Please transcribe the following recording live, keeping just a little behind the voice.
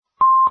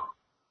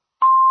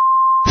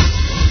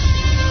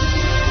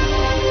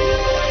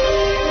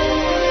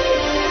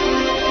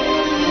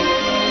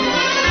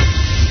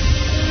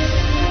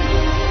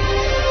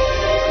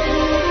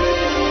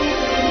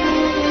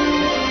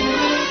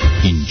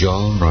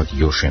اینجا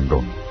رادیو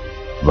شمرون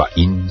و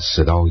این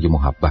صدای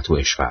محبت و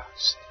عشق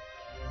است.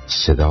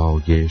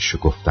 صدای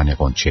شکفتن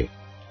غنچه،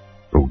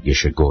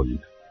 رویش گل،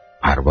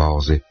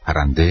 پرواز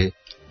پرنده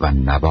و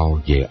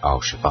نوای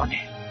عاشقانه.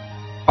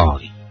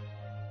 آری،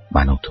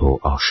 من و تو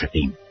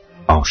عاشقیم،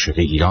 عاشق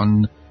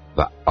ایران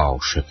و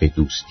عاشق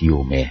دوستی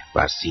و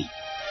مهرورزی.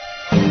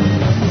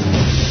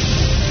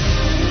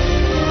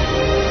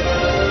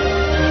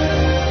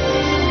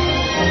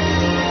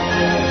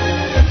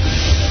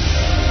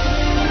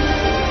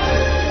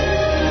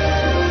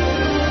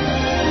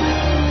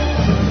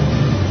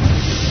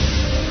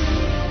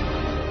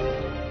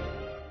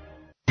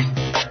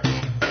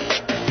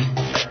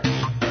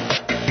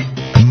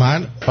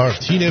 من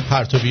آرتین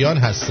پرتویان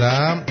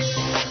هستم،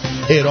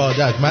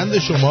 ارادتمند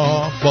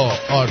شما با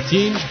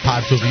آرتین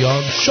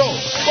پرتویان شو.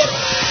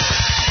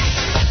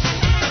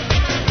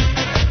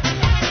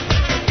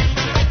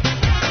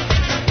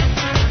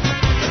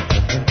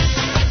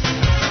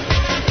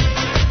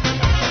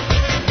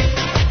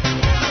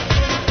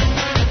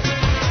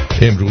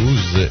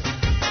 امروز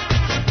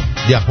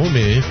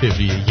 10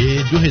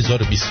 فوریه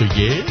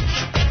 2021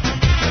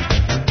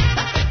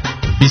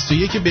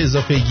 21 به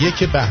اضافه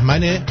 1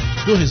 بهمن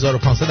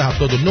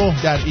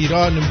 2579 در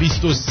ایران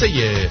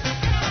 23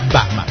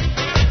 بهمن.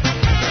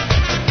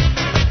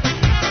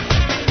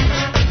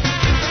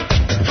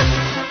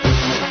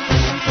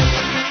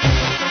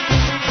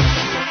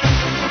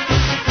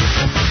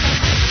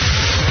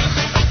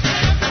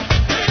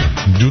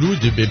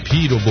 درود به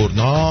پیر و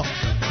برنا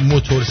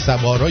موتور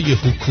سوارای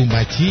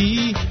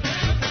حکومتی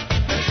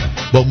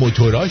با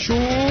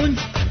موتوراشون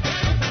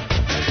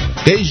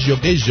قش و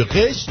قش و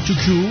قش تو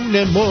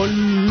کون مول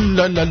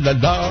لا لا لا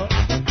لا،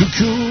 تو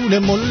کون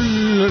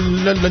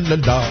مول لا لا لا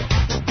لا.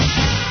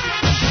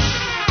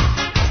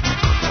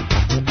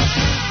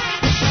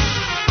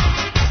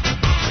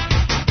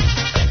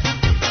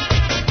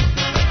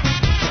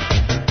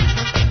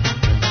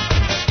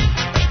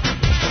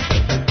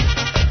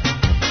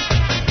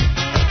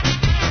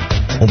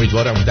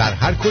 امیدوارم در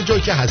هر کجا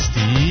که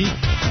هستی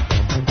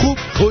خوب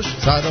خوش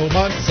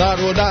سلامت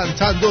سرونن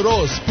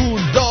تندرست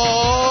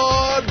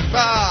پولدار و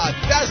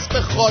دست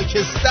به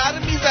خاکستر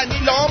میزنی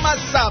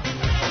لامصب،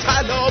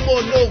 طلا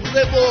و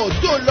نقره و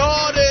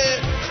دلار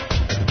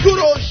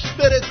درشت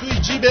بره توی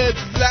جیبت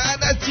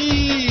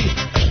لعنتی.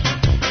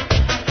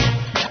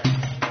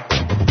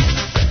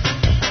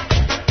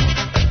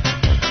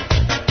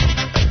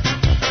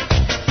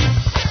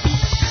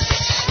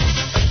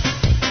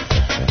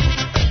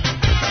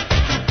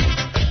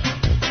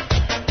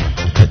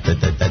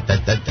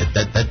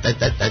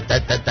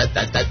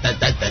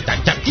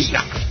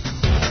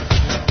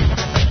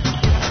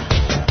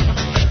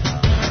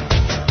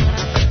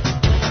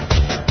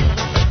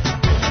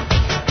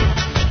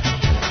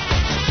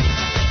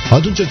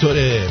 حالتون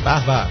چطوره؟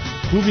 به به،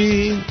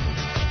 خوبی؟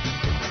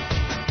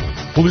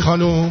 خوبی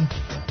خانوم؟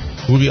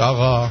 خوبی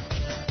آقا؟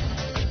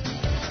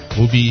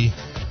 خوبی؟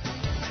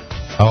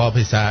 آقا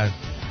پسر؟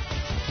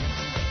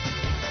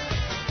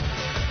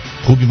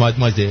 خوبی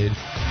مادمازل؟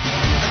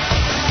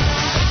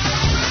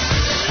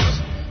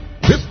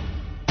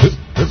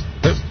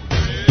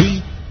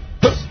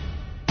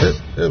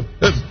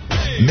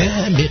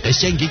 من به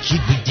قشنگ کی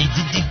بودی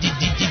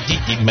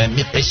دی من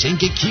به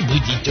قشنگ کی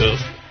بودی تو؟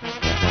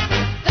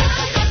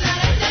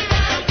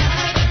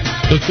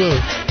 دکتر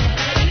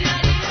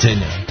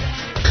تنه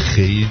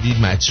خیلی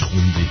مچ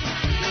خوندی،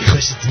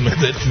 خوشتی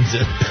مدد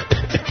اینجا.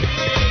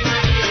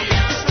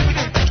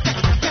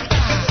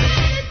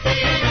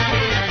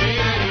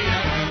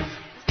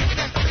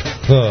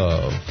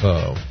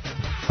 خب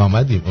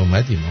آمدیم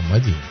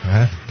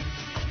ها؟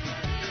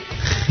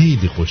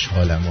 خیلی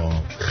خوشحالم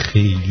ها،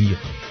 خیلی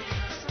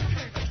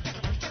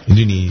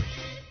میدونی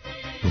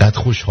اینقدر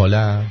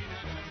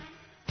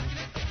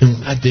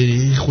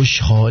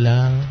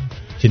خوشحالم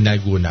که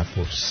نگو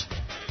نپرس.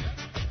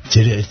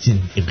 چرا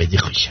ارتین اینقدر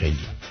خوشحالی؟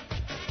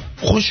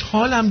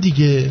 خوشحالم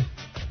دیگه،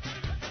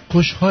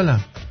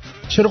 خوشحالم.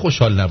 چرا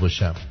خوشحال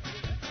نباشم؟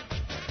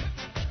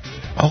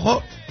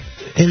 آقا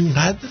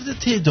اینقدر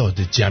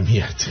تعداد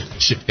جمعیت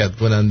شرکت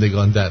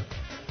کنندگان در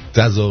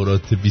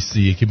تظاهرات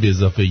 21 به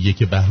اضافه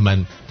 1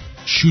 بهمن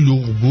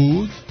شلوغ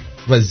بود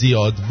و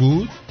زیاد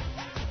بود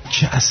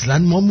که اصلا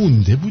ما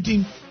مونده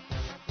بودیم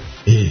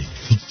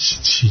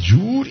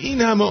چجور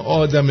این همه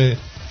آدم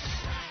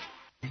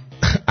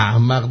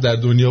احمق در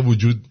دنیا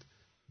وجود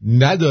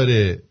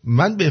نداره.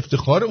 من به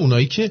افتخار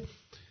اونایی که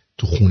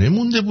تو خونه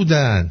مونده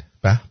بودن.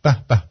 به به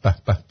به به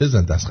به،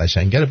 بزن دست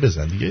قشنگه رو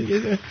بزن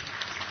دیگه.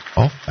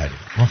 آفرین.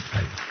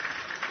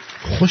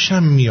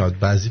 خوشم میاد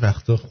بعضی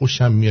وقتا،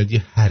 خوشم میاد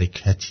یه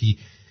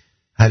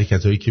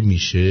حرکتایی که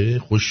میشه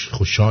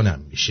خوشانم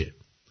میشه.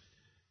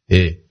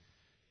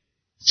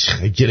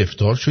 چقدر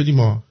گرفتار شدیم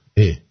ما.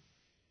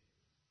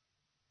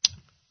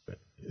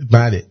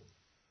 بله،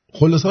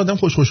 خلاصه آدم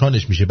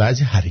خوشانش میشه.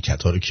 بعضی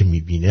حرکت ها رو که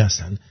میبینه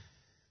اصلا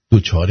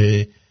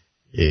دوچار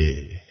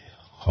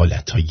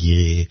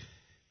حالتهای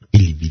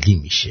قیلی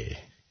میشه.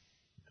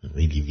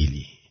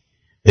 قیلی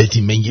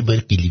من یه بار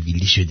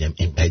قیلی شدم،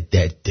 اینقدر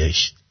درد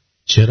داشت.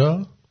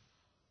 چرا؟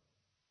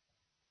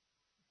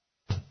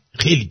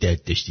 خیلی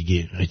درد داشت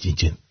دیگه آرتین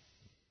جان.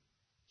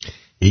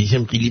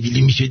 ایشم قیلی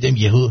بیلی می شدم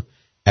یهو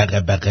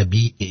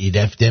عقبی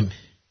رفتم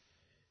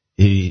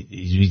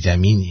روی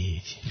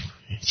زمین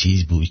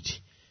چیز بود،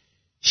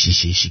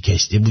 شیشه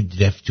شکسته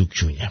بود رفت تو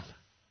کونم.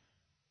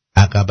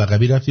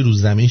 عقبی رفتی رو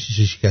زمین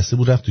شیشه شکسته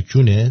بود رفت تو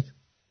کونت؟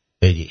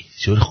 بله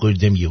سر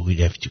خوردم یهو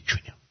رفت تو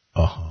کونم.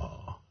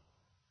 آها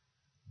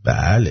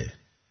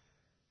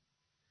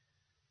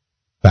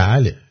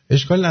بله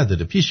اشکال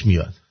نداره پیش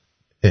میاد.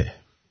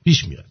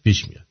 پیش میاد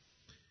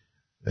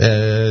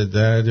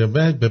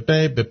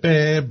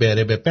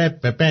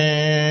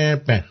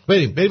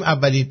بریم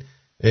اولین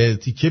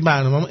تیکه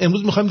برنامه.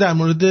 امروز میخوایم در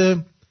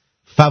مورد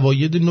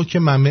فواید نوک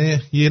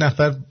ممه، یه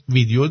نفر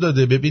ویدیو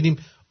داده ببینیم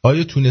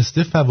آیا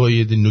تونسته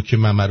فواید نوک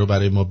ممه رو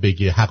برای ما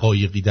بگه،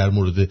 حقایقی در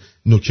مورد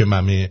نوک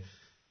ممه.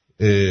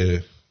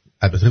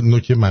 البته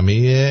نوک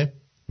ممه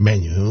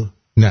منو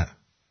نه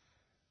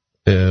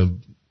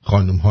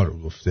خانم ها رو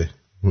گفته.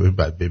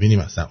 بعد ببینیم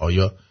اصلا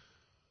آیا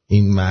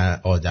این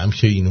آدم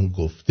که اینو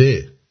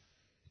گفته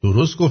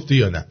درست گفته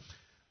یا نه.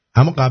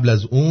 اما قبل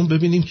از اون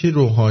ببینیم که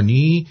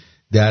روحانی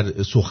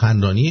در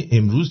سخنرانی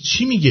امروز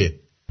چی میگه.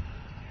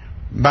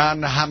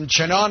 من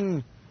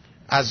همچنان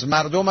از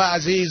مردم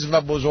عزیز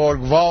و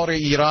بزرگوار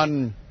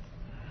ایران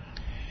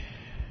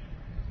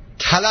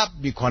طلب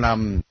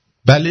میکنم.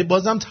 بله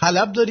بازم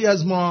طلب داری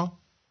از ما،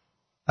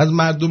 از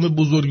مردم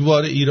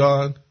بزرگوار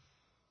ایران؟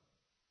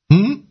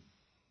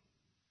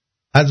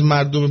 از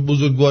مردم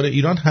بزرگوار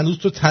ایران هنوز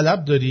تو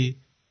طلب داری؟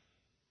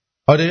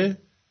 آره؟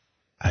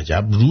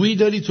 عجب روی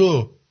داری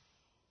تو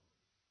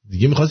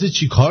دیگه. میخواستی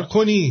چی کار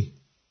کنی؟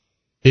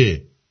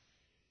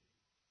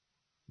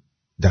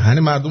 دهن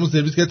مردم رو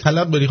سرویس که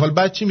طلب داری. حال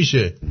بعد چی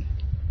میشه؟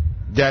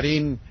 در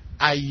این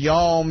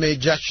ایام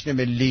جشن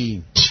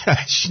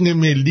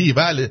ملی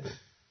بله.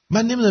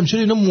 من نمیدونم چرا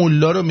اینا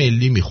ملا رو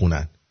ملی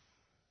میخونن،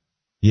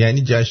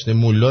 یعنی جشن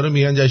ملا رو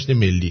میگن جشن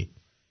ملی.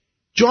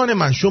 جان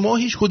من شما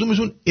هیچ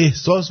کدومتون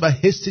احساس و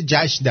حس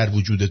جشن در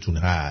وجودتون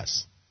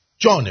هست؟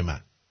 جان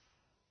من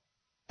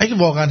اگه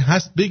واقعا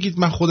هست بگید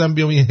من خودم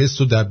بیام این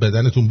حس رو در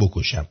بدنتون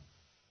بکشم.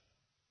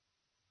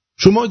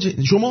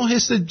 شما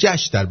حس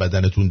جشن در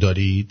بدنتون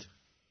دارید؟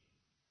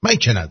 من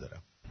که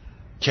ندارم.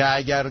 که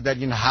اگر در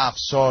این 7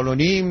 سال و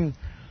نیم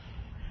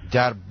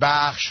در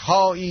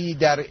بخش‌هایی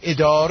در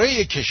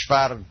اداره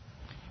کشور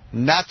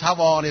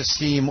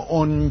نتوانستیم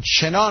اون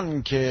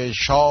چنان که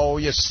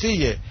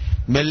شایسته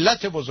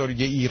ملت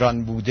بزرگ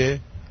ایران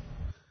بوده.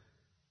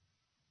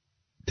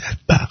 در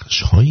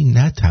بخش‌هایی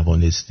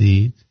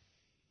نتوانستید؟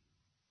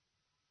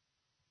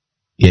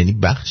 یعنی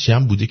بخشی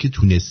هم بوده که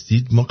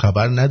تونستید ما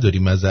خبر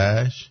نداریم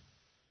ازش؟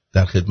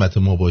 در خدمت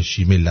ما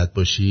باشی ملت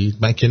باشید؟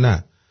 من که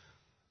نه،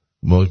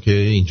 ما که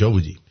اینجا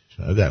بودیم،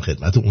 شما در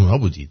خدمت اونها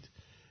بودید،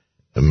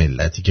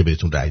 ملتی که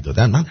بهتون رأی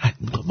دادن.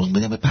 من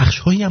بدم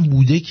بخش‌هایی هم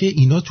بوده که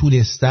اینا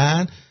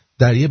تونستن،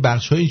 در یه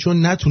بخش‌هایی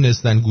چون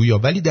نتونستن گویا،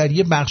 ولی در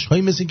یه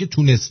بخش‌هایی مثل که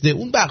تونسته.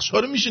 اون بخش‌ها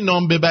رو میشه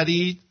نام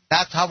ببرید؟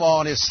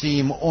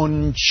 نتوانستیم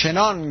اون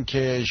چنان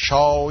که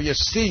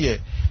شایسته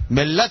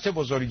ملت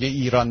بزرگ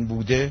ایران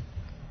بوده.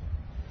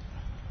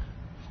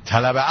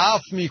 طلب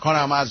عفو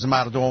میکنم از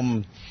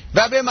مردم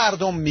و به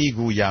مردم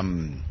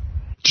میگویم.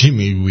 چی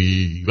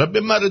میگویی؟ و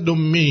به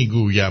مردم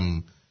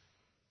میگویم.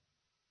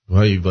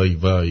 وای وای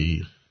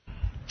وای.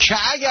 که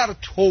اگر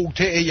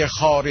توطئه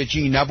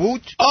خارجی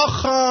نبود.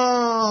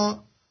 آخا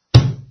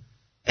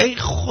ای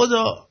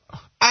خدا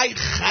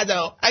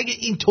اگه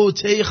این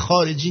توطئه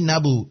خارجی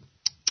نبود،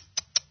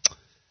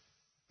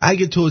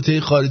 اگه توطئه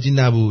خارجی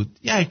نبود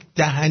یک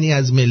دهنی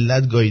از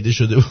ملت گاییده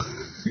شده بود.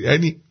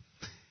 یعنی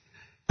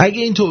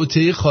اگه این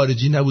توطئه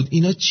خارجی نبود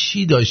اینا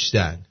چی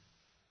داشتن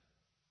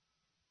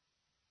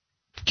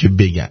که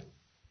بگن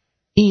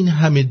این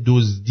همه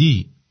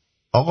دزدی؟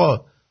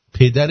 آقا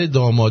پدر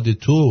داماد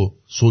تو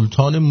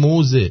سلطان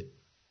موزه،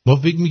 ما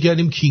فکر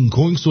میکردیم کینگ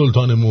کنگ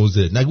سلطان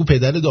موزه، نگو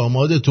پدر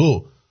داماد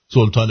تو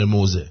سلطان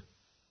موزه.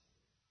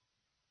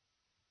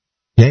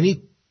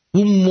 یعنی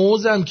اون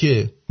موزم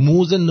که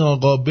موز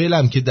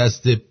ناقابلم که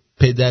دست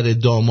پدر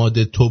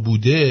داماد تو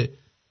بوده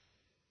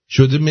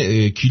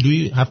شده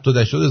کیلویی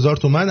 70-80 هزار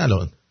تومن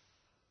الان،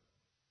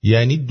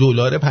 یعنی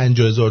دلار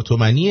 50,000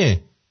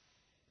 تومنیه.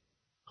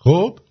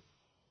 خب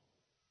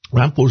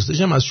من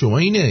پرسشم از شما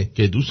اینه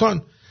که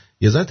دوستان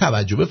یه ذره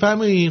توجه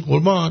بفرمایید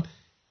قربان.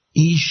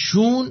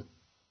 ایشون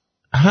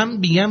هم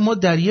میگن ما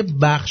در یه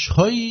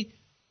بخش‌هایی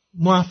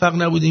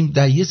موفق نبودیم،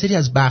 در یه سری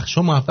از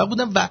بخش‌ها موفق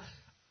بودن و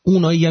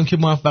اونایی هم که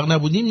موفق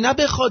نبودیم نه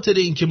به خاطر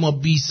اینکه ما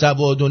بی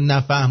سواد و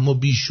نفهم و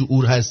بی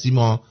شعور هستیم،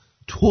 ما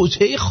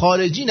توطئه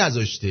خارجی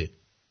نذاشته.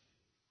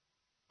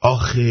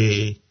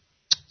 آخه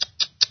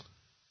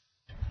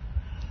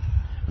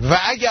و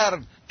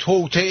اگر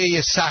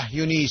توطئه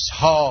صهیونیست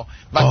ها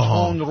و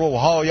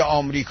تندروهای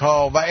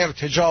آمریکا و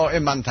ارتجاع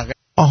منطقه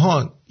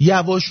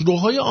یواش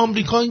روهای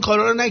آمریکا این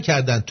کارا رو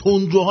نکردن،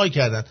 تندروها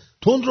کردن.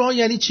 تندروها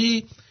یعنی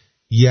چی؟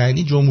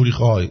 یعنی جمهوری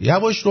خواه.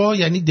 یواش روها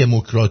یعنی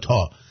دموکرات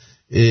ها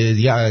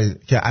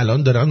که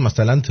الان دارن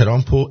مثلا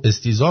ترامپو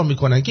استیضاح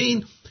میکنن که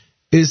این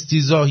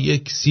استیضاح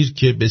یک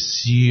سیرک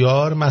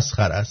بسیار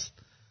مسخره است.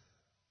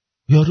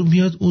 یارو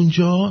میاد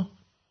اونجا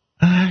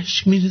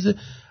اشک میریزه.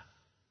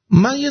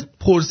 من یه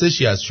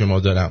پرسشی از شما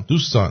دارم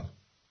دوستان.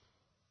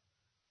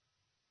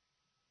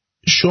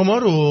 شما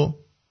رو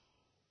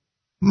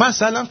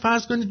مثلا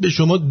فرض کنید به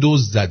شما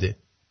دزد زده،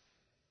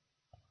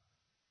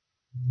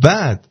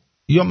 بعد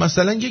یا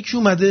مثلا یکی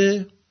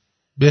اومده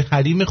به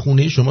حریم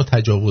خونه شما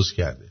تجاوز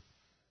کرده.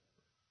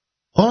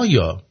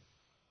 آیا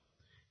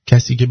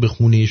کسی که به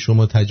خونه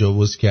شما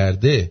تجاوز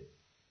کرده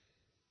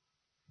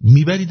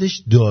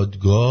میبریدش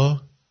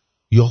دادگاه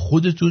یا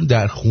خودتون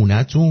در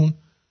خونتون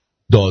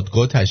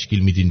دادگاه تشکیل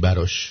میدین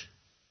براش؟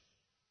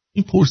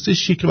 این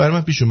پرسشی که برای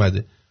من پیش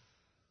اومده.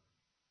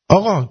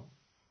 آقا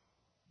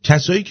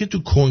کسایی که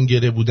تو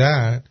کنگره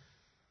بودن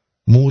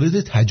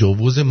مورد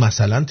تجاوز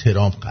مثلا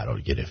ترامپ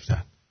قرار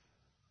گرفتن،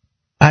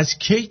 از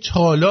کی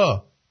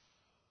تالا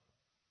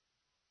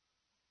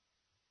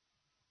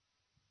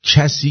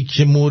کسی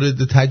که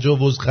مورد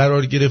تجاوز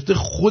قرار گرفته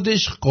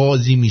خودش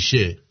قاضی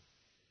میشه؟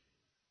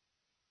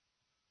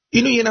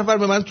 اینو یه نفر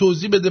به من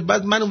توضیح بده،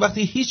 بعد من اون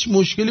وقتی هیچ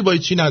مشکلی با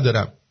چی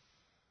ندارم.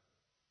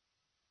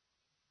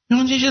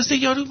 اون نشسته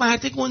یارو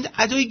مرده گنده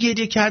ادای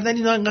گریه کردن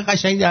اینا انقدر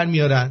قشنگ در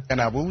میارن.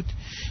 نبود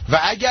و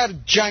اگر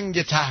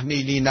جنگ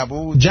تحمیلی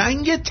نبود.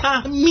 جنگ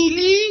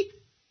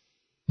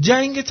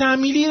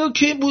تحمیلی رو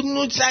که بود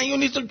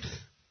نوزیونیست؟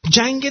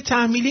 جنگ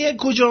تحمیلی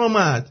کجا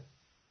آمد؟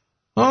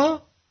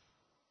 ها؟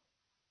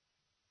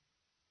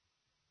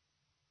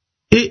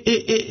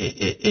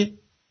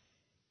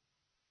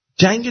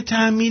 جنگ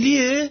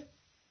تحمیلیه؟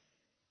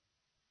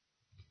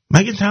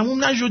 مگه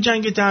تموم نشد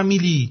جنگ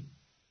تحمیلی؟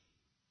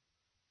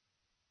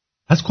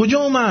 از کجا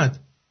اومد؟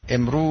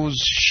 امروز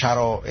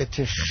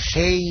شرایط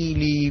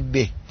خیلی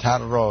بهتر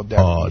را در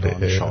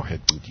ایران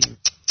شاهد بودیم.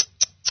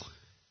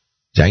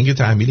 جنگ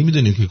تحمیلی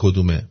میدونیم که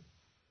کدومه؟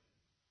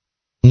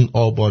 اون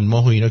آبان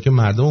ماه و اینا که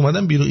مردم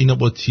اومدن بیرون، اینا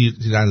با تیر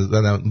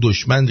زدن،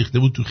 دشمن ریخته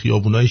بود تو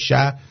خیابونای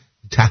شهر،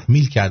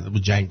 تحمیل کرده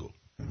بود جنگو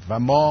و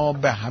ما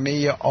به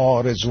همه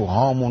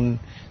آرزوهامون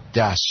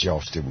دست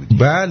یافته بودیم.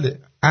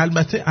 بله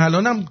البته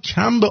الانم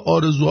کم به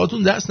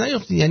آرزوهاتون دست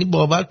نیافتین. یعنی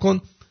باور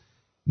کن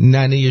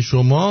ننه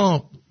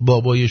شما،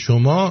 بابای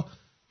شما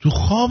تو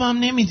خوابم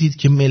نمیدید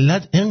که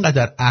ملت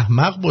اینقدر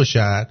احمق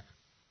باشن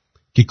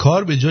که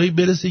کار به جایی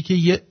برسه که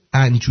یه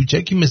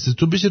انچوچکی مثل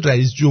تو بشه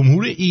رئیس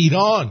جمهور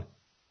ایران.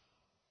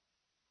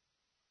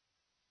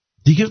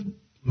 دیگه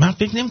من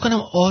فکر نمی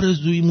کنم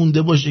آرزویی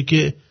مونده باشه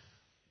که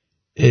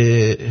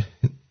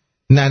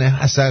ننه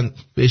حسن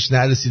بهش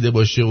نرسیده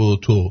باشه و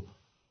تو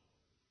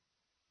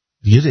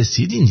دیگه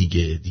رسیدین.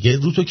 دیگه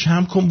رو تو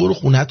کم کن، برو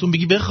خونه‌تون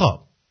بگی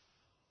بخواب.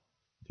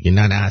 دیگه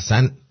ننه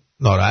حسن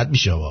ناراحت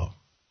میشه وا.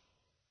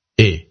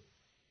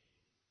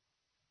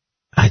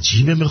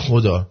 عجیبه به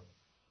خدا،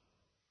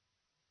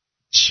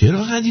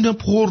 چرا قد اینا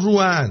پر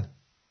روان،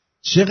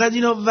 چقدر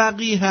اینا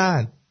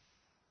وقیحن.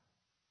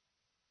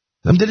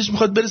 هم دلش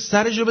میخواد بره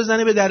سرشو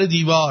بزنه به در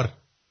دیوار.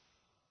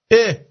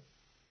 به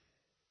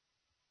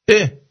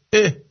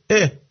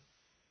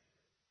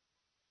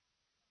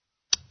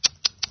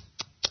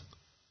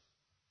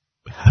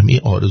همه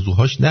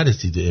آرزوهاش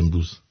نرسیده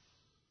امروز.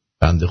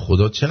 بنده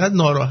خدا چقدر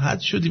ناراحت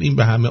شدیم این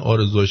به همه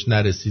آرزوهاش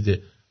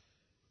نرسیده.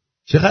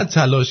 چقدر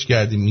تلاش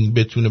کردیم این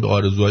بتونه به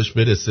آرزوهاش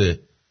برسه.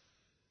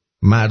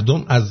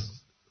 مردم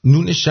از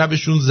نون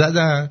شبشون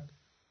زدن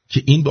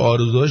که این به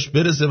آرزوهاش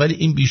برسه، ولی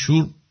این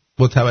بیشور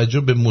با توجه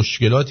به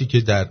مشکلاتی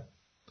که در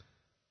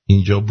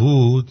اینجا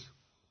بود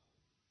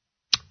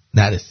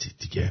نرسید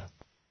دیگه.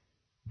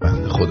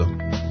 بنده خدا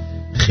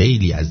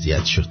خیلی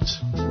اذیت شد.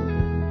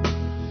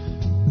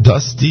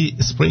 داستی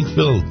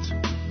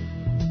اسپرینگفیلد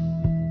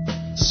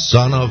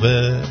son of a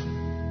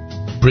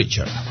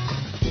preacher.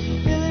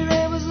 Billy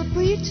Ray was a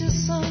preacher's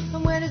son,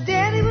 and when his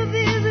daddy would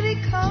visit,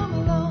 he'd come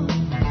along.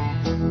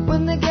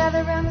 When they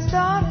gathered around and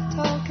started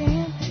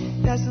talking,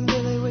 Cousin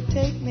Billy would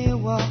take me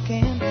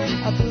walking.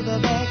 Out through the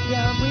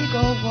backyard we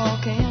go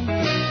walking.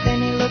 Then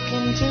he looked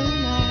into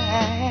my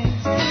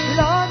eyes.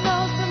 Lord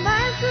knows to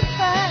my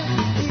surprise,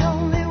 the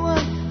only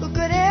one who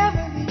could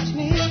ever reach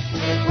me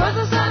was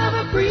the son of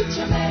a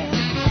preacher man.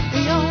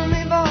 The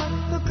only boy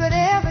who could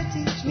ever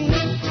teach me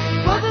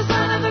was the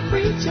son of a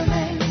preacher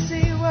man. Yes,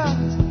 he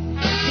was.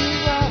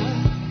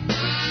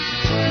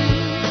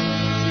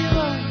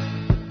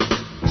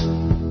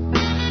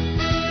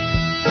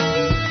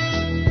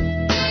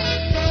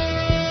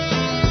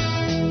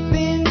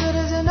 Being good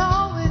isn't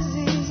always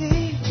easy,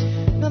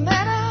 no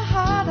matter how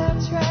hard I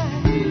try.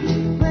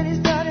 When he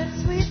started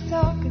sweet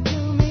talking to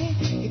me,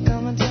 he'd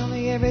come and tell me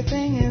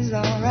everything is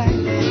alright.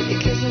 He'd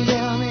kiss and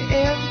tell me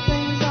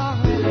everything's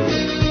alright.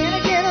 Can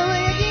I get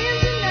away again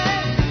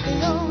tonight? The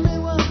only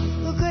one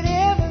who could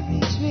ever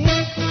reach me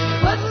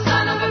was the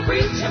son of a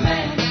preacher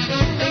man.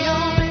 The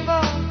only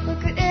boy who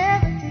could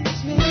ever teach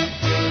me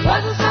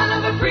was the son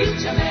of a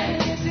preacher man.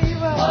 Yes, he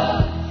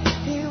was.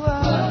 He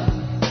was.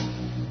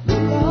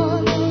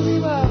 Lord knows he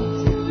was.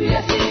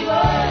 Yes, he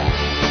was.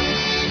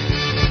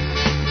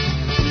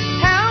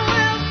 How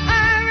well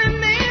I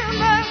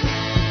remember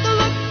the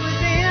look was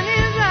in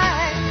his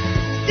eyes,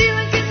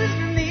 stealing kisses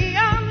from me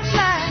on the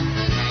sly,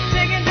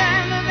 taking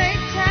time to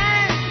make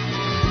time,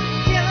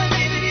 killing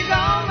me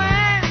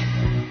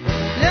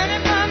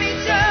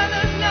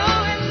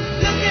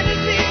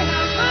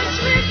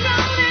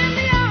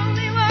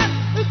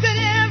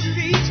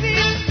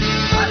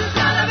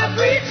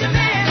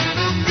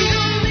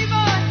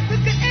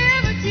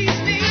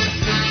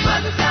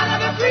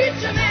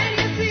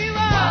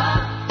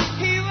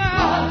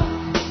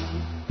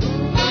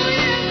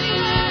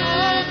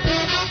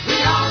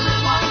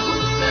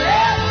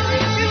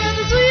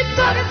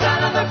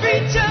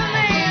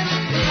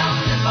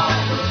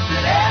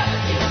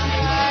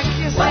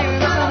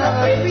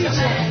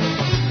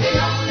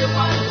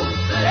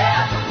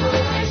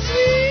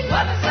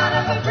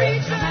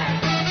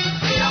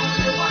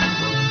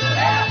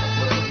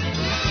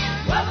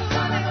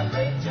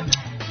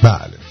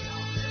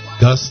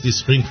Dusty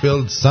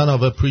Springfield Son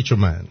of a Preacher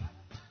Man.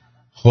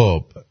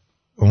 خب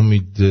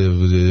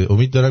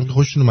امید دارم که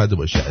خوشتون اومده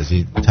باشه از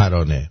این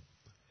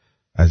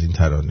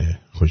ترانه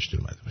خوشتون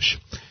اومده باشه.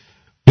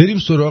 بریم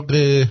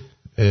سراغ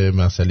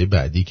مسئله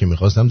بعدی که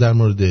میخواستم در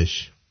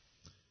موردش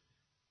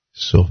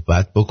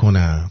صحبت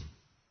بکنم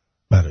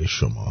برای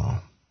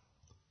شما.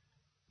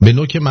 به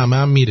نوک ممه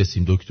هم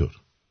میرسیم دکتر.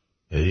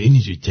 این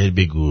زودتر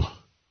بگو.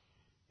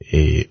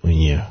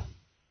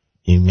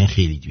 این من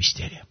خیلی دوست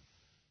دارم.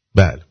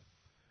 بله.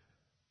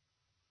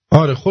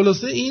 آره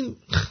خلاصه این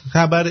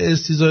خبر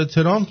استیضاح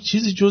ترامپ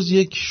چیزی جز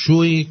یک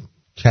شوی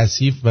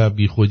کثیف و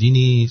بیخودی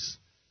نیست.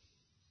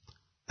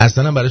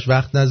 اصلا هم براش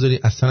وقت نذارید،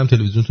 اصلا هم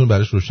تلویزیونتون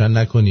براش روشن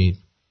نکنید.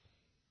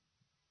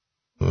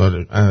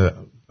 آره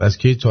از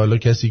کی تا حالا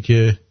کسی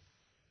که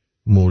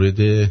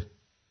مورد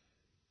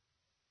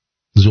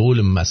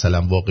ظلم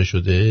مثلا واقع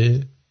شده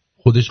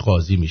خودش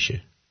قاضی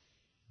میشه؟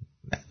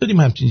 نداریم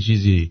همچین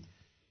چیزی،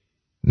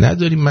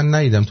 نداریم. من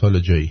ندیدم تا حالا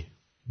جایی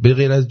به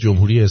غیر از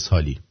جمهوری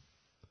اسحالی.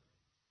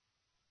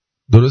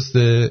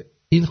 درسته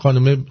این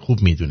خانم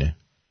خوب میدونه.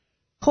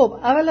 خب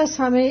اول از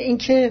همه این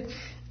که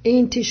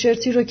این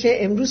تیشرتی رو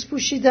که امروز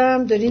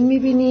پوشیدم دارین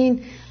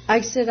میبینین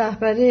عکس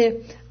رهبر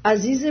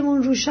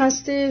عزیزمون روش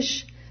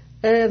هستش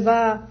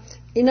و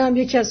این هم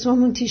یکی از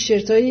همون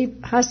تیشرتایی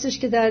هستش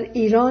که در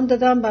ایران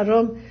دادم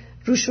برام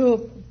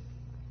روشو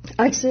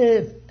عکس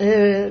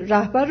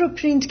رهبر رو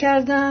پرینت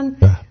کردن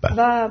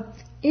و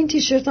این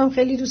تیشرت هم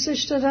خیلی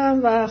دوستش دارم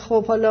و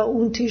خب حالا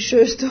اون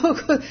تیشرت رو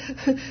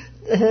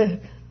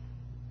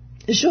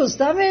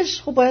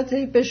شستمش خب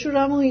باید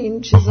بشورم و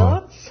این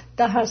چیزا.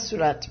 در هر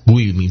صورت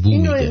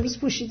این رو امروز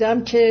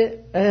پوشیدم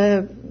که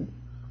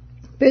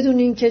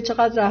بدونین که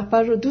چقدر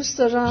رهبر رو دوست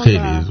دارم.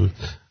 خیلی زود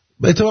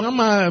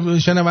اتفاقا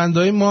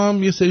شنونده‌های ما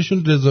هم یه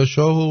سریشون رضا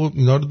شاه و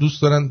اینا رو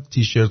دوست دارن،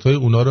 تیشرت های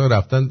اونا رو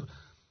رفتن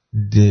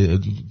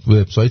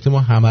وبسایت ما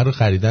همه رو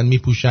خریدن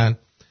میپوشن.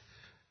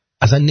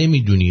 اصلا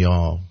نمیدونی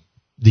یا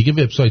دیگه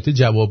وبسایت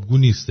جوابگو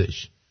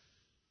نیستش.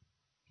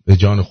 به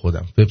جان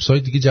خودم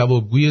وبسایت دیگه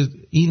جوابگوی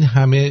این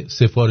همه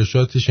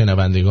سفارشات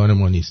شنوندگان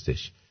ما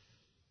نیستش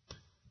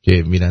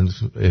که میرن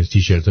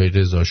تیشرت های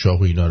رضا شاه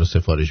و اینا رو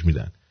سفارش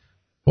میدن.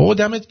 بابا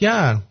دمت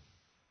گرم،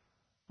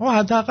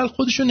 حداقل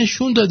خودشو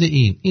نشون داده.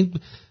 این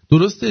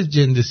درسته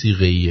جند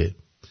صیغه‌ایه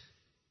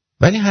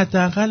ولی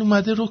حداقل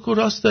اومده روک و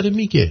راست داره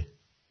میگه.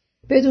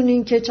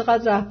 بدونین که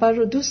چقدر رهبر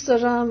رو دوست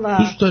دارم و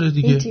دوست داره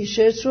دیگه. این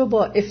تیشرت رو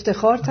با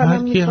افتخار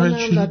تنم میکنم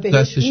و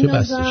بهش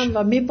مینازم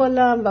و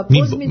میبالم و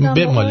پوز میدم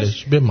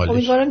بمالش.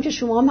 امیدوارم که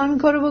شما هم همین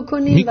کارو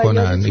بکنین و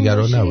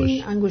یادتون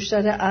باشه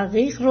انگشتر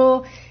عقیق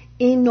رو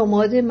این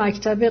نماد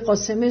مکتب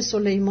قاسم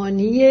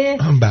سلیمانیه.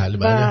 بله.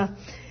 و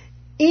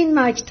این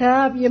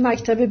مکتب یه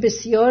مکتب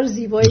بسیار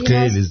زیبایی هست.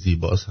 خیلی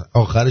زیباست.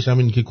 آخرش هم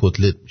اینه که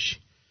کتلت میشه.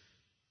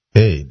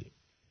 خیلی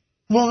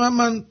واقعا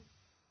من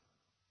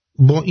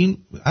با این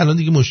الان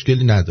دیگه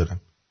مشکلی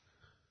ندارم.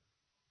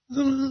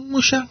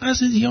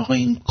 مشخصه دیگه آقا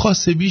این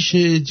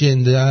کاسبیشه،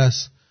 جنده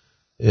است،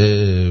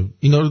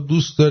 اینا رو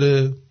دوست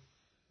داره،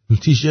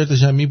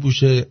 تیشرتش هم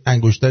میپوشه،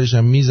 انگشترش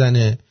هم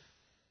میزنه.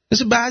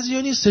 مثل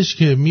بعضیا نیستش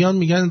که میان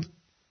میگن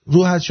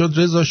روحت شد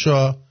رضا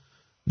شاه،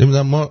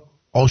 نمیدونم ما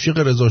عاشق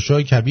رضا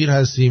شاه کبیر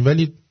هستیم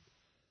ولی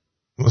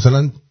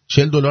مثلا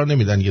 $40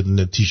 نمیدن یه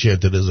دونه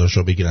تیشرت رضا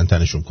شاه بگیرن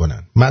تنشون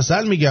کنن.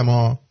 مثلا میگم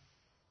ها،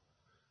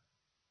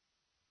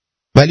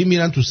 ولی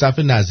میرن تو صف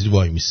نظری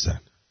وای میستن.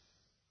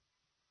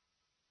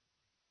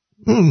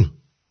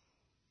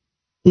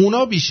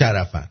 اونا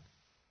بیشرفن.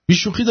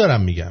 بیشوخی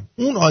دارم میگم،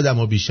 اون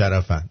آدما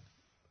بیشرفن.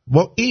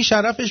 با این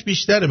شرفش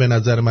بیشتره به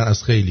نظر من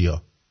از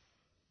خیلیا.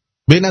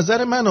 به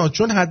نظر من ها،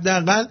 چون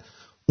حداقل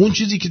اون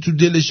چیزی که تو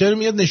دلشه رو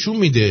میاد نشون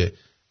میده،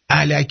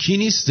 الکی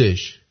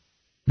نیستش.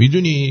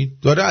 میدونی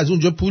داره از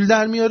اونجا پول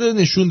در میاره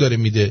نشون داره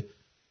میده.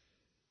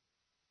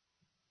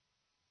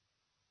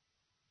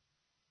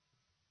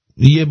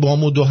 یه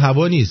بام و دو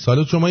هوا نیست.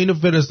 حالا شما اینو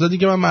فرستادی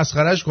که من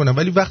مسخرهش کنم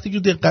ولی وقتی که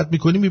دقت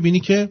میکنی میبینی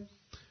که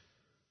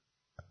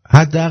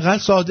حداقل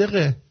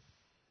صادقه.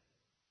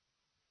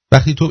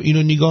 وقتی تو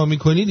اینو نگاه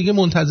میکنی دیگه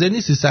منتظر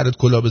نیستی سرت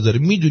کلا بذاره،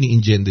 میدونی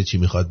این جنده چی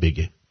میخواد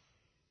بگه.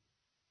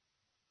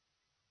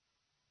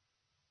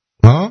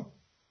 ها؟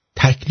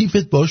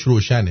 تکلیفت باش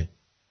روشنه.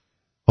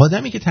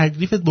 آدمی که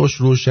تکلیفت باش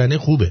روشنه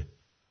خوبه.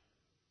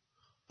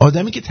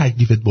 آدمی که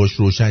تکلیفت باش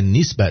روشن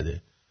نیست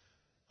بده.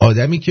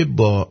 آدمی که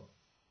با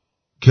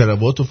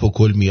کراوات و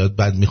فکل میاد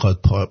بعد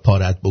میخواد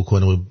پارت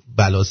بکنه و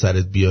بلا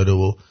سرت بیاره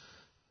و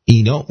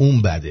اینا،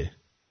 اون بده.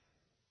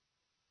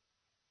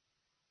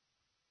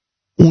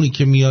 اونی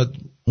که میاد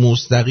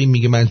مستقیم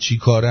میگه من چی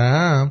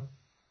کارم،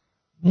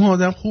 اون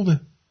آدم خوبه،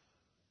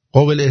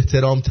 قابل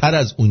احترام تر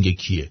از اون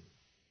یکیه.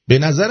 به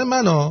نظر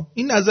من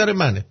این نظر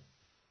منه.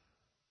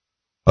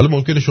 حالا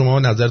ممکنه شما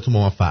نظرتون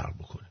با من فرق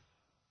بکنه.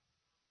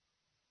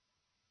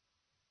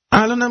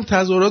 الان هم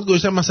تظاهرات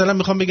گذاشتم، مثلا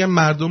میخوام بگم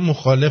مردم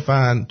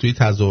مخالفن توی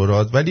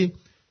تظاهرات، ولی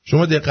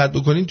شما دقت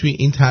بکنین توی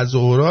این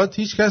تظاهرات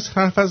هیچ کس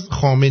حرف از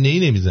خامنه ای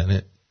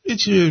نمیزنه.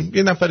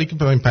 یه نفری که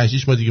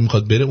 5-6 ماه دیگه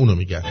میخواد بره اونو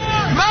میگن.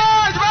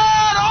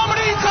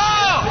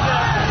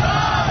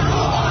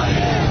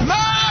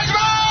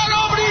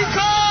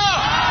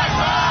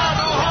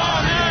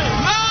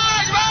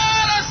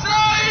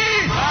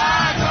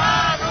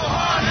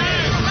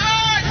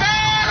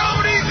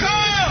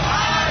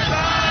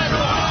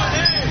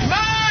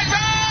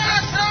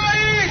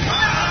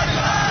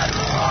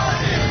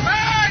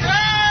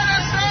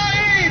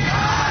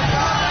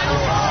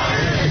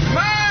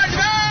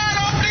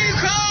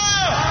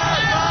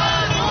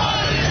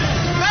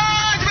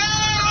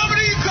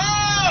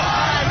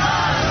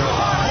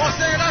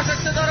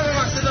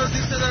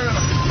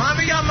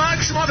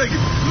 بگید.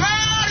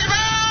 مرگ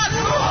بر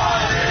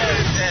روحانی.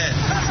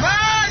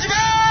 مرگ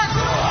بر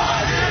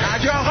روحانی.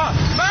 نگه آقا.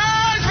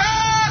 مرگ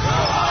بر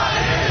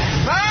روحانی.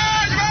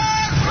 مرگ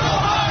بر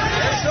روحانی.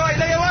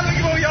 اسرائیل یه بار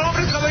بگی با یه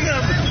آمریکا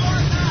بگیرم.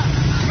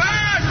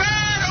 مرگ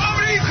بر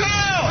آمریکا.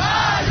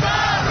 مرگ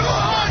بر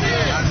روحانی.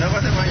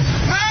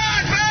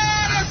 مرگ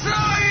بر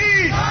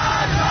اسرائیل.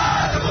 مرگ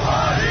بر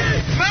روحانی.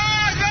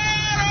 مرگ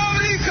بر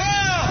آمریکا.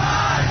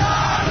 مرگ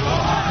بر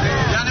روحانی.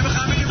 یعنی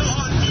میخوام بگیم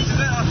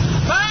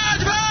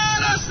مرگ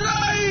بر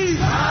اسرائیل.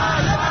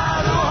 مرگ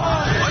بر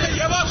روحانی. آیا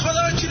یه بار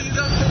خدا رو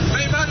کلیدم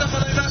بیمند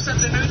خدای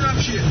وسط نمیدونم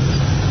کیه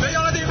به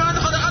یاد ایمان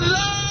خدا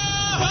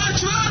الله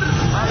اکبر.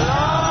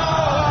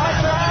 الله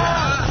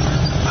اکبر.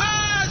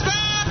 مرگ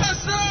بر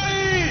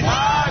اسرائیل.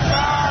 مرگ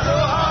بر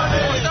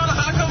روحانی. اینا رو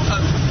حق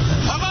میخوام.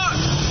 آقا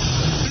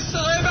 22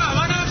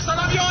 بهمن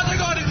امسالم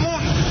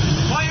یادگاریمون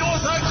ما این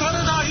اوضاع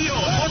کارونایی و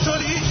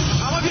موتوری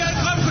اما بیایید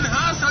کار کنیم.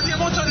 هر یه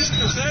موتوریش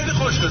خیلی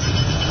خوش گذشت.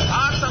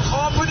 هر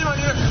خواب بودیم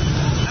ولی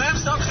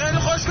امسال خیلی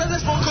خوش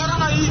گذشت با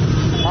کارونایی.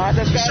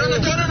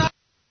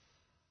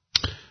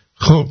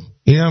 خب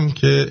اینم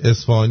که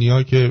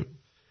اصفهانی‌ها که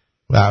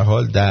به هر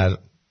حال در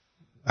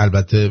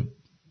البته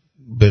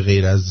به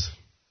غیر از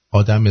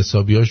آدم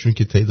حسابیاشون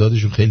که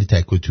تعدادشون خیلی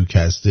تک و توک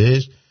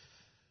هستش،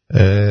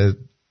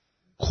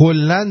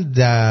 کلن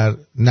در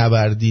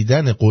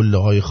نوردیدن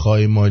قله‌های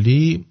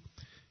خایمالی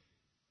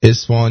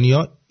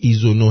اصفهانی‌ها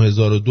ایزو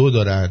 9002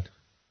 دارن.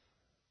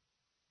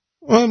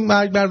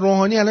 مرگ بر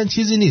روحانی الان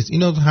چیزی نیست،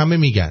 اینا همه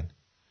میگن.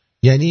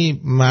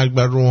 یعنی مرگ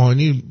بر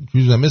روحانی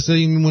مثل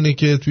این میمونه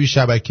که توی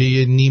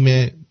شبکه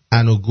نیم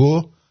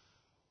انوگو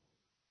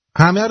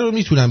همه رو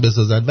میتونن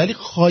بسازن ولی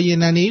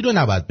خایننه‌ای رو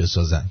نباید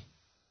بسازن.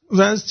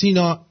 مثلا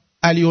سینا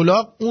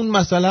علی‌الاق اون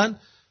مثلا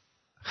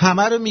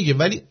همه رو میگه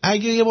ولی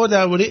اگه یه بار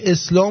درباره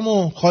اسلام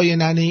و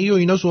خایننه‌ای و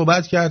اینا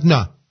صحبت کرد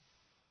نه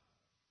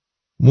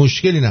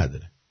مشکلی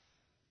نداره.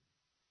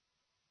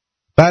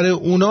 برای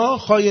اونا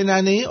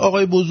خایننه‌ای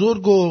آقای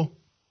بزرگ و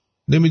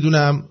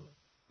نمیدونم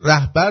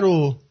رهبر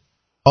و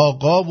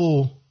آقا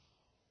و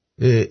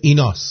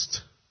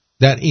ایناست،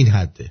 در این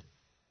حده،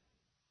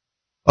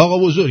 آقا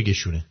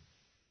بزرگشونه،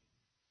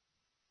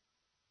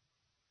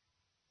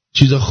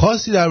 چیز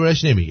خاصی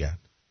دربارش نمیگن.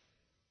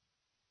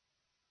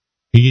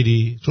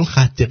 میگیری؟ چون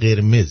خط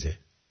قرمزه،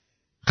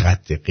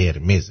 خط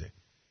قرمزه.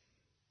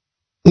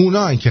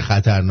 اونا این که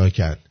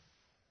خطرناکن،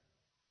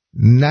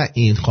 نه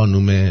این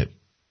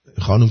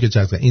خانوم که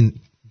چرا این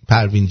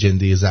پروین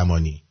جنده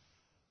زمانی.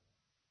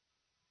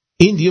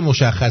 این دیگه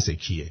مشخصه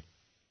کیه.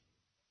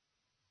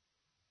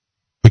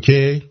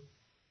 اوکی؟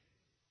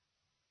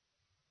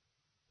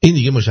 این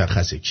دیگه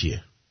مشخصه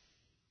کیه.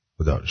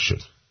 خدا رو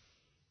شکر.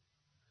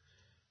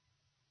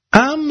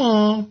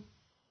 اما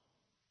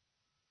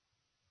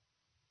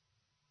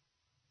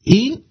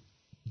این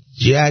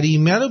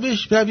جریمه رو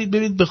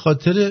ببینید به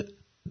خاطر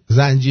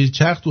زنجیر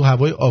چرخ تو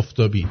هوای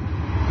آفتابی.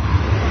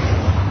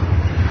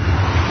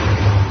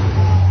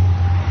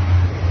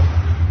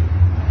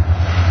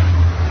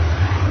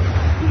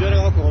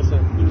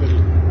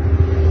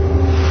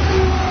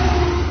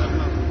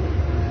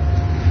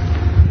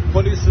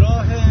 پلیس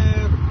راه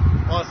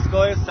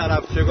پاسگاه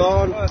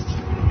سرفشگان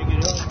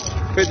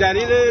به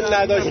دلیل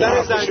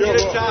نداشتن زنجیر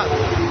چرخ،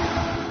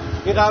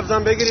 این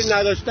قبضم بگیرید،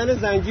 نداشتن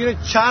زنجیر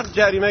چرخ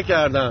جریمه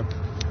کردم.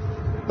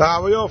 در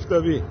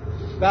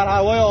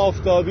هوای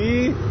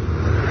آفتابی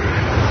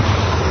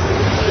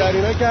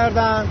جریمه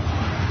کردن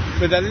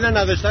به دلیل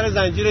نداشتن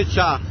زنجیر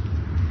چرخ.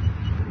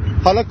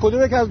 حالا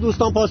کدوم یک از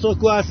دوستان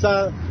پاسخگو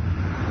هستن؟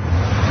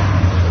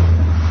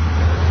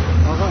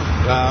 آقا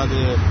بعد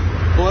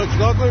باید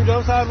چیکار کنیم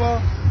جناب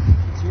سرباز؟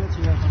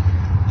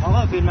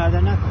 آقا فیلم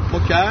برداری نکن. ما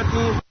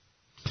کردیم،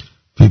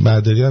 فیلم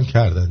برداری هم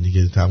کردن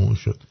دیگه، تموم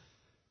شد.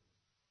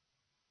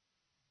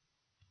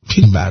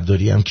 فیلم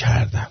برداری هم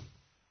کردم،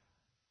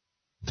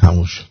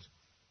 تموم شد.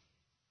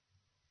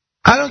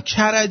 الان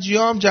کرجی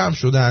هم جمع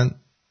شدن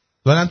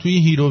دارن توی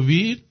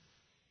هیروویر،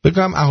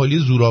 بگم اهالی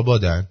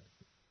زورآبادن،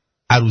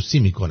 عروسی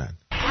میکنن.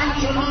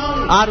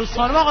 عروس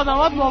خانم آقا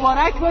داماد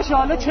مبارک باشه.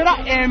 حالا چرا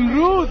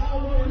امروز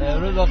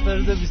وقت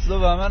روز 22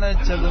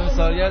 بهمن 40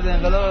 سالگرد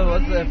انقلاب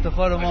واسه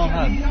افتخار ما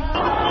هست.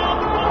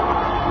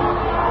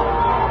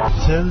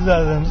 40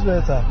 امروز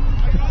بهتر،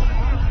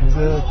 روز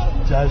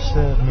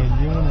جشن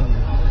ملی مونه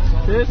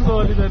دیگه. چه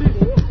سوالی داری؟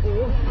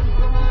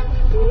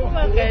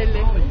 خیلی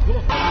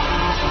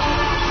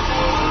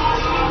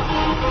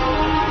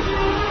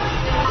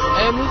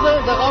امروز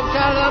انتخاب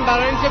کردم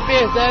برای اینکه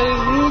بهترین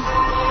روز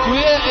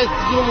توی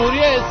جمهوری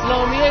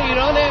اسلامی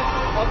ایرانه.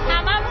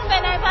 هممون به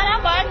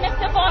نظرم باید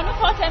مثل بانو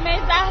فاطمه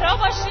زهرا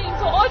باشیم،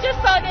 تو اوج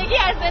سادگی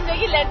از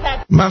زندگی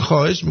لذت. من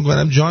خواهش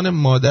میکنم جان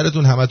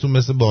مادرتون همتون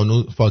مثل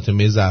بانو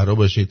فاطمه زهرا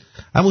باشید.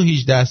 همون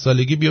 18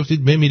 سالگی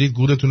بیافتید بمیرید،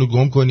 گورتون رو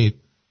گم کنید.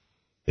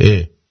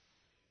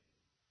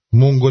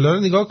 منگولا رو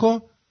نگاه کن.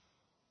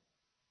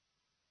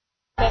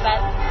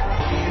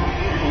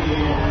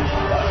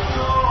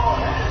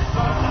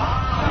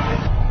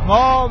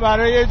 ما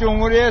برای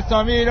جمهوری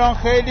اسلامی ایران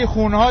خیلی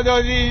خونها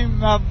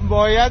دادیم و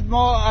باید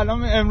ما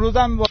الان امروز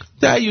هم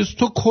دعیوس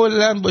تو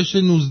کلن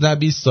باشه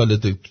 19-20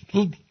 سالته،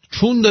 تو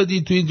چون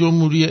دادی توی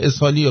جمهوری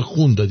اسحالی یا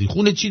خون دادی؟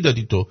 خون چی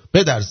دادی تو؟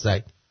 پدر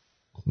سگ.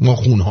 ما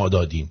خونها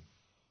دادیم.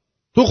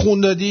 تو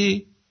خون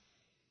دادی؟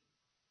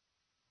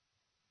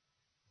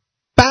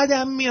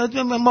 بعدم میاد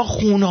ما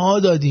خونها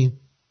دادیم.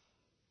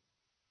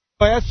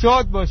 باید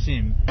شاد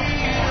باشیم.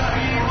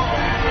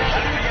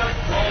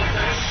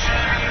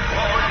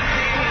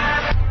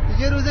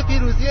 دیگه روز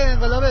پیروزی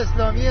انقلاب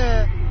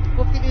اسلامیه،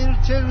 گفتیم این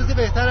چه روزی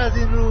بهتر از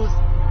این روز،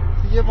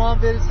 دیگه ما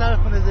هم بریم سر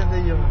خونه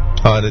زندگیمون.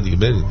 آره دیگه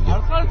برید دیگه.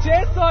 آقا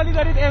چه سوالی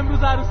دارید امروز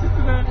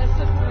عروسیتونه؟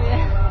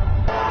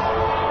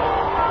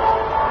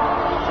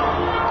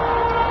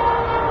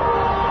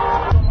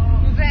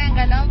 روز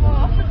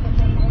انقلابو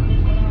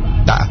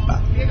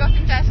دیگه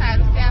گفتیم جشن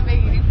عروسی هم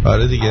بگیریم.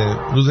 آره دیگه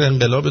روز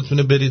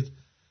انقلابتونه، برید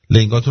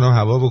لنگاتون هم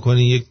هوا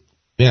بکنین، یک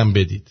بهم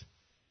بدید.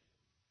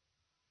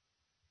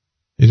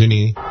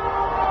 میدونی؟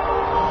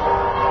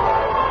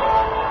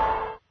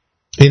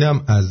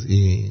 اینم از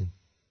این.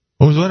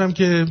 امیدوارم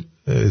که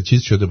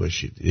چیز شده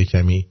باشید، یک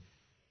کمی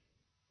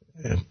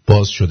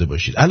باز شده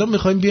باشید. الان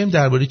میخوایم بیایم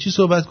درباره چی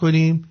صحبت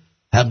کنیم؟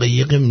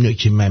 حقایق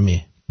نوک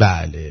ممه.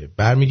 بله،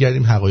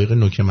 برمیگردیم حقایق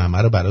نوک ممه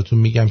رو براتون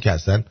میگم که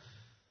اصلا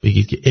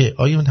بگید که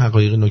آیا اون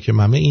حقایق نوک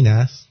ممه این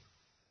است؟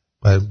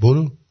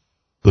 برو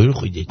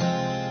خودت.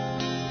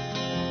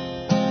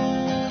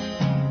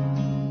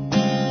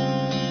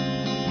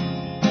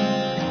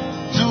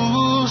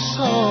 دوست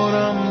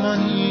دارم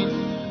من این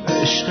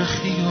عشق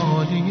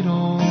خیالی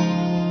رو،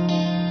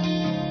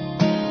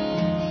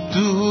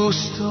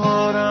 دوست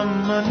دارم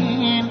من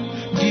این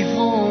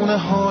دیوونه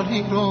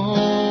حالی رو،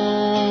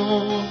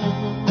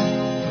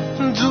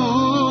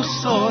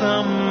 دوست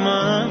دارم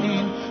من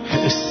این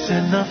حس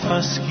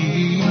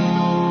نفسگی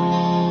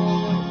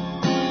رو،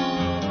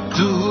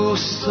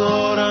 دوست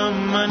دارم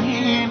من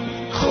این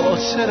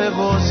خاطر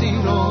بازی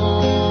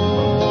رو.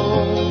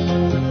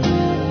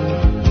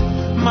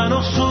 من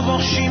و تو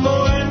باشیم و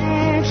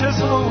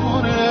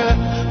انتظاره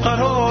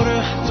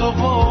قرار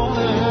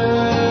دوباره،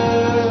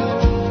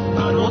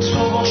 من و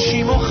تو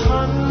باشیم و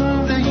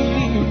خنده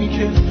ای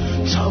که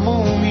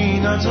تمومی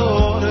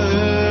نداره،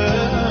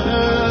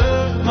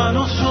 من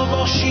و تو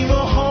باشیم و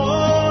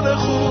حال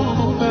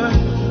خوبه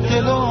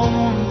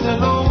دلامون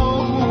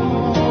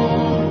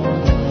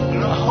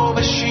رها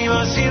بشیم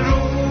از این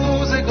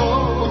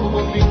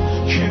روزگاری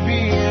که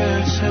بی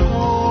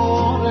اعتباره.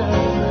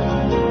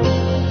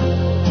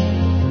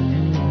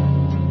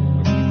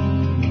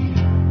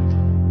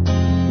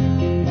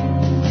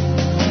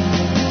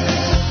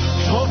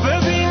 تو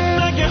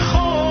ببین اگه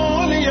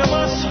خالیم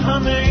از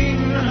همه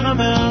این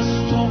همه از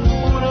تو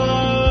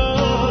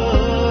پرم،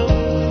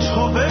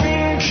 تو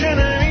ببین که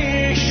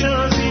نمیشه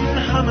از این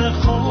همه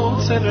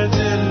خاطر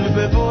دل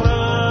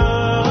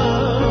ببرم،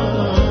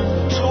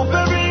 تو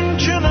ببین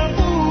که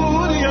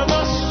نبودیم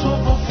از تو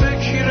با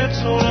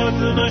فکر تو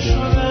رد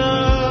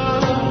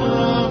نشدم،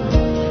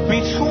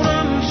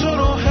 میتونم تو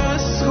رو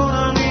حس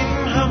کنم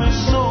این همه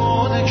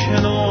ساده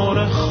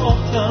کنار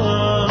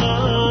خواهدم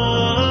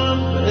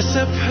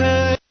مثل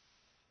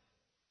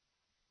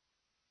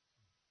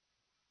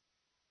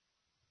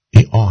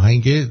این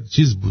آهنگ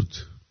چیز بود،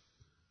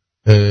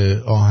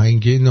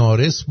 آهنگ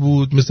نارس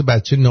بود، مثل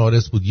بچه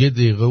نارس بود، 1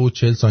 دقیقه و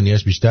 40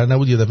 ثانیهش بیشتر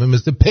نبود، یه دفعه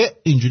مثل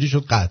اینجوری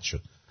شد، قطع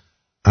شد.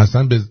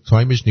 اصلا به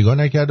تایمش نگاه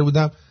نکرده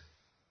بودم.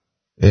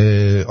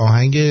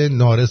 آهنگ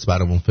نارس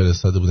برامون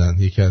فرستاده بودن،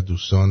 یکی از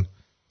دوستان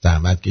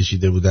زحمت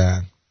کشیده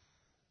بودن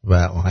و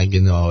آهنگ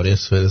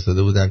نارس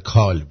فرستاده بودن.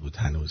 کال بود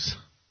هنوز.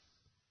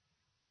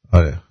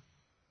 آره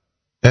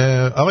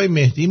آقای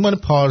مهدی، این مال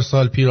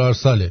پارسال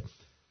پیرارساله.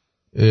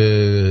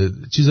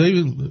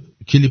 چیزایی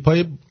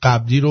کلیپای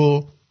قبلی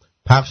رو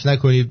پخش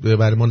نکنید،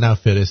 برای ما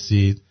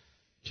نفرستید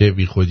که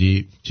بی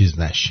خودی چیز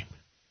نشیم،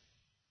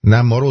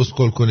 نه ما رو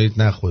اسکل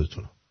کنید نه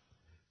خودتون.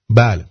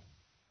 بله،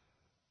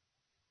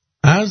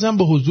 عرضم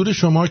به حضور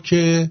شما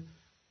که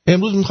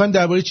امروز میخوایم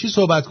درباره چی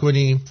صحبت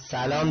کنیم؟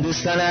 سلام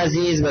دوستان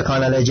عزیز، به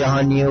کانال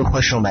جهان نیو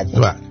خوش اومدید.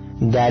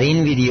 در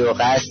این ویدیو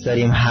قصد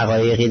داریم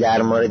حقایقی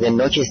در مورد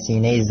نوک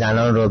سینه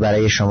زنان رو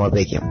برای شما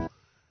بگیم.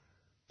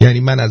 یعنی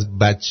من از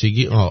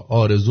بچگی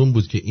آرزوم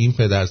بود که این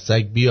پدر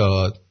سگ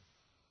بیاد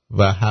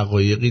و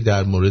حقایقی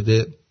در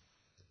مورد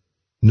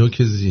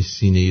نوک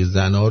سینه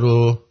زنا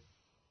رو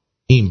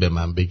این به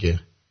من بگه.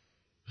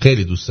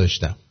 خیلی دوست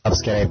داشتم.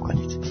 سابسکرایب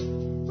کنید.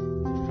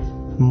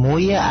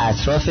 موی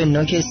اطراف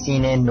نوک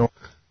سینه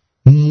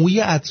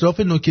موی اطراف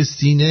نوک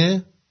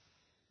سینه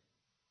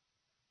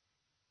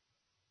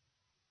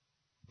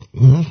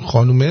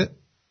خانومه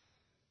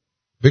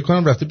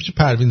بکنم رفته پیش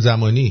پروین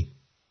زمانی.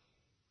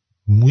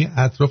 موی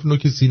اطراف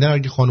نوک سینه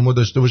اگه خانوما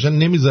داشته باشن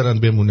نمیذارن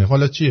بمونه.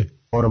 حالا چیه؟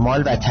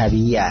 نرمال و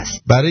طبیعی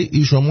است.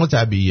 برای شما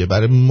طبیعیه،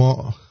 برای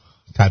ما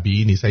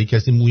طبیعی نیست. اگه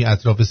کسی موی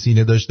اطراف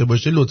سینه داشته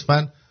باشه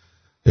لطفاً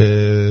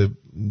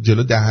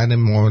جلو دهن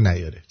ما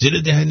نیاره،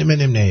 جلو دهن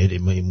منم نیاره،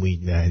 موی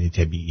دهن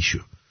طبیعی شو.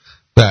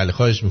 بله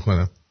خواهش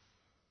میکنم.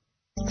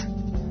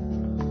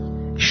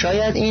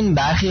 شاید این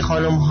برخی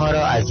خانم ها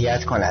را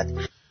اذیت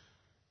کند.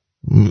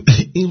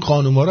 این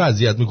خانم ها رو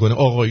اذیت میکنه،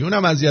 آقایون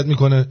هم اذیت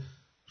میکنه.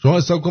 شما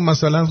حساب کن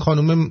مثلا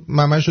خانم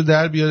ممشو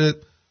در بیاره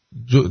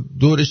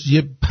دورش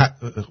یه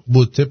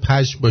بوته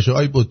پشم باشه.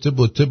 آی بوته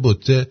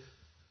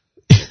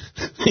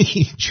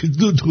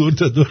دور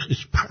تا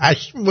دورش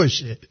پشم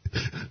باشه.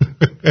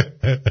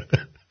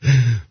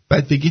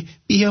 بعد بگی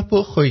بیا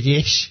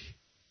بخورش.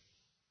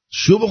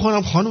 شو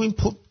بخورم خانم؟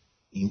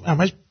 این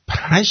همش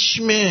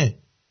پشمه.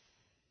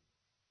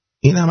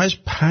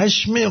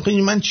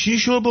 من چی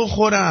شو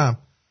بخورم؟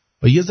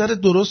 و یه ذره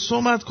درست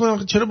صحبت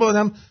کنم. چرا با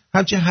آدم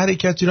همچین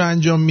حرکتی رو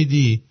انجام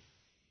میدی؟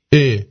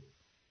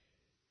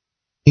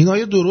 این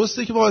آیا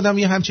درسته که با آدم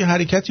یه همچین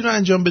حرکتی رو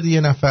انجام بده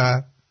یه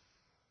نفر؟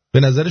 به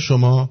نظر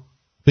شما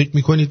فکر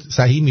میکنید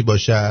صحیح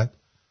میباشد؟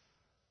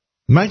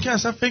 من که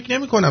اصلا فکر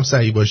نمی کنم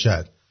صحیح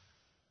باشد.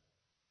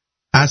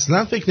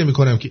 اصلا فکر نمی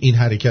کنم که این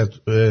حرکت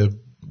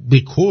به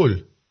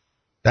کل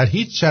در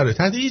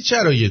تحت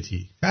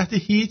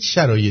هیچ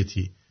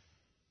شرایطی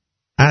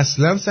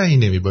اصلا صحیح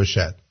نمی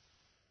باشد.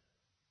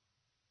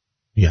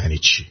 یعنی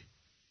چی؟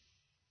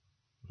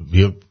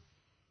 بیا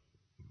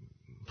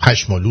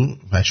پشمالو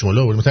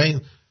مثلا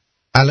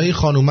الان این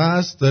خانومه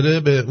هست داره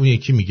به اون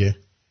یکی میگه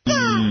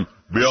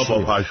بیا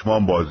با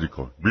پشمان بازی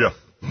کن.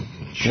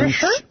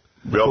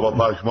 بیا با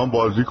پشمان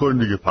بازی کن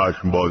دیگه.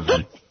 پشم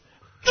بازی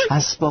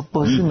اسباب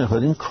بازی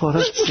میخواد. این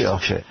کارا چی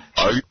آخه؟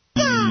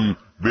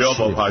 بیا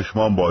با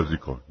پشمان بازی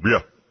کن.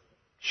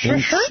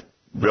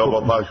 بیا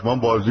با پشمان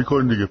بازی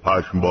کن دیگه.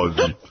 پشم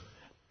بازی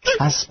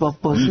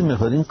اسباب بازی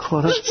میخواد. این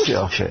کارا چی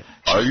آخه؟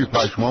 اگه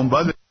پشمان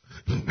بده.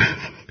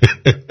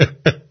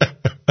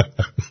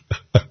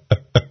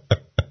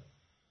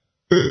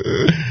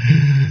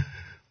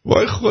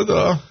 وای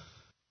خدا.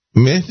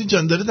 مهدی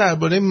جان داره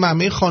درباره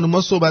ممه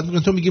خانوما صحبت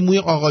میکنه، تو میگی موی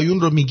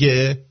آقایون رو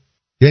میگه.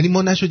 یعنی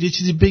ما نشد یه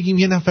چیزی بگیم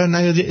یه نفر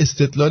نیاد یه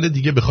استدلال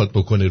دیگه بخواد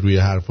بکنه روی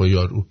حرفا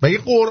یارو. مگه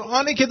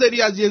قرآنه که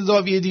داری از یه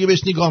زاویه دیگه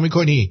بهش نگاه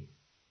میکنی؟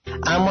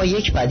 اما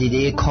یک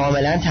پدیده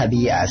کاملا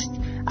طبیعی است.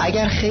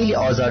 اگر خیلی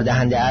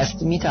آزاردهنده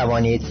است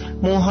میتوانید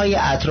موهای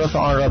اطراف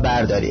آن را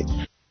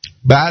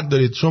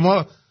بردارید.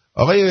 شما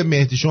آقای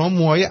مهدی شما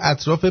موهای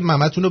اطراف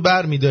ممتون رو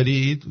بر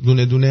میدارید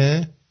دونه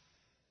دونه،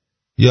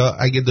 یا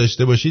اگه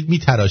داشته باشید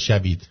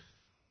میتراشبید؟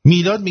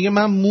 میلاد میگه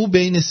من مو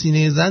بین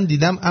سینه زن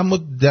دیدم اما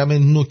دم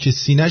نوک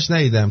سینه‌اش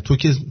ندیدم.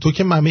 تو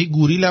که ممه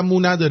گوریلم مو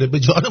نداره. به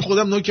جان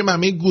خودم نوک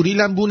ممه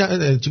گوریلم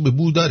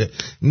بو داره،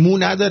 مو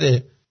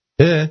نداره.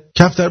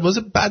 کفترباز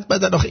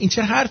بدن. آخه این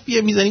چه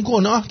حرفیه میزنی؟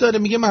 گناه داره.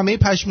 میگه ممه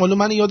پشمالو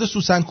من یاد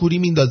سوسن کوری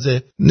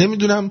میندازه.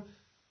 نمیدونم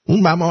اون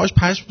ممه هاش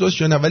پشم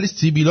داشت یا نه، ولی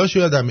سیبیلاشو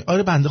یادم.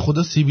 آره بنده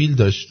خدا سیبیل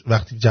داشت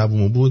وقتی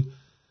جوون بود.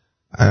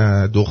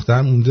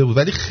 دختر مونده بود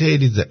ولی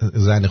خیلی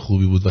زن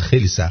خوبی بود و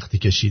خیلی سختی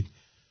کشید.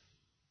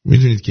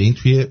 میدونید که این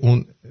توی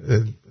اون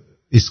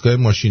ایستگاه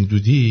ماشین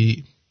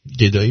دودی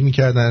گدایی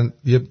میکردن.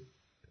 یه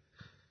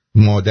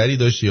مادری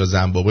داشت یا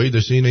زن بابایی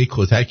داشته اینو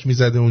کتک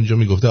میزده اونجا،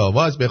 میگفته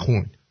آواز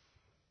بخون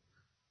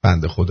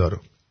بنده خدا رو.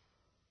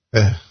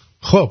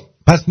 خب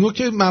پس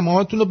نوک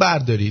ممهاتون رو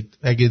بردارید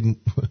اگه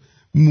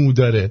مو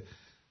داره.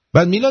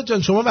 بعد میلاد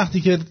جان شما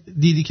وقتی که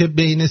دیدی که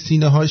بین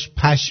سینه هاش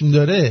پشم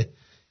داره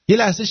یه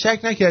لحظه شک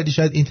نکردی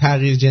شاید این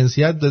تغییر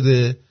جنسیت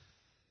داده؟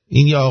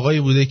 این یه آقایی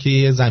بوده که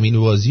یه زمین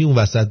بازی اون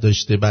وسط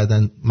داشته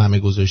بعدن ممه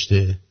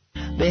گذاشته؟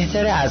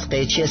 بهتره از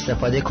قیچی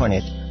استفاده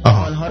کنید.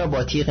 آنها را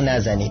با تیغ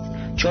نزنید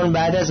چون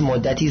بعد از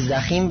مدتی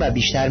ضخیم و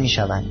بیشتر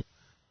میشوند.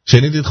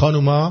 شنیدید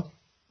خانوما؟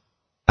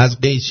 از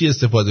قیچی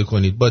استفاده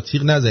کنید، با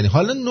تیغ نزنید.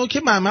 حالا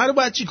نوک ممه رو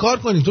باید چی کار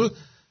کنید؟ تو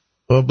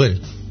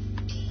برید.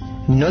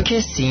 نوک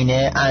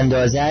سینه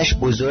اندازه‌اش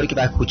بزرگ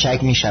و کوچک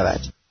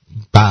میشود.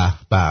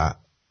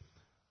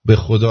 به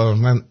خدا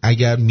من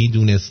اگر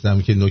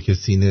میدونستم که نوک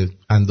سینه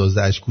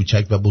اندازه‌اش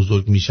کوچک و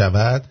بزرگ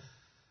میشود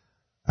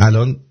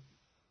الان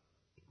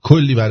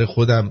کلی برای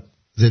خودم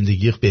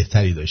زندگی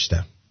بهتری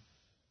داشتم.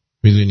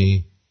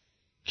 میدونی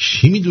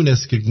کی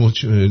میدونست که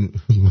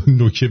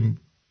نوک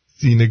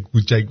سینه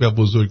کوچک و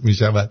بزرگ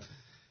میشود؟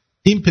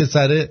 این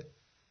پسر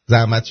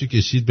زحمتشو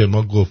کشید به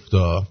ما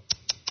گفتا.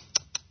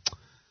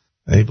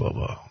 ای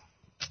بابا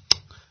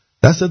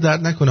دست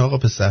درد نکنه آقا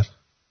پسر.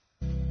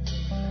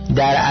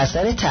 در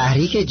اثر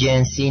تحریک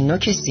جنسی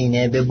نوک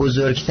سینه به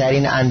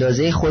بزرگترین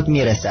اندازه خود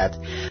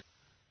میرسد.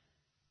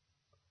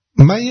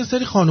 من یه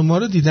سری خانوما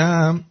رو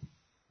دیدم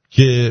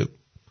که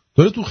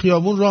داره تو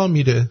خیابون راه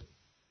میره،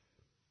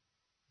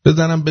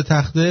 بزنم به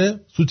تخته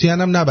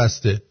سوتیانم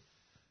نبسته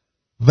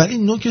ولی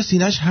نوک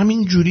سینه‌اش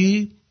همین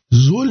جوری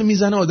زل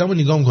میزنه آدمو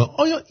نگاه میکنه.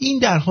 آیا این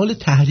در حال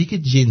تحریک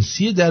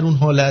جنسیه در اون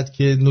حالت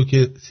که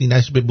نوک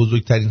سینه‌اش به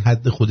بزرگترین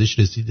حد خودش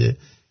رسیده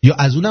یا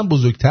از اونم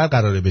بزرگتر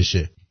قراره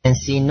بشه؟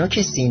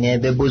 نوک سینه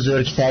به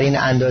بزرگترین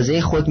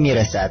اندازه خود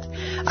میرسد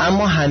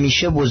اما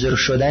همیشه بزرگ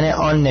شدن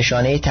آن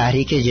نشانه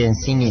تحریک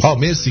جنسی نیست.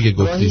 مرسی که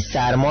گفتی. گاهی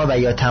سرما و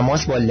یا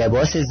تماس با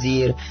لباس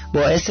زیر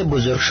باعث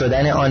بزرگ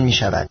شدن آن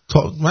میشود.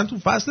 من تو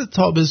فصل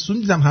تابستون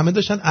دیدم همه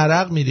داشتن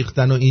عرق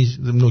میریختن و این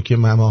نوک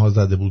ممه ها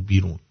زده بود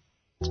بیرون.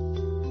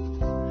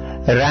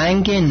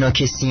 رنگ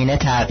نوک سینه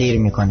تغییر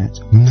میکند.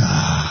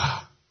 نه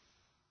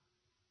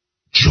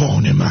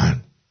جان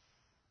من،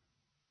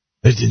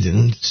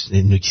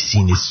 نوک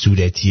سینه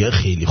صورتی ها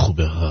خیلی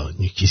خوبه ها.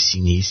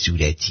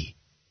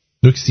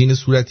 نوک سینه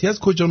صورتی از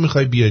کجا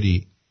میخوای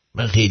بیاری؟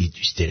 من خیلی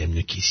دوست دارم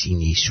نوک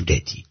سینه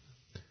صورتی.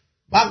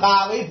 من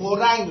قهوه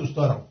پررنگ دوست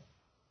دارم.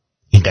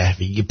 این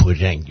قهوه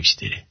پررنگ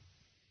دوست داره.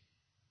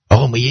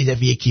 آقا ما یه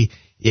دفعه یکی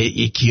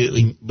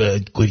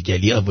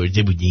گرگلی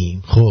آورده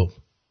بودیم. خب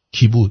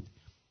کی بود؟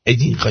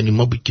 از این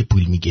خانوما بود که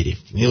پول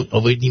میگرفتیم.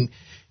 آوردیم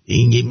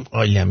این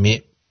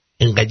عالمه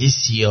اینقدر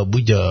سیاه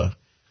بود،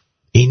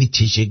 این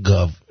چش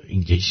گاو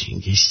اینجا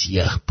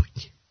سیاه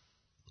بود.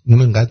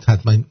 اون اینقدر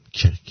حتما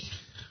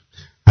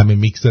همه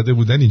میکس زده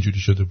بودن اینجوری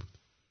شده بود.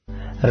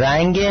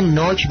 رنگ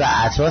نوک و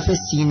اطراف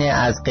سینه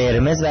از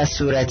قرمز و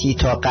صورتی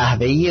تا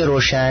قهوه‌ای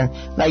روشن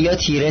و یا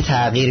تیره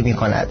تغییر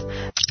می‌کند.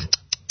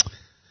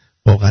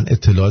 واقعا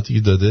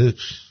اطلاعاتی داده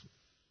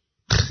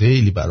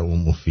خیلی برامون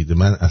مفیده.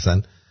 من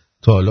اصلا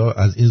تا حالا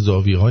از این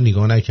زاویه‌ها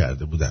نگاه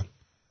نکرده بودم.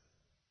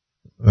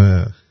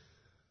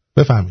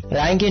 بفهمید.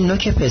 رنگ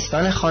نوک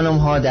پستان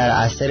خانم‌ها در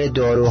اثر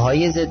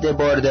داروهای ضد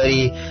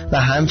بارداری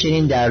و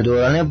همچنین در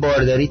دوران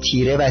بارداری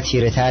تیره و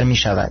تیره‌تر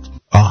می‌شود.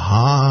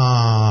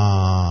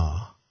 آها،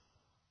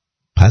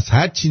 پس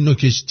هر چی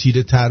نوکش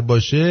تیره تر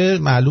باشه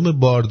معلوم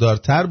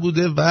باردارتر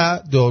بوده و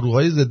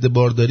داروهای ضد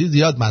بارداری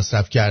زیاد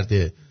مصرف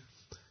کرده.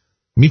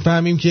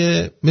 میفهمیم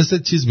که مثل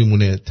چیز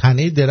میمونه،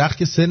 تنه درخت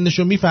که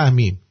سنشو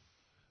میفهمیم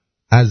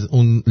از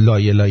اون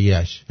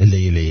لایه‌اش.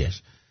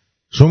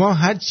 شما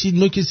هر چی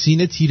نوک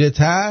سینه تیره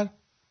تر،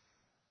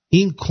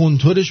 این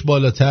کنتورش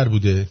بالاتر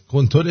بوده،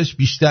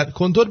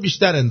 کنتور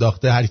بیشتر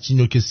انداخته. هر چی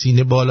نوک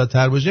سینه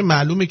بالاتر باشه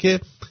معلومه که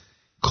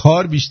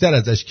کار بیشتر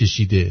ازش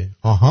کشیده.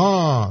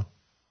 آها،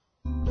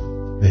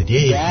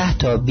 10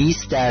 تا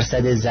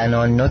 20%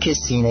 زنان نوک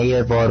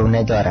سینه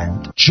وارونه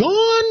دارند.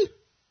 جان،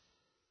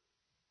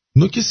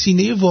 نوک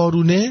سینه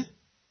وارونه؟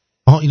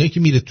 اینا که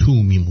میره تو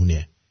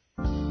میمونه.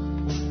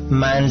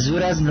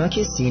 منظور از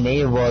نوک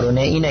سینه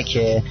وارونه اینه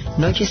که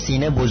نوک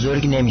سینه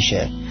بزرگ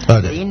نمیشه.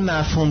 آره. این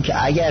مفهوم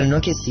که اگر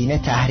نوک سینه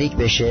تحریک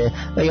بشه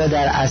و یا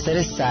در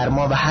اثر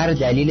سرما و هر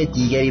دلیل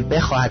دیگری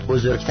بخواهد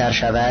بزرگتر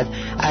شود،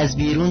 از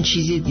بیرون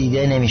چیزی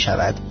دیده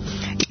نمیشود.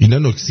 اینا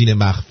نوک سینه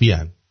مخفی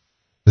هن.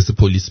 مثل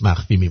پلیس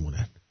مخفی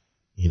میمونن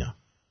اینا.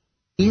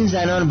 این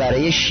زنان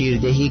برای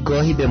شیردهی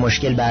گاهی به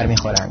مشکل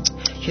برمیخورند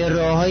که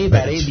راههایی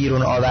برای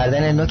بیرون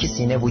آوردن نوک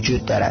سینه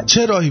وجود دارد.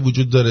 چه راهی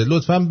وجود داره؟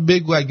 لطفاً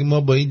بگو. اگه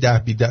ما با این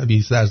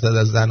 10-20%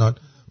 از زنان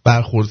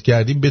برخورد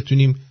کردیم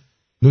بتونیم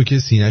نوک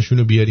سینه‌شون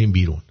رو بیاریم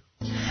بیرون.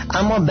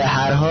 اما به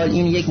هر حال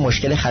این یک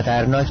مشکل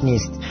خطرناک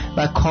نیست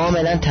و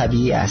کاملا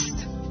طبیعی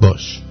است.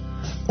 باش.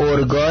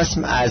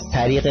 اورگاسم از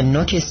طریق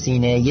نوک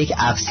سینه یک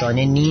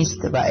افسانه نیست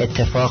و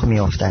اتفاق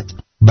میافتد.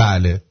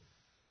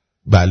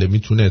 بله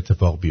میتونه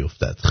اتفاق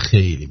بیفتد.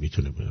 خیلی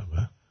میتونه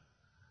بیفته.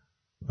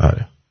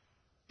 آره.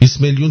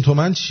 20 میلیون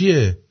تومان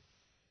چیه؟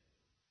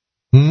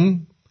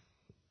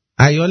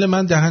 عیال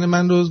من دهن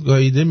من رو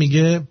گاییده،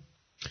 میگه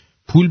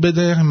پول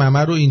بده ممه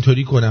رو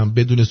اینطوری کنم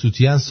بدون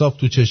سوتین صاف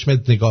تو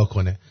چشمت نگاه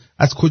کنه.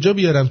 از کجا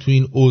بیارم تو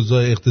این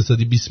اوضاع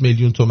اقتصادی 20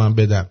 میلیون تومان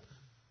بدم؟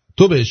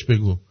 تو بهش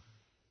بگو.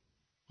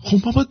 خب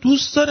بابا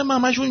دوست داره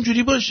ممهش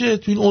اونجوری باشه،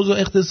 تو این اوضاع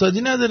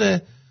اقتصادی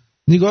نداره.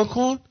 نگاه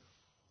کن،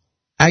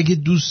 اگه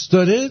دوست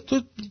داره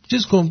تو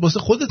چیز کن، واسه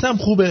خودت هم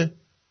خوبه.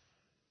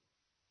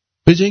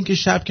 به جای اینکه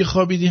شب که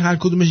خوابیدی هر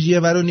کدومش یه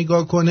ور رو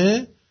نگاه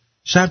کنه،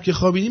 شب که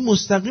خوابیدی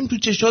مستقیم تو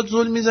چشات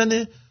زل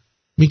میزنه،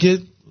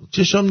 میگه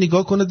چشام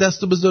نگاه کنه،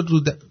 دستو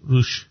بذار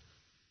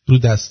رو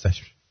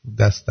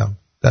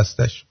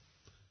دستش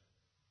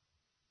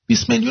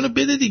 20 میلیون رو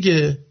بده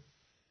دیگه.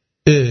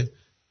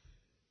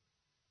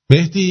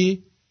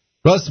 مهدی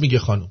راست میگه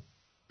خانم،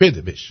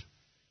 بده بهش،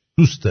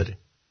 دوست داره.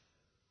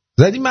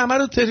 زدی ممه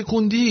رو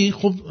ترکوندی،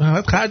 خب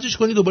خرجش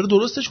کنی، دوباره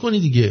درستش کنی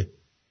دیگه.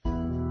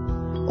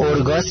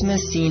 اورگاسم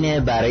سینه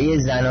برای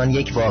زنان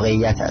یک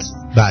واقعیت است.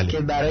 بله. که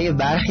برای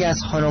برخی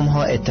از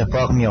خانم‌ها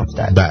اتفاق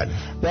می‌افتد. بله.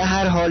 به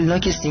هر حال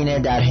نوک سینه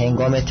در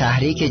هنگام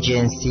تحریک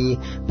جنسی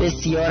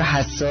بسیار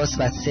حساس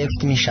و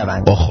سفت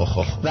می‌شوند.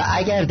 و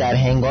اگر در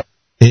هنگام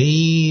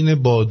عین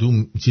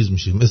بادوم چیز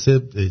میشه، مثل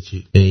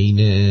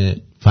عین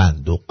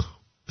فندق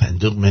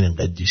من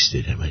اینقدر دوست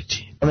دارم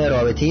آرتین.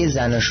 رابطه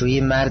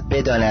زناشویی مرد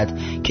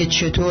بداند که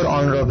چطور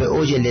آن را به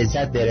اوج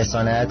لذت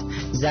برساند،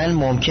 زن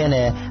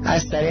ممکنه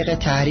از طریق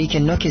تحریک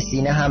نوک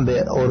سینه هم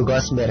به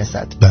اورگاسم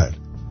برسد. بله.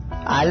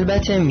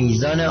 البته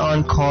میزان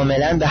آن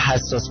کاملا به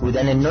حساس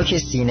بودن نوک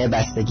سینه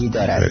بستگی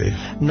دارد.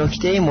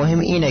 نکته مهم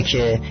اینه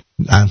که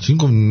همچین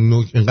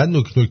گفت اینقدر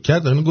نوک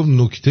کرد، اینو گفت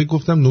نکته،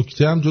 گفتم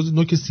نکته هم جز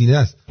نوک سینه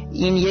است.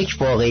 این یک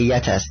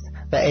واقعیت است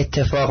و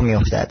اتفاق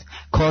میافتد.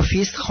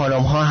 کافیست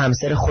خانم‌ها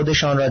همسر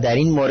خودشان را در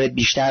این مورد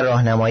بیشتر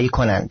راهنمایی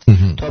کنند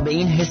تا به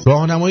این حس.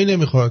 راهنمایی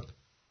نمیخواد.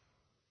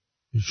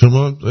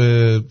 شما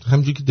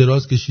همونجوری که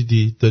دراز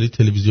کشیدی داری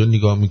تلویزیون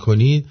نگاه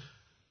میکنی،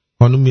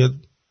 خانم میاد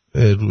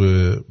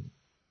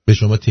به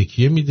شما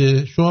تکیه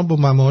میده، شما با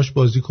ممه‌هاش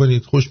بازی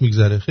کنید، خوش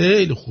میگذره،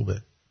 خیلی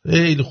خوبه،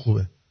 خیلی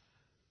خوبه،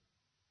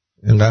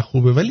 اینقدر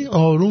خوبه. ولی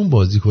آروم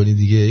بازی کنید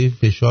دیگه،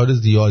 فشار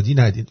زیادی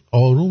ندید،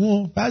 آروم،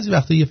 و بعضی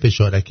وقتا یه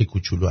فشارک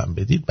کوچولو هم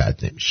بدید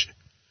بد نمیشه.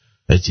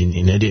 بچین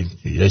اینا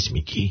راست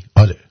میگی.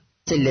 آره.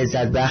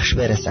 لذت بخش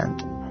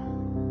برسند.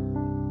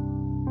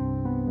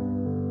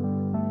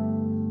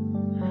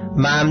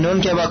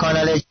 ممنون که با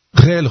کانال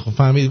خیلی خوب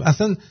فهمیدیم.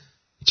 اصلا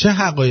چه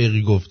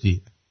حقایقی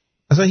گفتی؟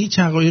 اصلا هیچ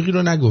حقایقی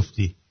رو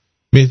نگفتی.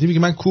 مهدی میگه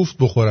من کوفت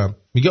بخورم،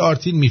 میگه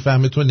آرتین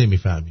میفهمه تو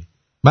نمیفهمی.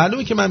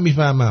 معلومه که من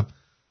میفهمم.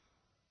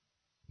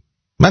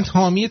 من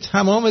حامی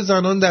تمام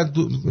زنان در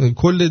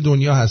کل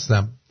دنیا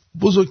هستم.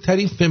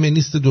 بزرگترین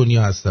فمینیست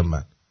دنیا هستم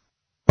من.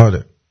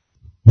 آره.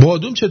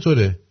 بادوم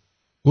چطوره؟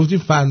 گفتیم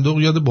فندق،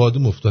 یاد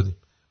بادوم افتادیم.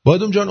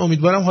 بادوم جان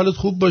امیدوارم حالت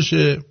خوب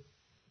باشه،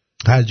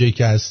 هر جایی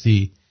که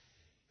هستی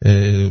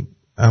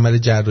عمل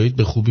جراحیت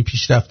به خوبی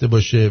پیش رفته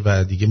باشه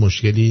و دیگه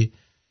مشکلی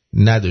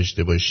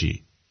نداشته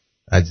باشی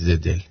عزیز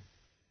دل.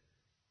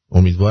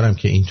 امیدوارم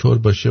که اینطور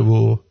باشه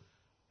و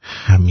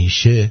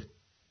همیشه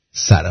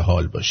سر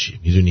حال باشی.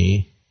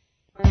 میدونی؟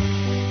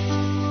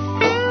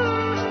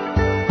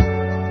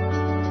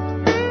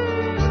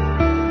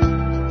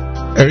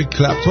 اریک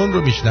کلپتون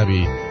رو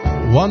میشنوی.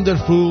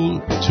 Wonderful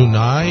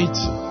Tonight،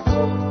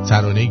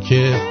 ترانه‌ای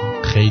که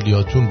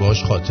خیلیاتون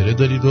باش خاطره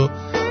دارید و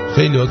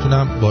خیلیاتون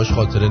هم باش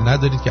خاطره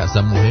ندارید که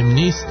اصلا مهم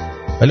نیست،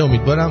 ولی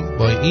امیدوارم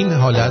با این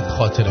حالت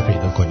خاطره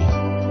پیدا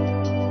کنید.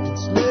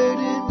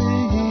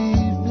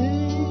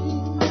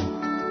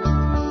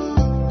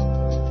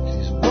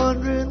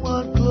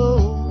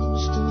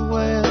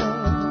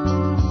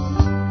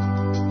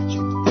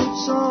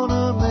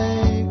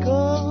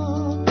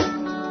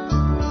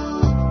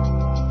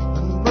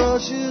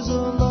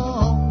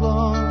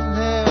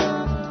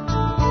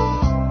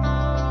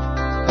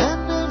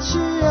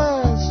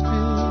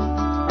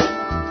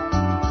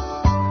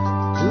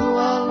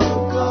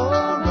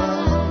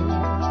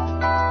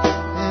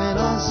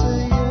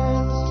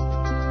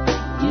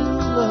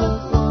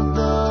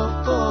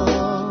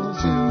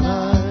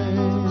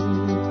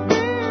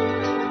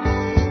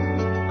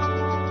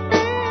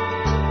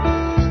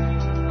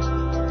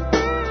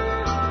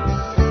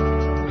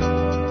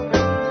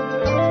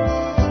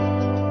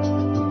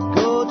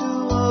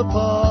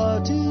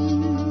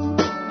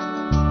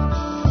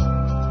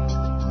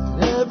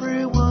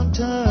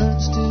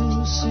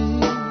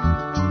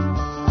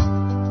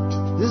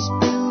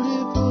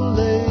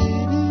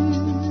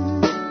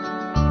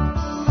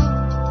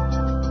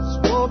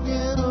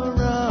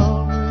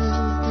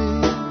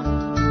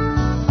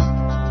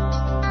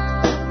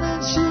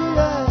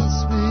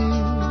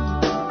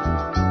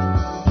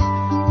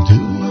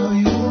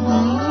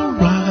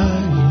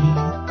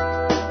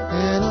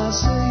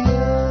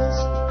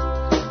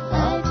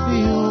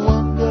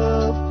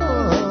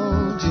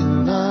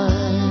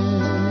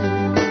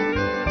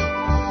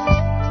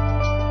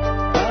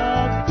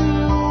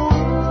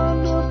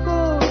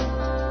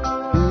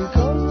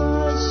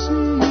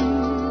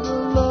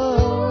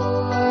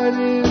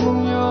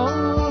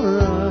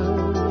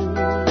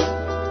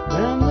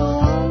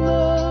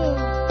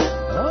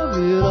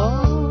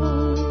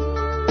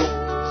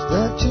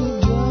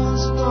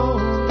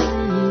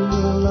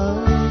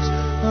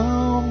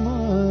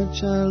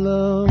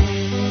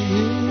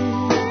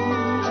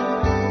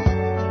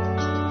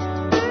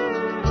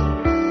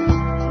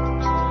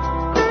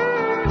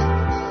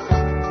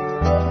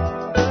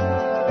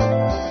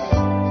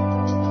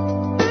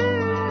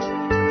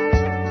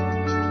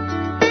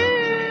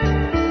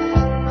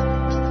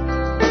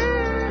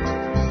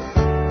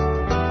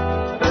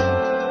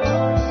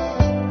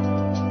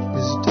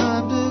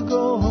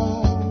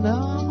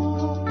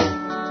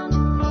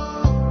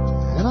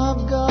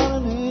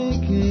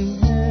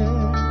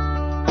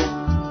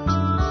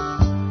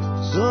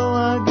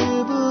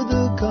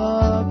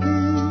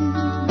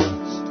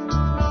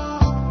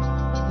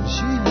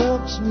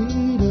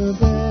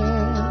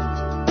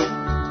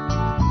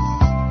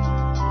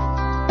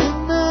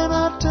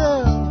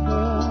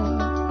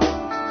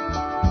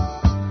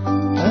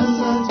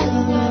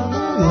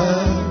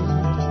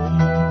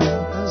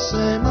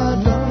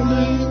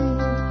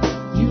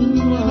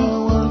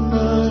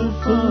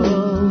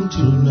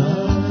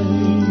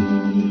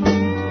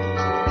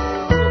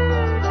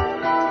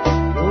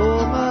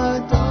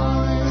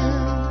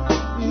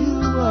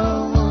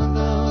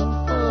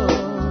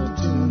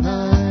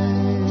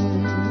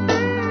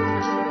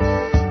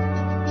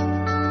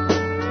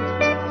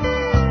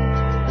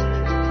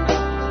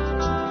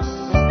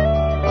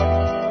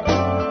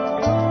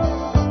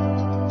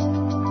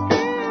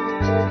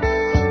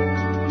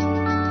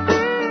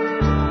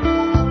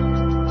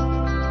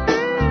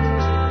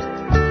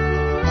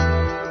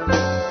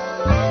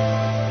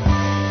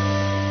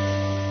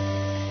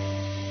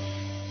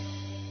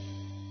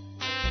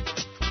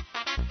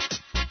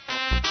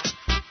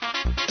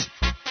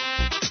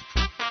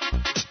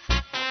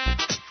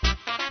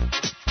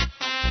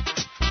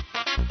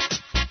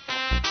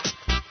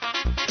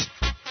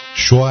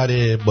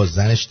 شوهر با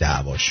زنش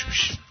دعواش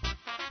میشه،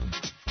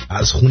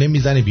 از خونه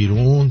میزنه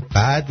بیرون،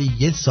 بعد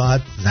 1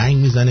 ساعت زنگ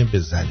میزنه به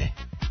زنه.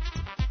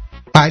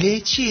 بله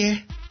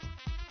چیه؟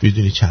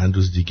 میدونی چند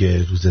روز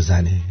دیگه روز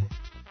زنه؟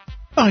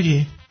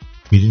 آره.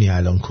 میدونی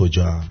الان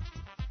کجا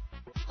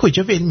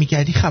ول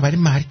میگردی؟ خبر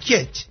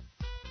مرگت.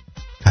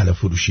 طلا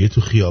فروشیه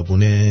تو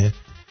خیابون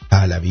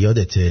پهلوی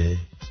یادته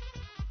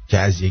که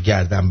از یه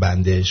گردن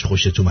بندش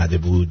خوشت اومده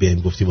بود، بهم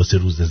گفتی واسه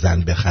روز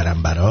زن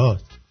بخرم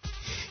برات.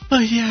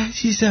 آره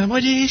عزیزم،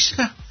 آره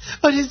عشقم،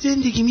 آره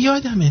زندگیم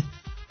یادمه.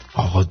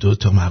 آقا 2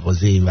 تا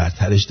مغازه این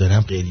ورترش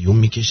دارم قلیون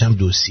میکشم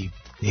 2 سیب.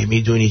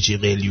 نمیدونی چی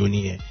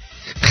قلیونیه؟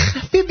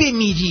 خفه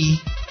بمیری.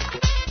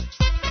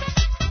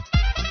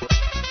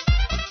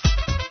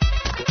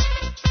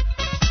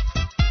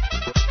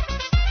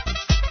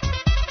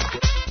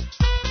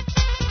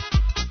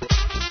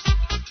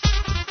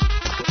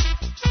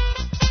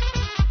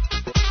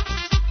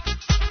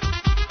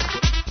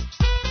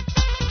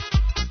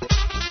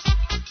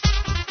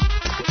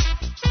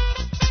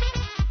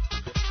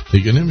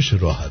 دیگه نمیشه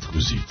راحت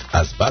گزید.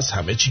 از بس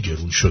همه چی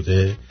گرون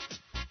شده.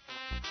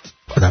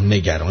 آدم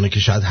نگرانه که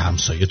شاید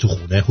همسایه تو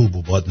خونه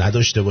حبوبات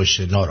نداشته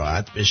باشه،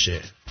 ناراحت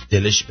بشه،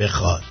 دلش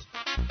بخواد.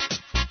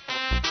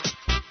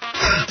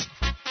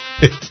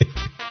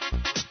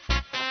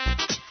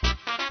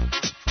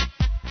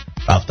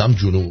 رفتم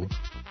جنوب،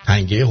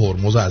 تنگه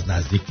هرمز از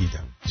نزدیک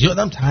دیدم.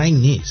 زیادم تنگ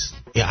نیست،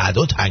 این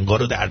ادا تنگا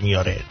رو در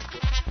میاره.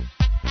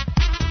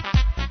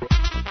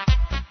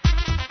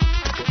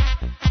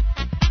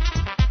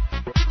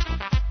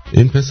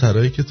 این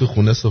پسرایی که تو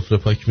خونه سفره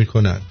پاک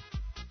میکنن،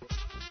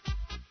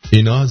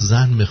 اینا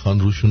زن میخوان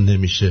روشون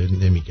نمیشه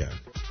نمیگن.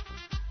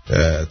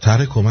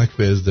 طرح کمک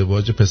به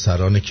ازدواج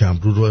پسران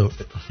کمرو رو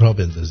را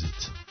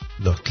بندازید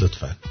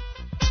لطفاً.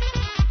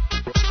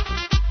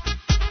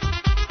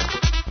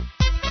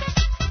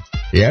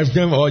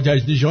 یفتم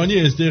آتش نشانی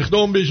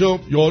استخدام بشم.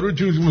 یارو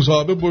تو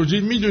مصاحبه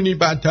پرسید میدونی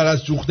بدتر از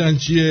سوختن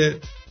چیه؟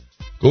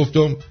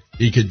 گفتم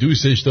ای که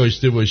دوستش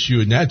داشته باشی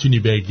و نتونی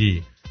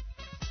بگی.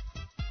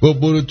 گفت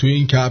برو تو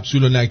این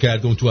کپسول رو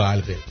نکردم تو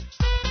حلقه.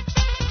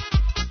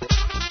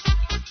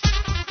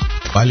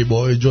 ولی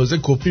با اجازه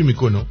کپی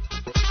میکنم.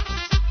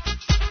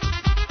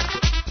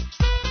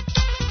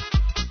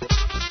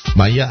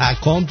 من یه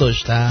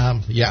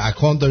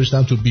اکانت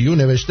داشتم تو بیو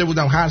نوشته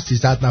بودم هر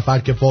 300 نفر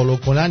که فالو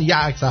کنن یه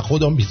عکس از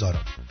خودم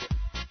بیزارم.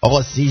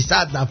 آقا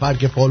 300 نفر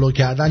که فالو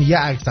کردن یه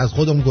عکس از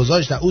خودم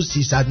گذاشتن. اون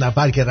 300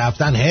 نفر که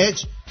رفتن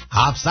هیچ،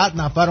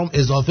 700 نفرم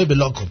اضافه به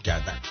لاکم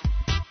کردن.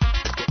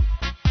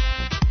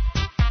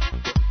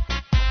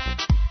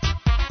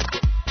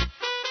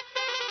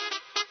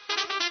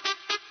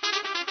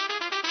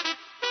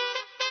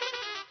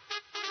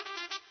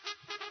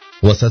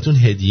 واسهتون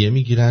هدیه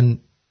میگیرن،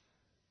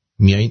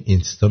 میایین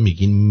اینستا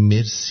میگین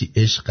مرسی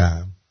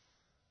عشقم،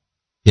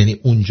 یعنی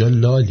اونجا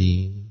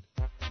لالی.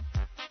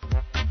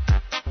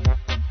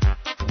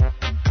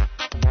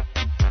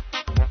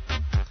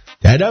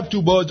 طرف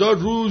تو بازار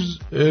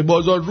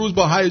روز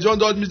با هیجان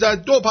داد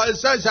میزد 2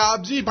 پسته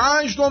سبزی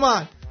 5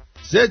 تومن،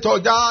 3 تا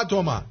 10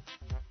 تومن.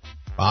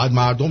 بعد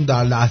مردم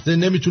در لحظه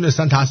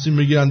نمیتونستن تصمیم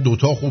بگیرن 2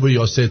 تا خوبه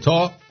یا 3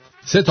 تا.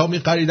 3 تا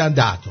میخریدن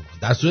 10 تومن،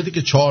 در صورتی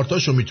که 4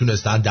 تاشو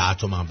میتونستن 10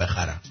 تومن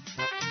بخرن.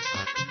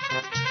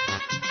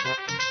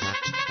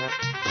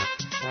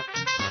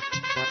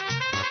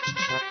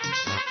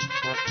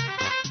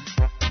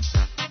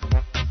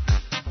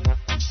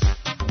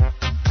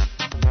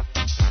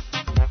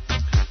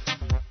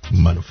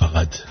 منو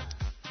فقط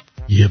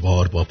یه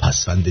بار با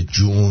پسوند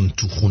جون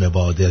تو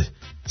خونواده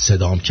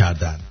صدام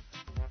کردن.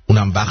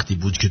 اونم وقتی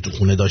بود که تو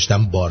خونه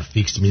داشتم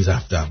بارفیکس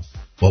میزفتم.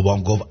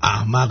 بابام گفت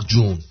احمق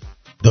جون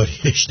داری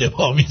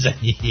اشتباه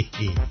میزنی.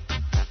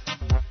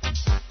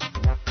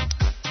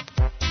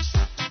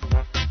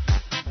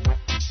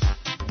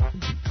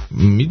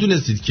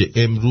 میدونستید که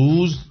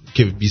امروز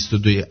که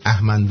 22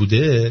 احمد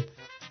بوده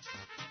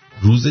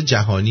روز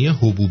جهانی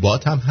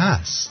حبوبات هم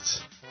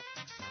هست؟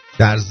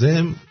 در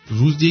ضمن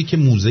روزیه که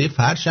موزه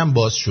فرش هم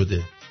باز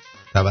شده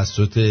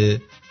توسط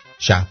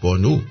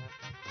شهبانو،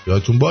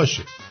 یادتون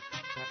باشه.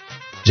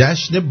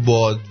 جشن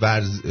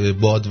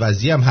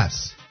بادوزی هم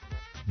هست.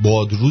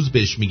 بادروز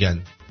بهش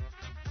میگن.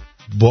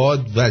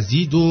 باد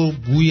وزید و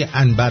بوی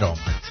عنبر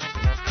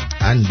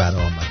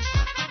آمد.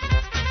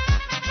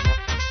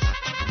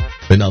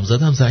 به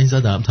نامزدم زنگ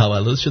زدم،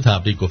 تولدشو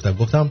تبریک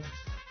گفتم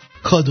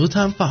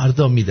کادوتم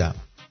فردا میدم.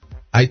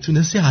 ای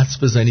تونستی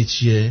حدس بزنی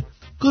چیه؟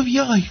 گفت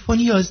یا آیفون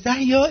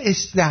 11 یا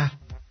S10.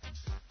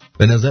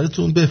 به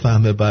نظرتون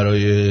بفهمه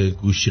برای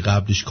گوشی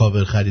قبلش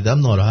کاور خریدم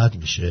ناراحت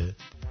میشه؟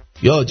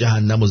 یا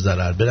جهنم و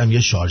ضرر برم یه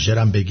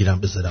شارژرم بگیرم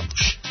بذارم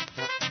روش.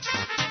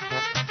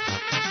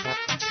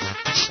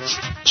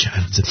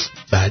 چند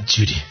بعد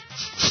جوری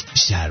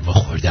سرما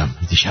خوردم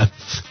دیشب.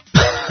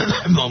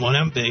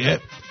 مامانم بگه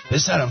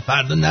پسرم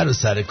فردا نرو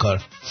سر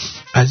کار،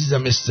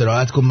 عزیزم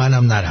استراحت کن.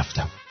 منم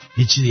نرفتم.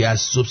 هیچی دیگه.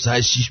 از صبح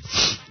ساعت 6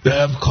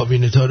 برم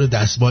کابینت ها رو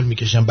دستمال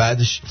میکشم،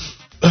 بعدش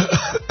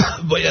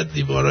باید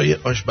دیوارای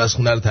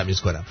آشپزخونه رو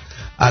تمیز کنم.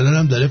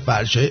 الانم داره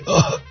فرشای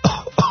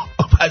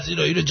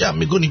پذیرایی رو جمع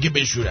میکنی که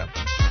بشورم.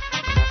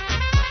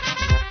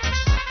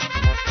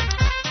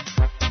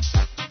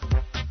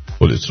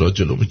 پلیس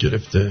جلومو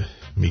گرفته،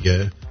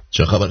 میگه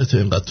چه خبرته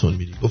اینقدر تون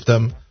میری؟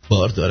 گفتم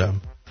بار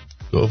دارم.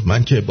 گفت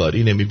من که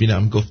باری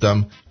نمیبینم.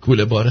 گفتم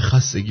کوله بار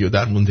خستگی و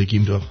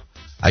درموندگیم رو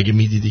اگه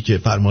میدیدی که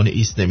فرمان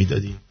ایست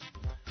نمیدادی.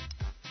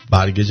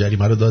 برگ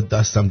جریمه رو داد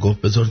دستم،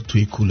 گفت بذار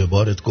توی کوله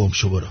بارت گم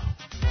شو برو،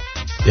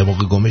 یه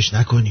موقع گمش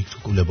نکنی تو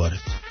کوله بارت.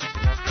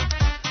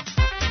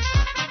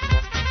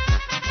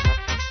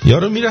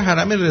 یارو میره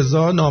حرم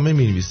رضا نامه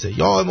می‌نویسه: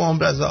 یا امام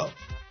رضا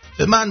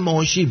به من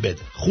معاشی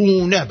بده،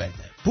 خونه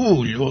بده،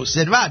 پول و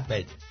ثروت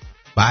بده،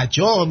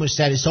 بچه‌ها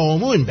سر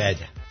سامون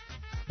بده،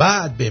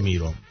 بعد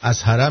بمیرم.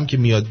 از حرم که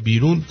میاد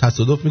بیرون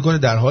تصادف میکنه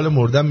در حال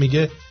مردن،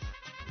 میگه: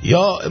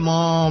 یا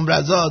امام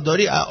رضا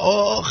داری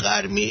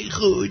آخر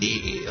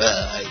میخوری.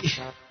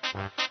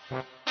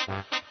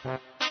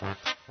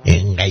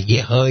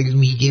 اینقدر حال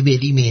میگه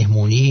بری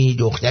مهمونی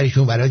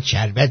دخترشون برات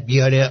شربت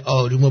بیاره،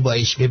 آرومو با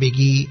عشقه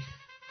بگی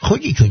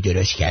خودتون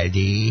درست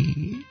کردی،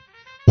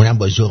 اونم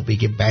با ذوق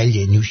بگه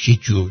بله نوش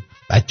جون،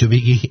 بعد تو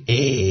بگی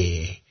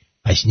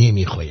پس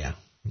نمیخورم،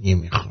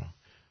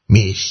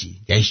 مرسی،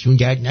 دستون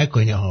درد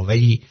نکنه ها،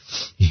 ولی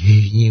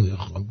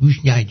نمیخوام، گوش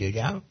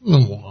ندارم،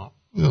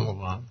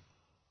 نمیخوام.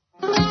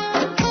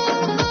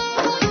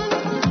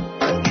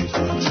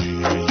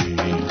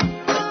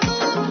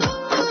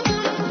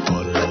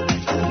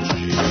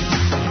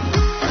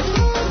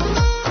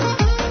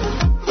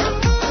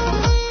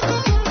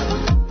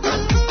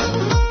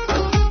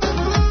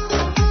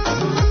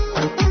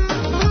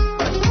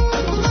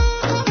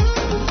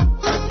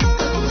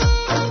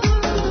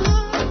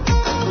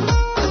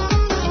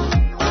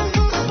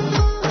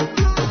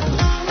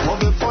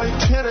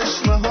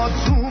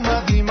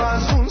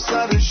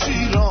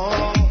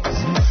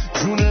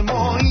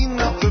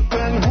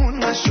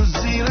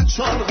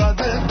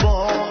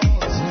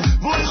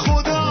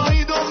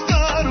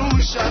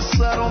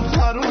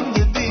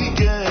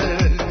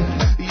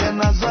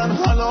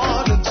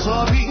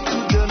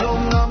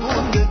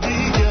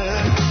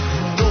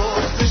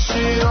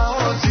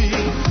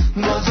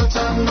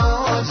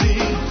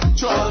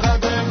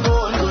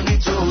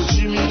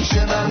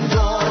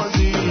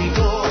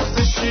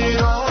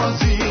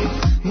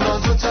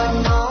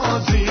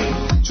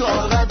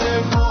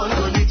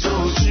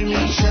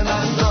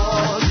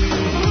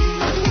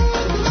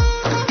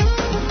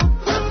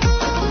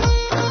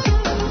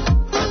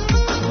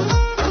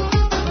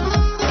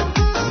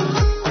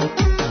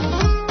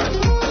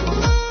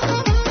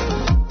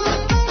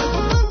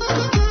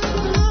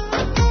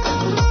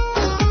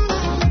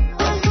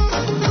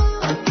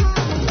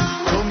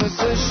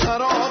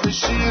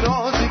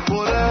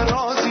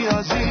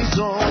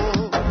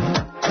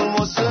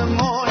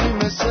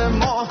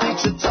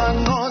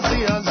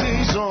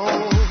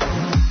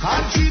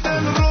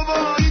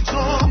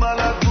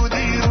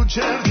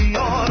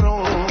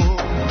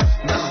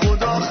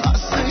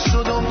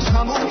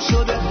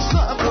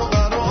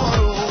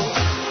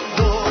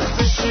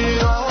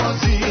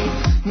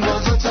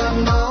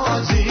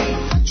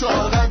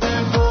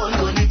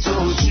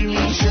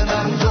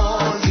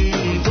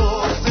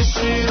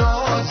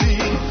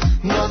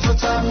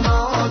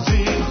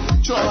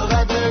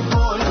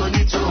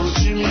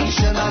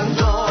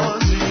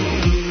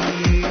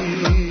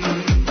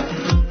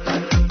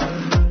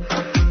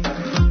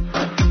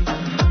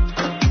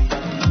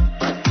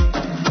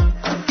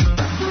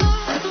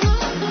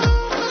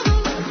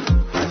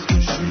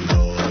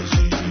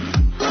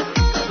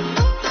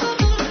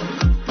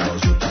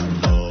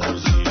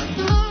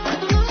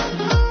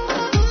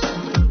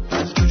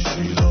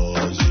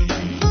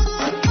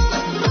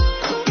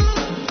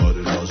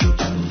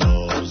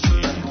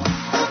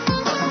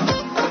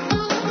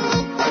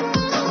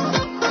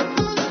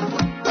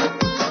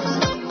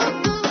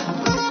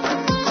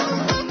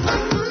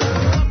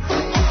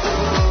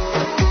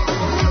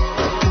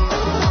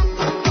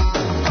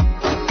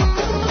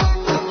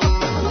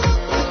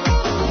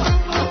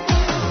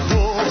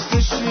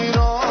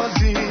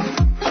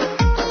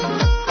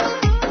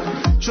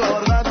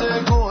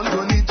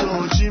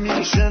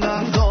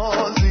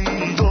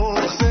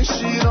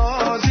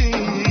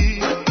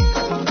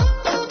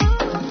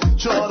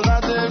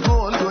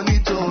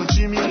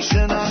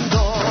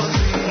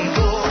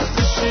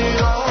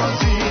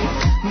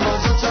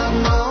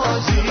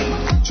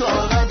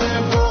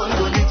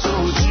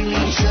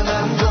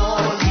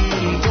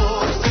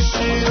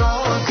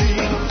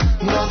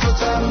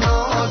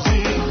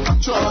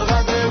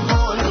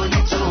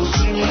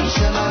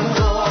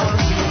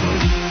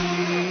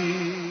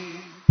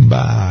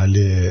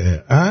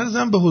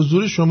 به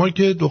حضور شما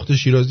که دختر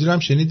شیرازی رو هم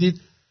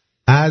شنیدید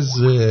از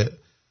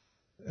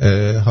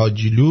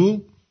حاجیلو،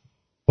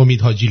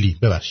 امید حاجیلی،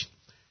 ببخشید.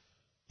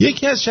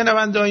 یکی از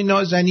شنونده‌های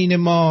نازنین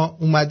ما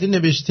اومده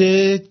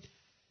نوشته: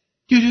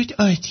 درود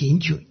آرتین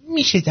جون،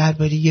 میشه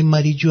درباره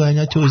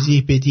ماریجوانا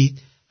توضیح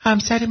بدید؟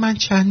 همسر من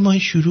چند ماه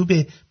شروع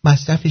به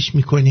مصرفش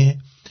میکنه.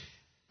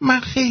 من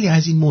خیلی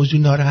از این موضوع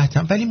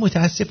ناراحتم ولی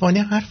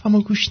متاسفانه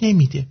حرفمو گوش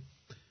نمیده.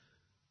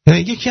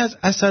 یکی از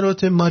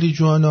اثرات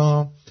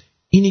ماریجوانا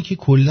اینه که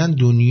کلا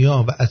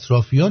دنیا و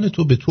اطرافیان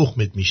تو به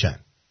تخمت میشن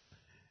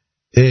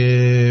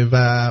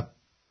و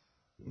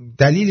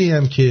دلیلی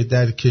هم که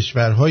در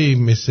کشورهای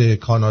مثل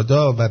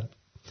کانادا و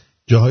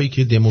جاهایی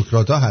که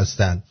دموکرات‌ها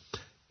هستن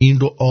این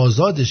رو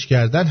آزادش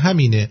کردن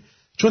همینه،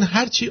 چون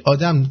هرچی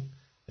آدم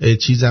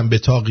چیزم به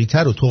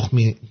تاقی‌تر و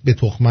به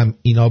تخمم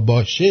اینا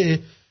باشه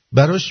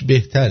براش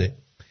بهتره.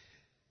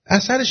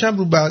 اثرش هم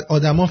رو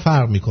آدما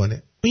فرق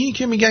میکنه. این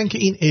که میگن که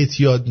این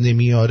اعتیاد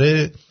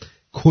نمیاره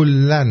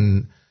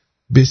کلن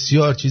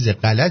بسیار چیز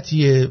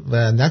غلطیه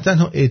و نه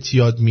تنها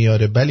اعتیاد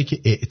میاره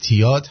بلکه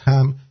اعتیاد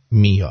هم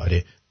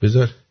میاره.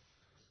 بذار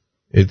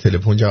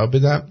تلفن جواب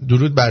بدم.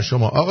 درود بر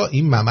شما آقا،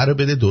 این ممه رو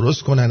بده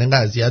درست کنن،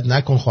 اینقدر اذیت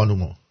نکن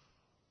خانومو.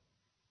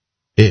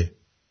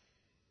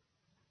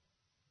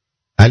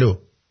 الو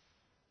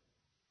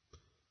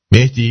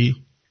مهدی،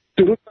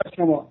 درود بر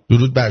شما.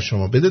 درود بر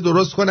شما. بده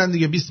درست کنن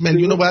دیگه. 20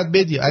 میلیون رو باید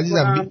بدی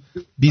عزیزم،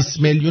 20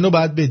 میلیون رو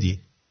باید بدی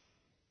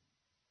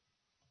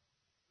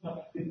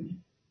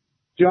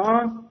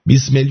جان.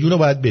 20 میلیون رو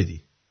باید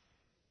بدی.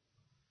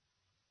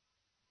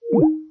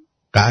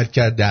 قهر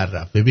کرد در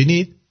رفت.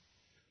 ببینید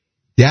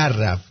در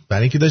رفت،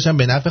 برای اینکه داشتم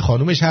به نفع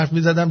خانومش حرف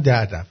میزدم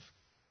در رفت.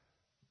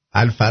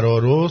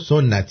 الفرارو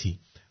سنتی.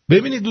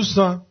 ببینید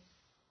دوستان،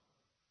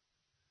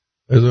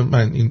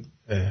 من این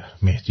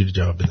مهدی رو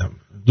جواب بدم.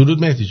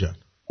 درود مهدی جان.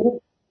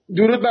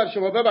 درود بر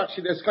شما.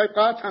 ببخشید اسکایپ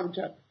قطع هم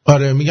کرد.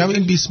 آره میگم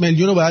این 20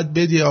 میلیون رو باید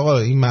بدی آقا،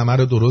 این ممه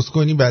رو درست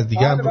کنی بعد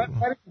دیگه هم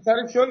سر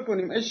شل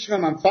کنیم. عشق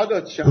من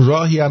فدات شم.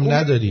 راهی هم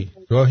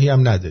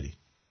نداری.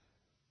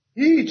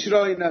 هیچ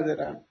راهی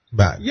ندارم.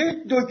 بله. یک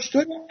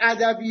دکتر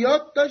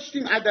ادبیات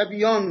داشتیم،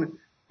 ادبیان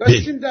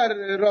داشتیم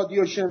در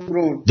رادیو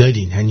شمرون.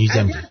 دارین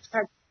هنوزم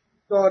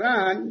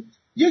دارن.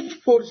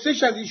 یک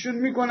پرسش از ایشون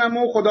میکنم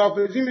و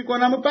خداحافظی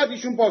میکنم و بعد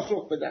ایشون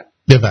پاسخ بدن.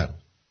 بفرم.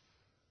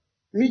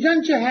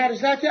 میگن که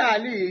حضرت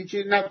علی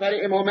که نفر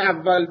امام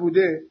اول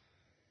بوده،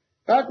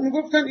 بعد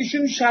میگفتن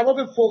ایشون شبا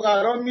به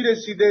فقرا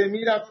میرسیده،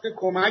 میرفته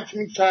کمک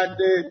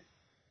میکرده،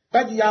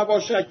 بعد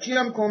یواشکی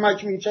هم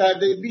کمک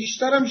میکرده،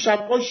 بیشترم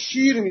شبا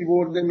شیر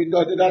میبرده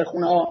میداده در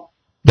خونه ها.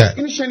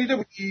 اینو شنیده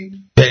بودی؟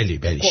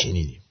 بله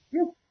شنیدیم.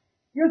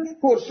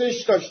 یک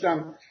پرسش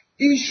داشتم،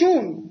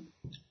 ایشون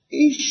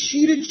این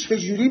شیر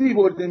چجوری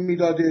میبرده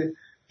میداده؟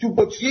 تو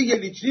بطری 1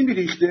 لیتری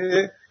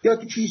میریخته یا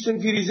تو کیسه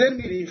فریزر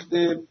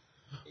میریخته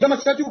یا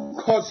مثلا تو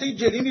کاسه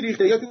جلی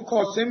میریخته یا تو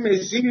کاسه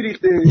مسی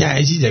میریخته؟ نه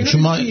عزیزم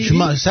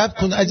شما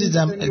صبر کن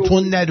عزیزم،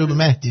 تون نرو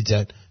مهدی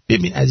جان.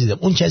 ببین عزیزم،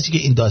 اون کسی که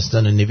این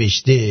داستان رو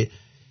نوشته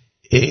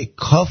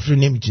کاف رو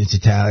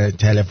نمیتونسته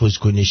تلفظ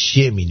کنه،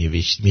 شیه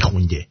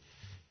میخونده.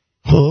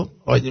 خب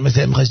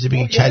مثلا میخواسته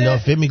بگه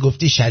کلافه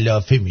میگفتی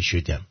شلافه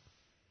میشدم.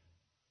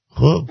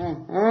 خب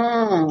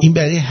این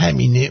برای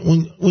همینه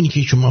اونی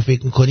که شما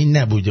فکر میکنی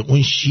نبوده،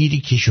 اون شیری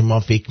که شما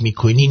فکر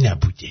میکنی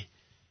نبوده،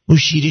 اون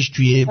شیرش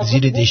توی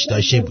زیر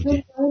دشتاشه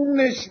بوده.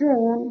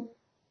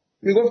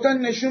 میگفتن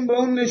نشون به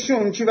اون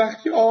نشون که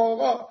وقتی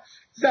آقا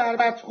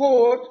ضربت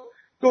خورد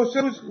 2-3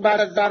 روز بعد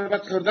از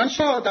ضربت خوردن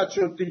شهادت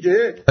شد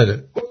دیگه.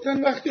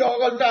 گفتن وقتی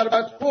آقا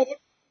ضربت خورد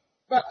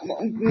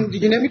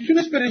دیگه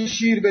نمیتونست بره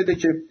شیر بده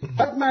که.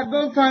 بعد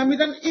مردم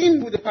فهمیدن این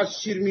بوده پس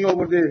شیر می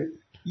آورده.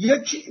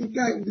 یک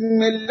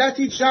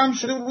ملتی جمع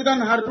شده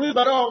بودن هر روز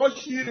برای آقا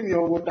شیر می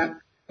آوردن.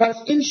 پس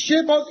این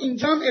شه باز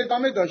اینجا هم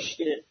ادامه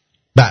داشته.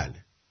 بله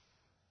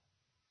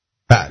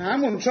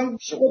همون چون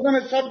خودم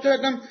حساب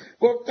کردم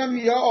گفتم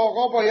یا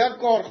آقا باید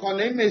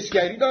کارخانه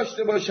مسگری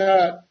داشته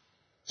باشد،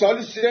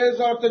 سال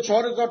 3000 تا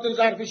 4000 تا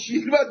ظرف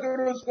شیر باید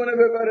درست کنه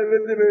ببره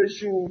بده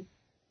بهشون.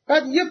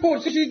 بعد یه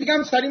پرسش دیگه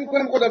هم سری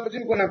میکنم خداحافظی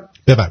میکنم.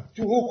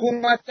 تو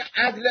حکومت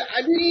عدل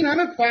علی این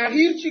همه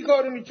فقیر چی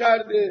کارو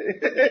میکرده؟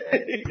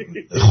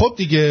 خب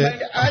دیگه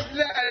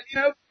عدل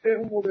علی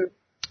نبوده،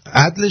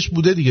 عدلش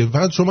بوده دیگه.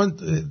 فقط شما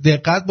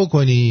دقت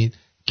بکنید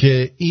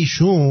که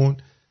ایشون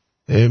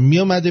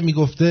میامده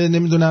میگفته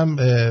نمیدونم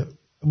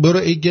برو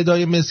ای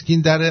گدای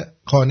مسکین در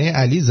خانه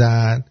علی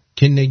زن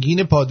که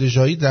نگین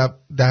پادشاهی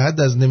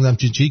دهد از نمیدونم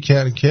چی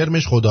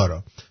کرمش خدا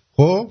را.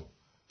 خب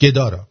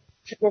گدا را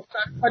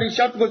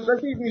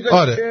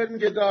آره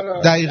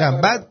دقیقا.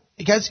 بعد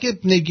کسی که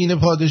نگین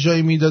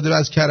پادشاهی میداده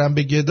از کرم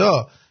به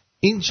گدا،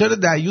 این چرا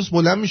دیوس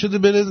بلند میشده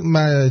بره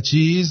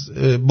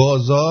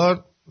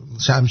بازار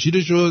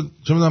شمشیرشو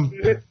چه میدونم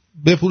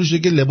بفروشه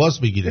که لباس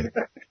بگیره؟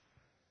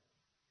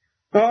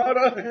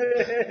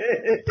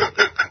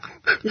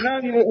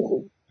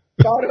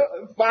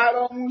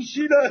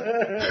 فراموشی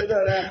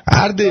داره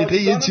هر دقیقه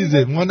یه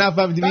چیزه. ما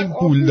نفهمیدیم این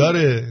پول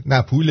داره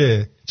نه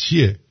پوله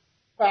چیه.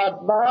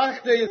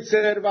 بدبخت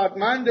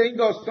ثروتمند این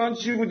داستان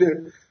چی بوده؟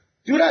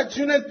 دور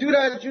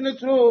از جون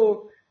تو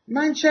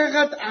من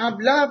چقدر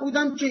ابله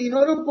بودم که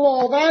اینا رو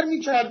باور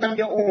میکردم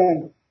یه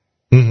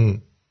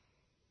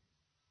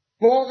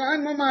واقعا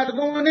ما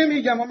مردم رو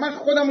نمیگم، من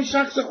خودم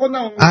شخص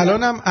خودم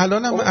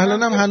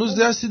الانم هنوز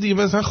دستی دیگه.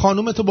 مثلا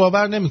خانومتو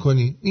باور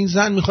نمیکنی، این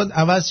زن میخواد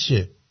عوض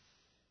شه.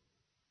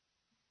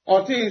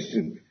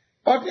 آرتین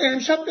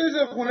امشب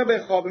بذار خونه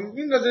بخوابیم،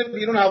 میندازه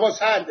بیرون هوا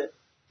سرده.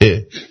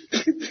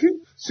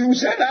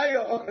 سوشه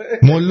نیا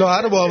ملا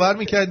رو باور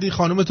میکردی،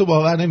 خانومتو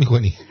باور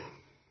نمیکنی.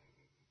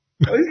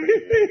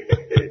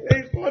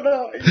 ای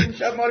خدا این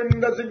شب ما رو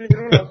میندازه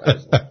بیرون.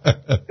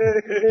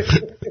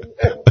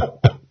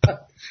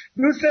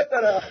 دوست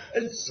دارم.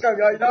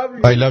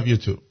 I love you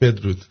too.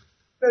 بدرود.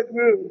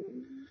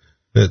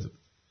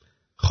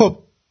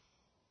 خب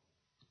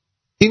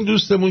این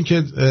دوستمون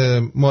که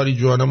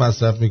ماریجوانا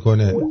مصرف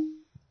میکنه،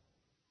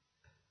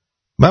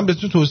 من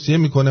بهتون توصیه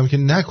میکنم که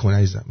نکن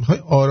عزیزم. میخوای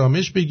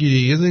آرامش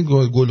بگیری یه ذره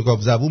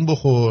گلگاف زبون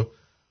بخور،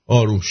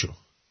 آروم شو.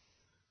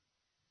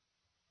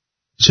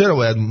 چرا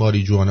باید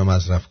ماریجوانا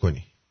مصرف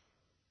کنی؟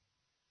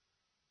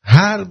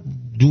 هر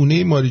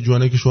دونه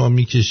ماریجوانا که شما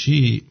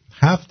میکشی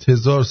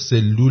 7000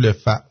 سلول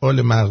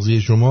فعال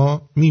مغزی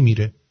شما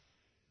میمیره.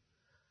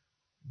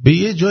 به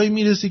یه جایی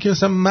میرسی که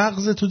اصلا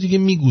مغز تو دیگه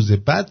میگوزه.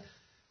 بعد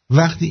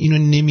وقتی اینو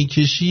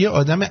نمیکشی یه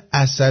آدم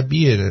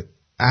عصبیه،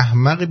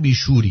 احمق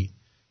بیشوری،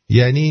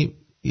 یعنی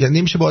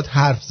نمیشه باهات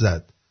حرف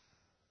زد.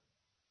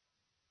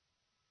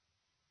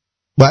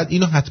 باید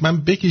اینو حتما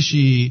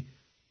بکشی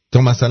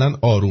تا مثلا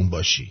آروم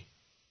باشی.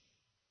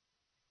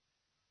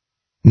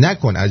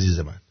 نکن عزیز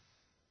من.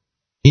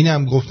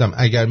 اینم گفتم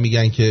اگر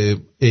میگن که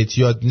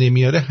اعتیاد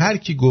نمیاره، هر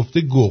کی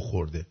گفته گو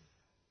خورده.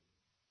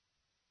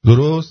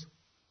 درست؟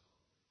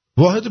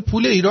 واحد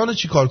پول ایران رو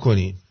چی کار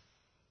کنین؟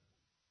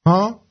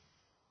 ها؟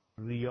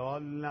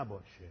 ریال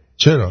نباشه.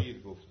 چرا؟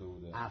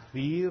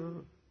 افیر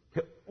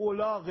که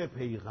الاغ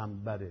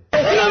پیغمبره.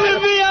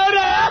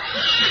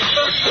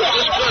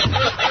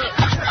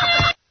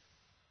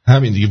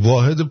 همین دیگه،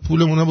 واحد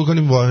پولمون رو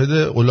بکنیم واحد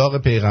الاغ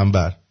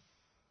پیغمبر.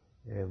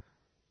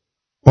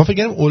 ما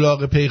فکر کنیم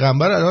الاغ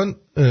پیغمبر الان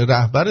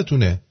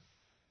رهبرتونه.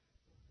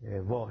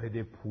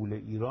 واحد پول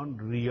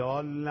ایران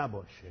ریال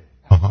نباشه.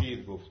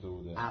 افیر گفته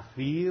بوده.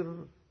 افیر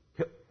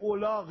که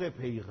الاغ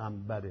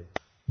پیغمبره.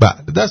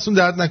 بله، دستون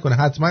درد نکنه.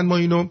 حتما ما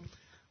اینو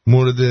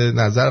مورد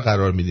نظر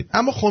قرار میدیم.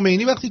 اما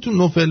خمینی وقتی تو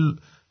نوفل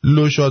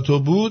لوشاتو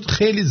بود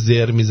خیلی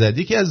زر میزد.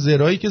 که از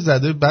زرایی که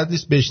زده بعد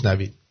نیست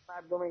بشنوید.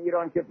 مردم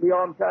ایران که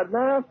قیام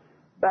کردن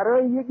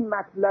برای یک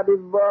مطلب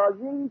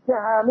واضحی که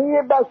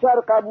همه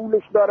بشر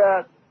قبولش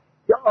دارن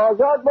که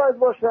آزاد باید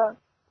باشن.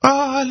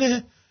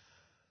 بله،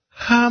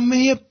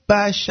 همه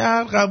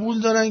بشر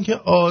قبول دارن که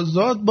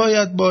آزاد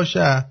باید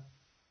باشه.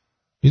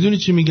 میدونی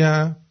چی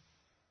میگم؟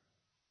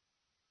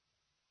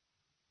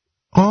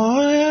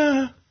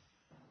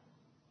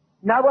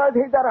 نباید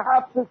هی در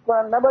حبسش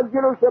کنن، نباید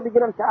جلوش رو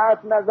بگیرن که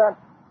حرف نزن،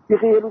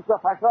 یه روز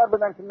فشار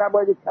بدن که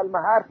نباید کلمه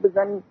حرف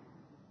بزنی.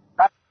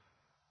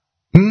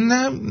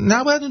 نه،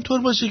 نباید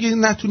اونطور باشه که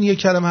نتونی یک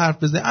کلمه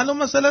حرف بزنی. الان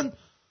مثلا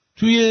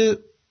توی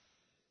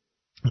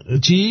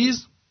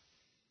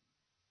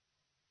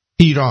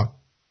ایران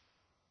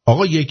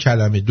آقا یک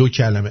کلمه، دو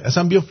کلمه،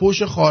 اصلا بیا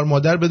فوش خار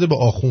مادر بده به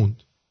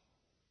آخوند،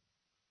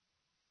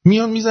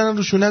 میان میزنن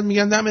رو شونت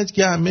میگن دمت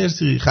گرم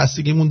مرسی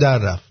خستگیمون در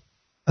رفت.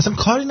 اصلا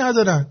کاری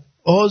ندارن،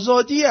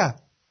 آزادیه.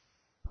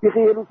 یه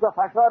روز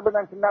فشار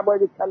بدن که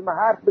نباید کلمه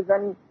حرف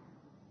بزنی،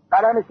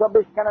 قلمش رو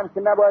بشکنن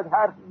که نباید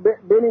حرف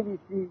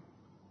بنویسی.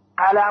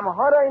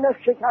 علمها را اینا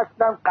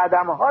شکستن،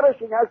 قدمها را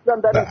شکستن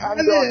در این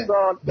 50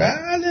 سال.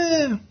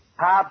 بله.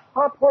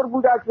 حبس‌ها پر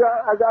بود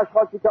از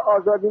اشخاصی که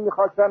آزادی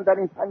میخواستن در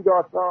این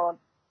 50 سال.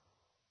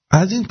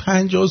 از این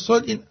 50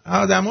 سال این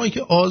آدمایی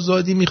که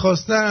آزادی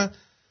میخواستن،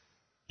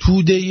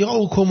 توده‌ها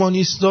و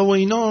کمونیستا و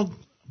اینا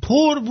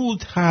پر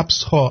بود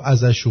حبس‌ها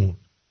ازشون.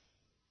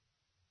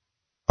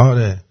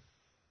 آره.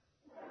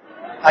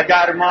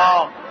 اگر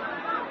ما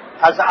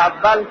از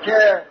اول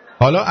که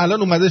حالا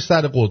الان اومدش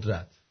سر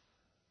قدرت،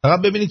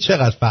 فقط ببینید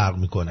چقدر فرق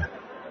میکنه.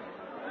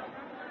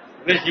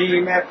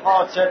 رژیم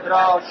فاسد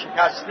را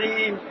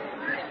شکستیم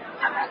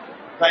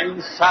و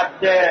این سد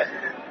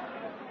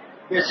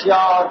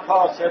بسیار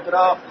فاسد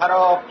را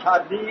خراب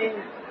کردیم.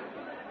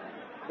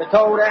 به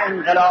طور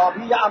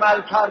انقلابی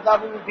عمل کرده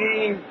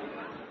بودیم.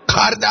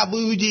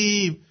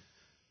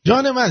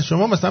 جان من،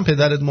 شما مثلا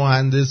پدرت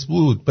مهندس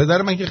بود،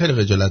 پدر من که خیلی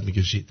خجالت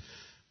میکشید،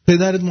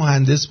 پدرت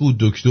مهندس بود،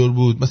 دکتر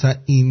بود، مثلا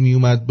این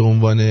میومد به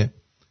عنوان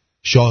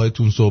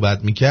شاهتون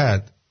صحبت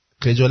میکرد،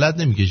 خجالت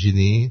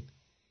نمیکشیدین؟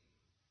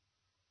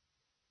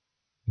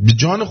 به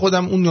جان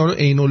خودم اون یارو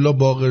عین الله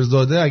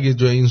باقرزاده اگه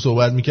جای این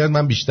صحبت میکرد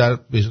من بیشتر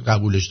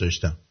قبولش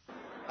داشتم.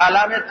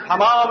 علم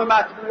تمام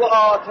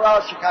مطبوعات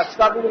را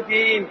شکسته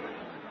بودیم.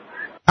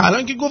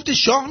 الان که گفتی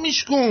شاه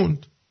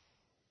میشکوند.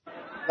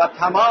 و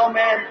تمام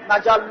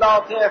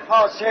مجلات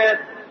فاسد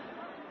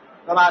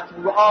و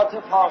مطبوعات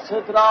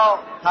فاسد را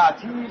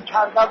تعطیل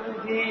کرده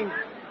بودیم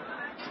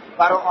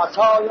و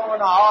رؤسای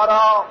آنها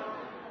را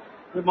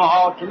به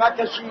محاکمه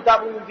کشیده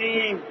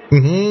بودیم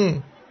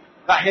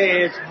و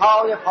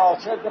حزب‌های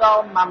فاسد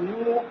را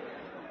ممنوع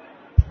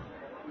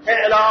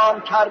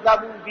اعلام کرده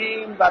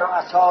بودیم و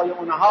رؤسای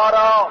آنها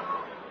را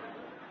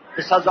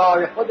به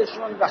سزای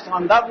خودشون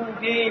رسانده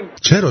بودیم.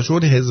 چرا؟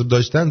 چون حزب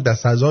داشتن به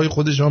سزای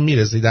خودشون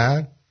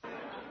میرسیدن؟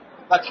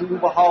 و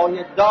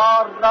چوبهای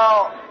دار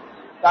را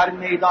در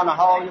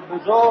میدانهای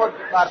بزرگ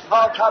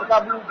برپا کرده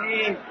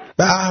بودیم.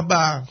 به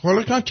به،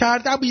 حالا که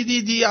کرده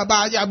بیدی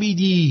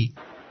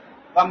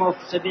و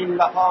مفسدین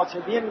و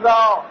فاسدین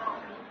را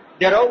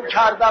درو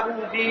کرده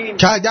بودیم.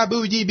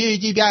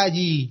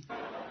 بیدی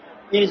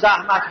این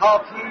زحمت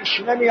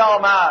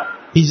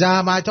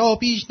ها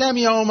پیش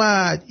نمی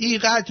آمد. این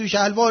قد تو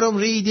شلوارم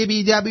ریده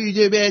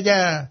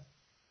بیده.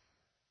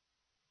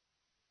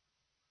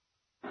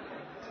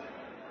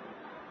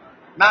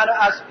 من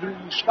از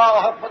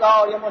پیشگاه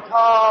خدای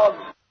متعال،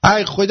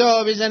 ای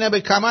خدا بزنه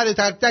به کمر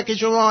تک تک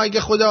شما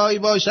اگه خدایی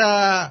باشه،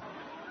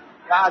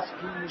 و از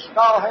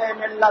پیشگاه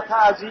ملت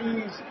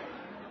عزیز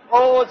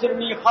عذر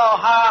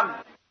میخواهم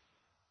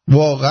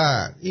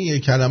واقعا این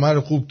یک کلمه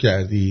رو خوب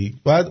کردی،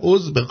 باید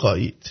عذر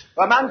بخواهید.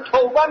 و من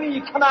توبه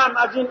می کنم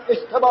از این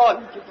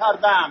اشتباهی که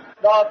کردم.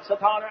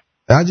 دادستان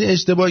از این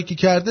اشتباهی که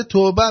کرده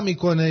توبه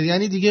میکنه،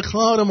 یعنی دیگه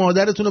خواهر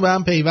مادرتون رو به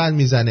هم پیوند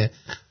میزنه.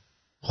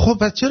 خب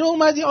پس چرا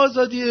اومدی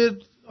آزادی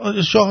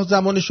شاه،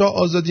 زمان شاه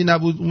آزادی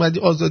نبود، اومدی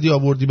آزادی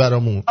آوردی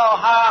برامون؟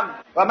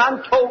 و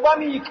من توبه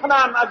می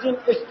کنم از این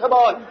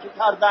اشتباهی که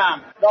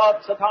کردم.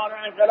 دادستان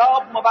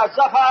انقلاب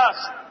موظف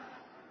است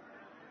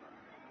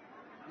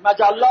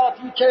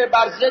مجلاتی که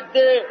بر ضد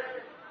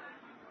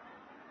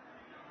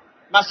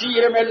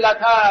مسیر ملت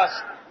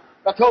است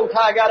و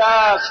توطئه‌گر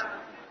است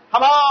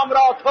تمام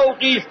را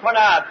توقیف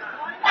کند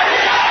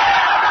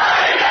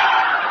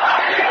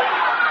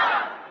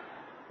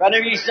و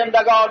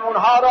نویسندگان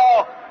اونها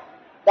را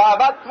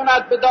دعوت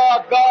کند به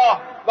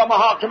دادگاه و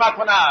محاکمه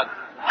کند.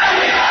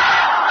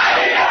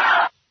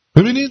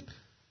 ببینید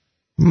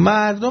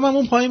مردم هم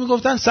اون پایین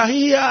میگفتن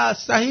صحیح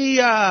است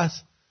صحیح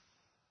است،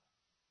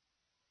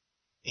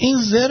 این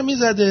زر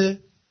میزده،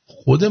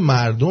 خود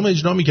مردم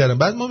اجرا میکردن.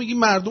 بعد ما میگیم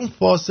مردم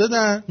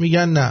فاسدن،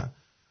 میگن نه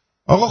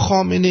آقا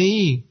خامنه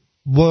ای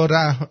با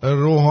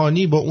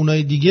روحانی با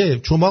اونای دیگه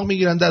چماق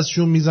میگیرن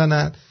دستشون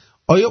میزنن.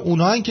 آیا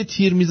اونها هن که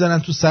تیر میزنن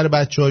تو سر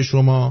بچه های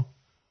شما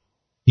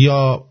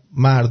یا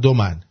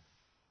مردمن؟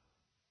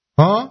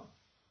 ها؟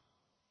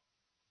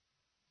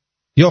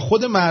 یا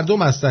خود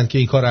مردم هستن که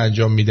این کار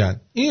انجام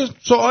میدن؟ این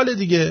سوال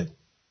دیگه.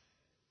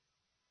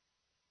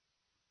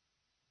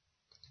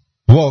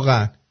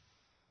 واقعا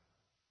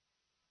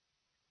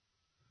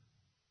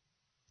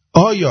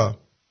آیا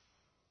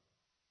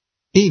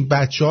این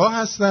بچه ها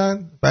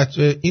هستن،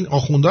 این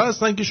آخونده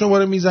هستن که شما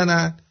رو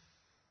میزنن،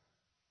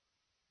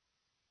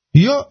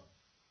 یا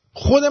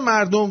خود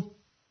مردم،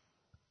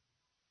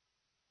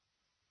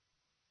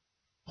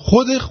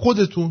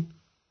 خودتون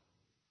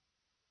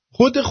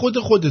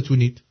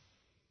خودتونید؟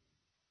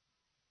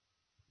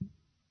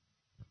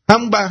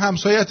 همون بر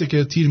همسایته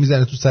که تیر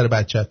میزنه تو سر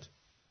بچت،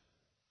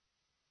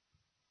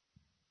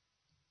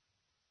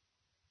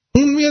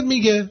 اون میاد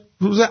میگه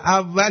روز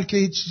اول که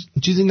هیچ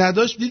چیزی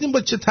نداشت دیدیم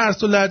با چه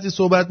ترس و لرزی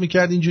صحبت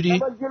میکرد، اینجوری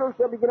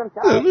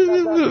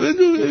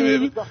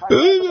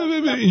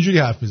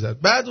حرف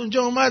میزد. بعد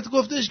اونجا اومد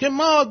گفتش که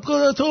ما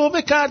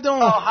توبه کردم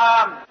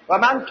و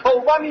من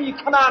توبه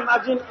میکنم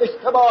از این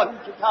اشتباهی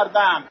که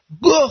کردم.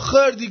 گوه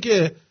خوردی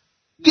که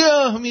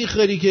گاه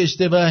میخوری که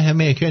اشتباه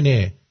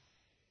میکنه.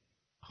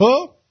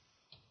 خب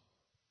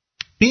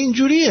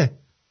اینجوریه.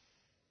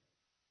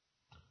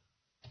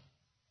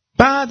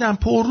 بعدم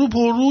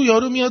پررو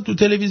یارو میاد تو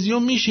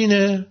تلویزیون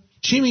میشینه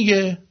چی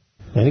میگه؟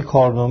 یعنی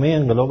کارنامه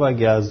انقلاب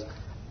اگه از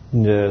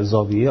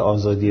زاویه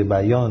آزادی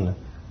بیان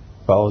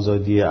و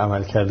آزادی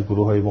عملکرد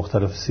گروه‌های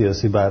مختلف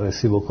سیاسی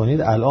بررسی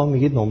بکنید، الان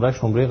میگید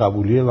نمره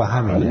قبولیه و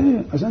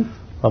همینه.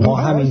 و ما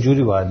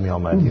همینجوری باید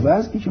میآمدیم.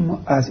 وضعی که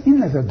ما از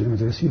این نظر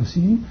داریم از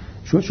سیاسی،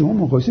 شما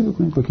مقایسه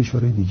بکنید با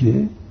کشورهای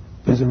دیگه،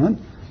 به زمان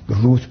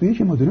رتبه‌ای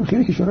که ما داریم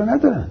خیلی کشورها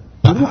ندارن.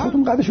 ما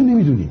خودمون قدرشون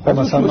نمیدونیم.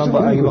 مثلا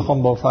من اگه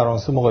بخوام با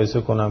فرانسه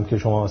مقایسه کنم که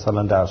شما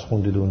مثلا درس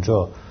خوندید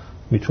اونجا،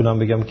 میتونم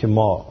بگم که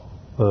ما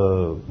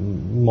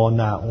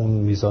نه اون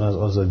میزان از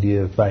آزادی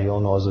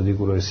بیان و آزادی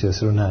گروه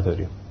سیاسی رو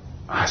نداریم.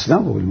 اصلا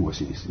قابل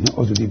مقایسه نیست. این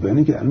آزادی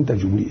بیانی که الان در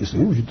جمهوری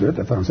اسلامی وجود داره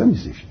در فرانسه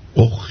نیستش.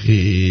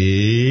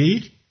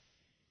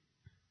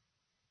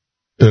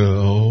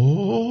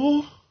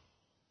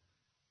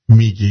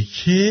 میگه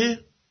که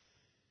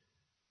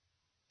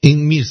این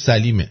میر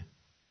سلیمه،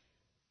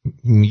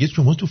 میگه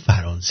شما تو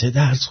فرانسه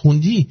درس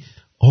خوندی،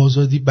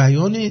 آزادی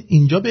بیان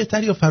اینجا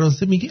بهتر یا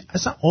فرانسه؟ میگه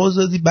اصلا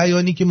آزادی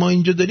بیانی که ما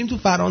اینجا داریم تو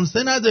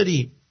فرانسه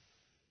نداریم.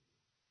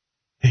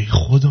 ای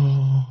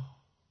خدا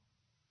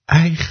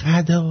ای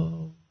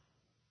خدا،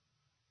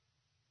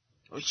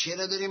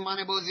 چرا دارین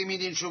من بازی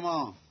میدین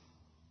شما؟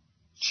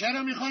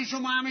 چرا میخواین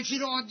شما همه چی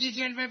رو عادی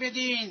جلوه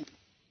بدین؟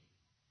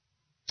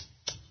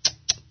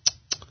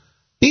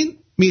 این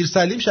میر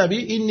سلیم شبیه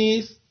این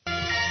نیست؟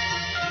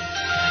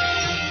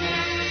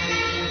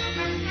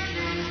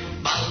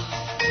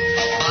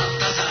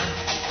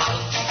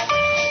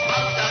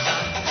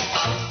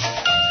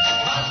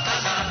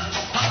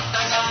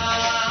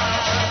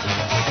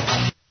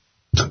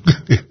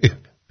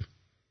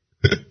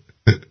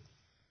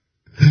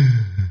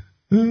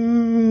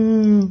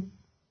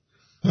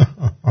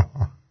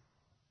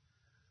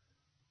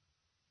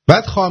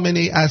 بعد خامنه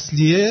ای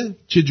اصلیه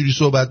چه جوری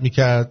صحبت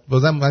میکرد؟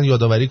 بازم من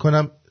یادآوری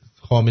کنم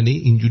خامنه ای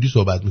اینجوری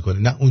صحبت میکنه،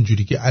 نه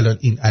اونجوری که الان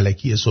این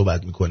الکیه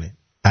صحبت میکنه.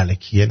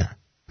 الکیه نه.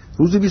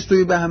 روز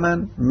 22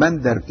 بهمن من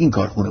در این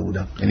کارخونه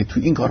بودم، یعنی تو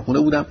این کارخونه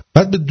بودم.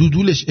 بعد به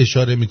دودولش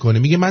اشاره میکنه،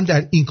 میگه من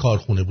در این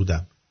کارخونه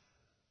بودم.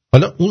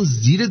 حالا اون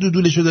زیر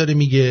دودولشو داره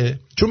میگه،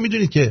 چون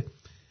میدونید که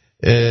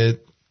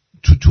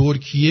تو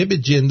ترکیه به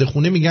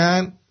جندخونه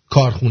میگن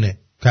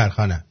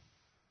کارخانه.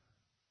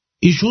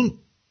 ایشون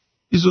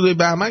 22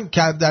 بهمن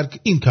در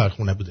این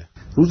کارخونه بوده.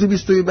 روز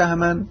 22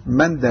 بهمن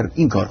من در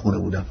این کارخونه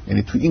بودم،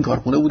 یعنی تو این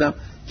کارخونه بودم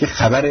که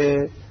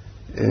خبر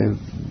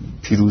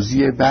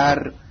پیروزی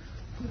بر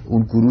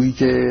اون گروهی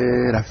که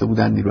رفته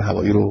بودن نیرو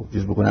هوایی رو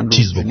چیز بکنن رو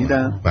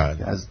شنیدم.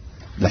 بله. از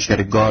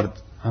لشکر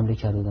گارد حمله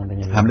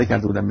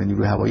کرده بودن به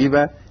نیروی هوایی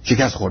و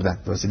شکست خوردن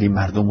به وسیله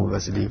مردم و به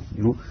وسیله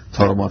نیرو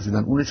تارمار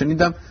شدن. اون رو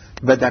شنیدم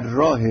و در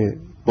راه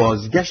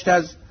بازگشت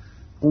از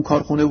اون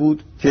کارخونه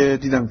بود که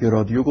دیدم که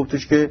رادیو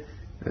گفتش که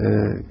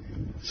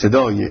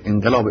صدای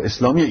انقلاب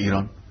اسلامی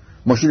ایران.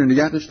 ماشین رو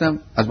نگه داشتم،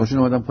 از ماشین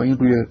اومدم پایین،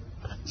 روی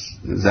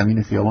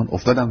زمین خیابان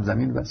افتادم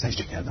زمین و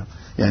سجده کردم.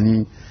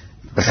 یعنی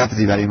به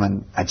خاطری برای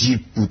من عجیب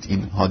بود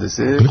این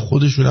حادثه.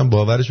 خودشون هم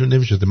باورشون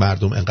نمیشد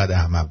مردم انقدر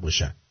احمق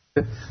باشن.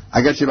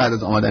 اگرچه بعد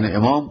از آمدن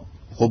امام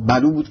خب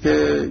معلوم بود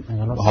که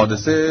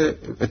حادثه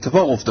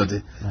اتفاق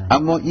افتاده،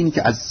 اما این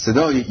که از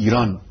صدای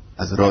ایران،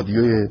 از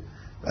رادیوی،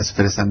 از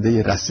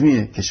فرستنده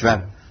رسمی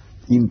کشور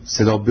این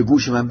صدا به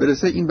گوش من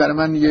برسه، این برای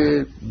من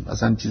یه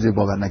اصلا چیز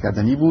باور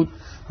نکردنی بود.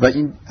 و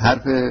این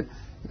حرف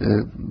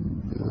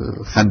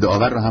خنده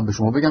آور رو هم به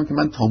شما بگم که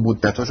من تا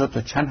مدت‌ها شد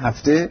تا چند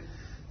هفته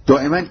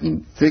دائما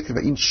این فکر و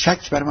این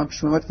شک برای من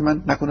پیش میاد که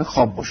من نکنه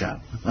خواب باشم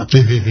و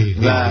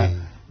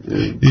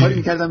کاری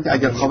میکردم که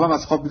اگر خوابم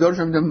از خواب بیدار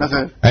شم میدم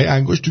نخیر ای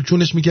انگشت تو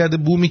کونش میکرده،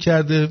 بو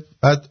میکرده،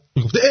 بعد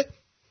میگفته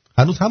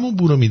هنوز همون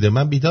بو رو میده،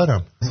 من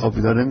بیدارم. خواب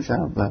بیدار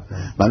نمیشم و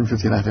معلوم شد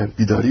که نخیر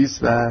بیداری است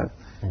و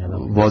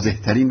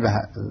واضح‌ترین و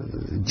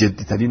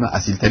جدی‌ترین و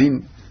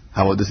اصیل‌ترین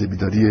حوادث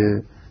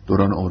بیداری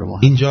دوران عمر ما.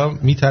 اینجا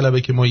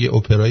میطلبه که ما یه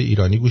اپرای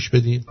ایرانی گوش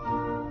بدیم.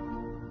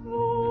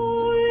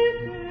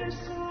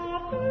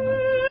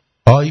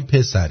 آی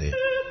پسره،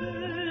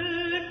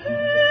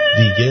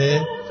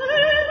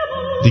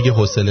 دیگه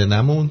حوصله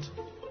نموند،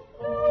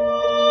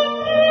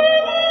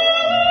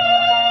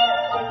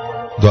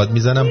 داد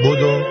میزنم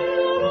بدو،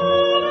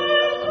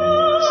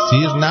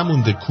 سیر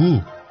نمونده کو.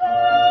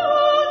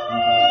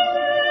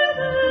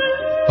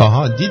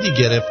 آها دیدی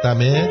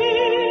گرفتمه،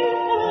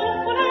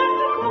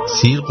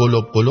 سیر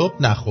قلوب قلوب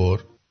نخور.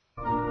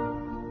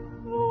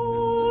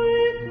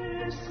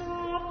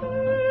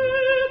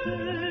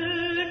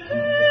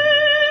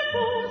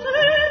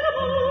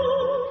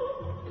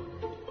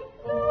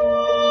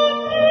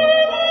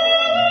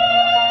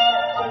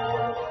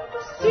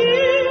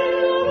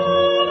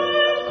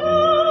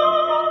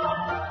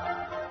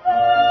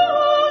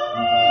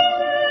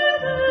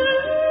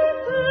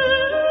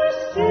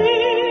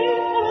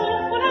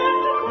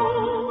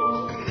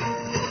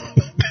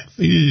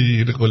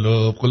 سیر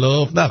قلوب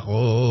قلوب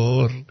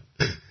نخور،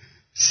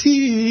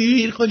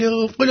 سیر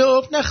قلوب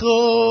قلوب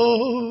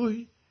نخور،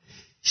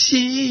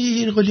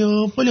 سیر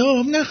قلوب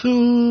قلوب نخور،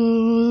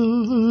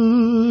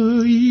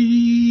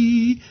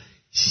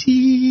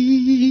 سیر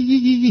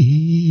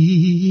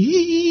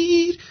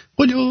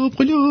قلوب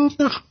قلوب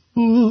نخور.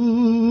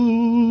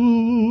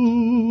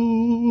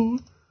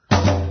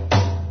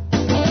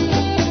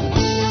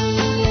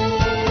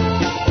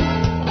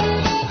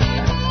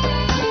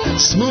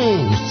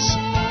 سموت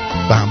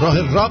به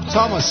همراه راب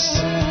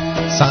تاماس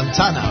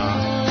سانتانا،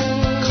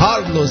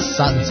 کارلوس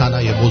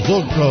سانتانای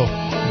بزرگ رو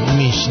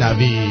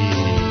میشنوی.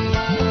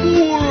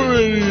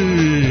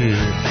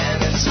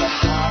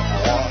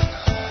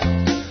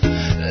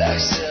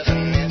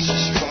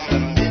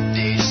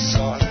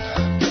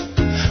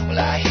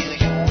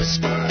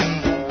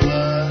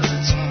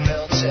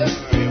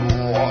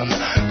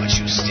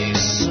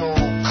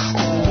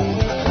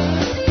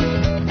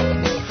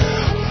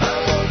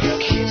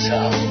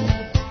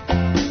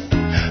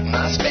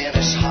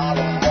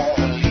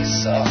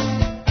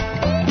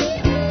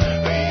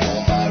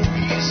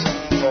 Reason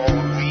for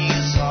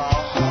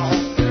reason.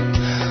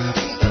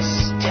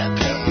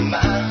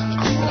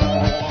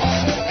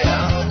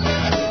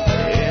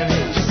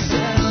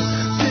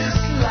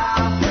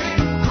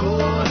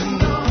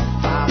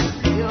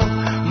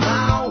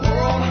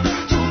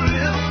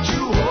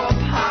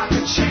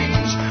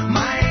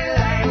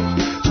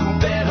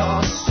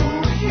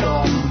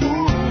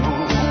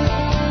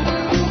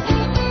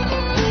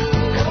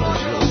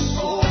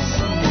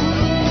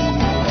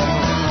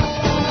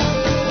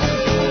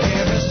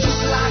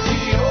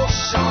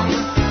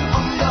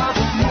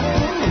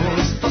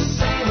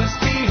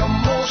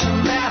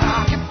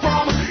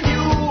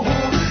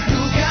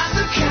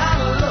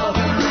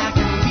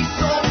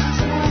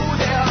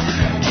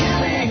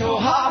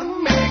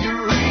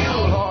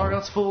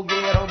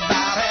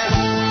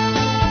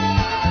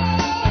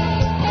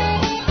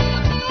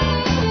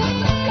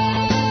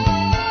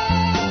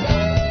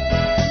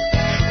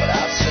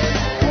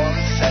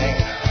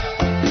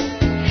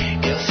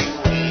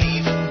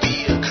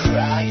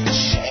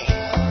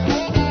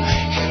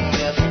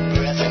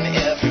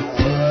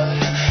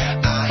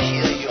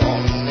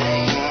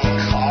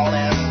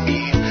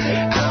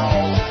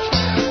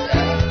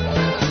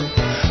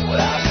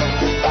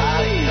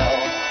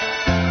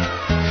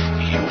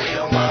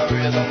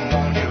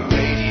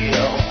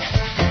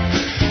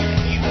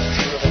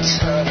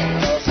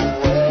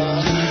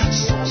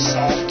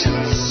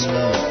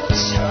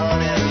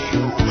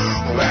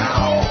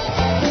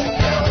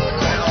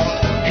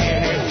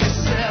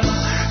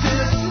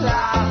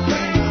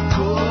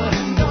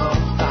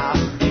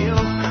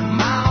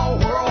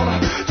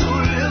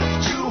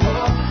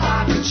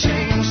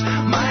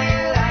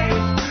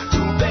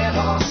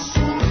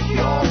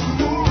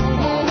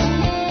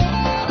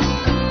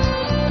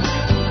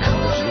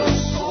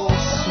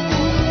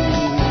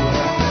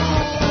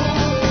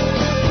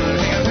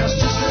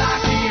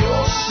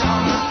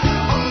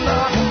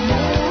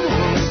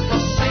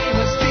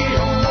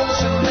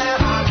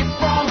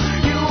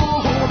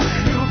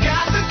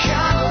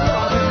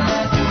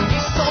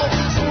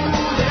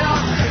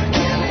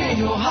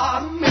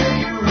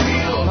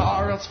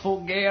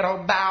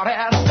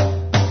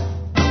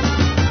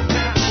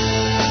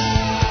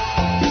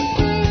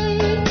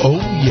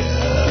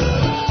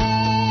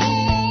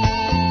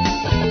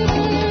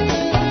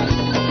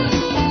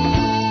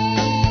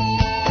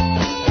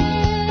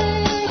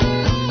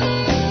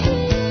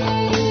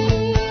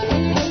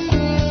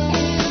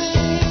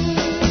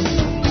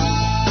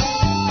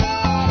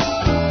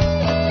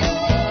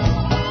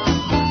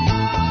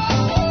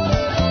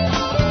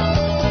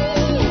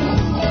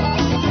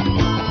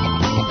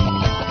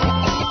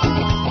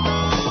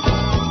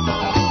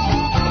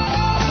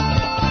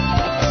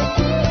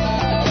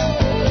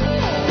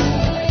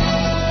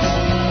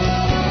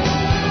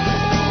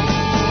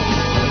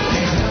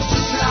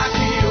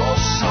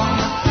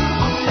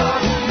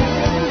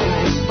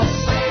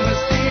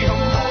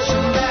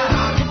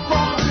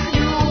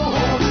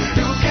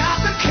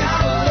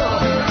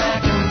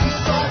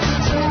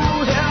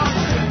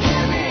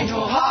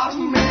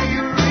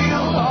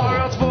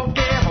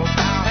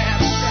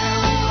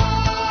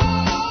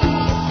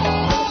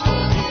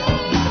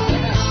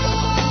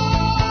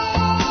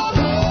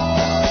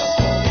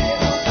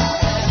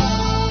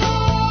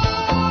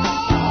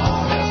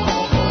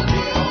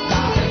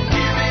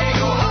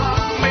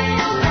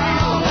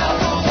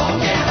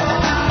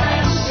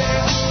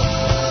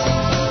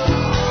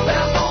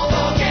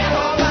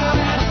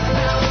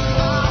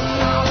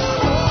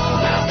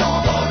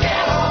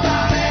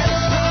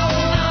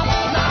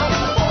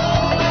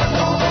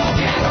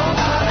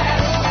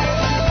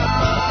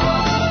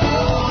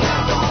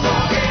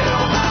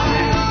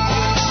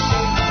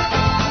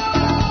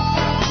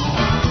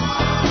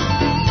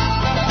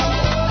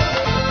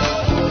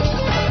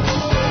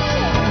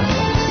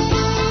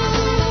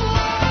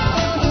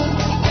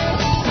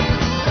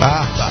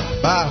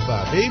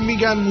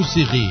 میگن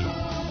موسیقی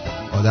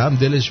آدم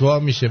دلش وا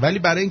میشه، ولی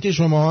برای اینکه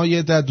شما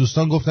یه در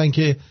دوستان گفتن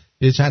که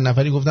یه چند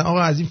نفری گفتن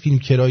آقا از این فیلم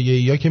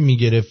کرایه‌ای یا که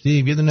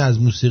میگرفتیم یه دونه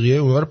از موسیقی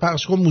اونها رو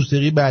پخش کن،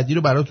 موسیقی بعدی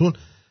رو براتون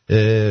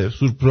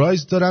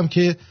سورپرایز دارم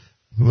که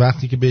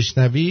وقتی که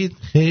بشنوید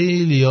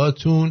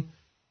خیلیاتون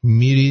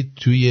میرید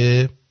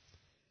توی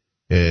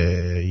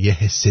یه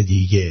حس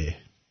دیگه،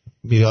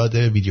 یاد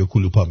ویدیو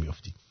کلوپا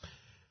میافتید.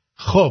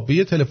 خب به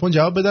یه تلفن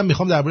جواب بدم،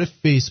 میخوام درباره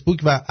فیسبوک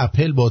و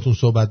اپل باهاتون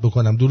صحبت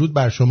بکنم. درود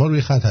بر شما،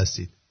 روی خط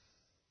هستید.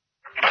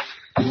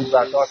 درود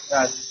بر تو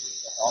عزیز،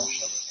 سلام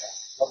شما.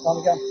 خواستم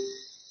میگم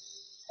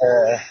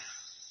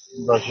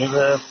راجع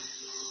به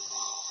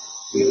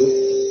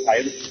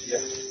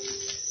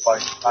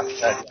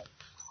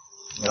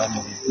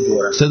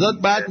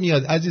صدات بد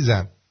میاد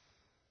عزیزم.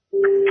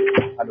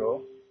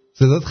 الو،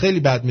 صدات خیلی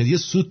بد میاد، یه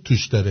سوت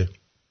توش داره.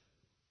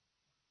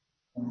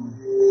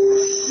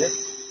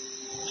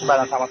 چه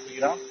بعداً تماس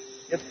بگیرم؟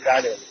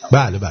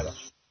 بله.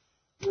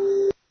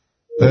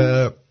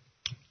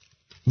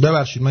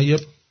 ببخشید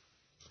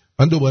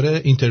من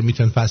دوباره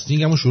اینترمیتنت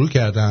فاستینگ همو شروع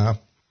کردم،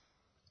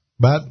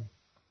 بعد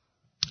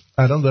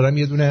الان دارم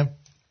یه دونه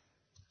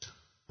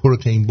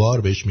پروتئین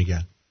بار بهش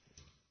میگن،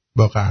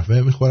 با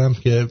قهوه میخورم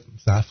که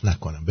ضعف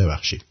نکنم.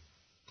 ببخشید.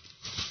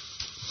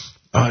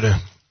 آره،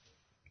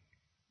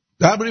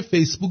 درباره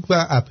فیسبوک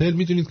و اپل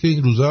میدونید که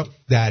این روزا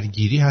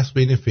درگیری هست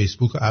بین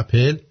فیسبوک و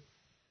اپل،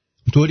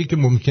 طوری که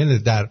ممکنه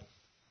در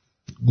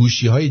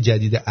گوشی‌های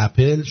جدید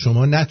اپل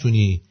شما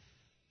نتونی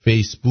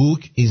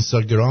فیسبوک،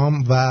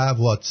 اینستاگرام و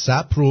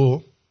واتساپ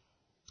رو،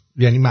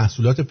 یعنی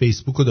محصولات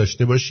فیسبوک رو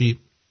داشته باشی،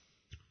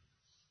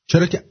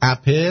 چرا که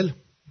اپل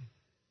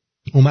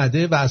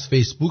اومده و از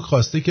فیسبوک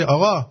خواسته که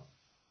آقا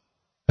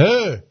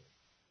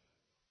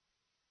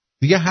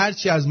دیگه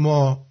هرچی از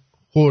ما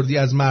خوردی،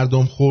 از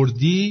مردم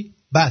خوردی،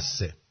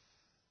 بسه.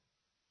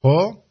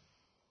 خب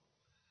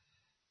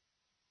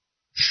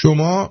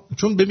شما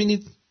چون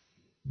ببینید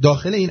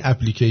داخل این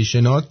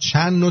اپلیکیشن ها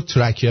چند نوع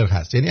ترکر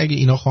هست، یعنی اگه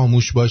اینا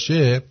خاموش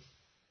باشه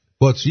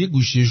باتری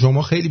گوشی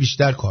شما خیلی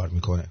بیشتر کار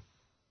میکنه.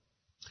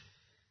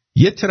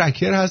 یه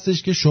ترکر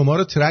هستش که شما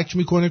رو ترک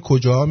میکنه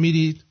کجا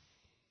میرید،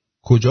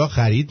 کجا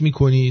خرید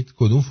میکنید،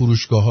 کدوم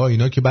فروشگاه ها،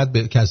 اینا که بعد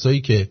به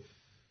کسایی که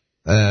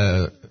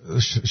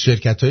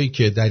شرکت هایی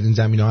که در این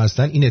زمینه ها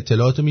هستن این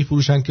اطلاعات رو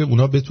میفروشن که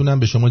اونا بتونن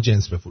به شما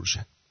جنس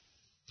بفروشن.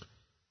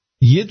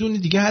 یه دونه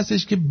دیگه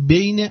هستش که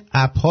بین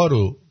اپ ها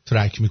رو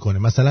ترک میکنه.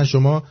 مثلا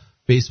شما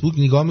فیسبوک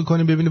نگاه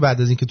میکنه ببینه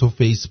بعد از اینکه تو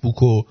فیسبوک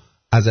رو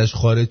ازش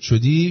خارج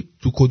شدی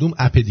تو کدوم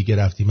اپ دیگه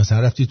رفتی، مثلا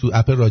رفتی تو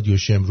اپ رادیو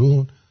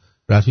شمرون،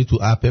 رفتی تو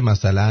اپ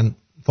مثلا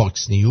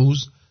فاکس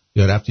نیوز،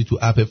 یا رفتی تو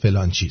اپ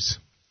فلان چیز.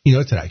 اینا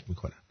رو ترک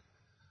میکنن.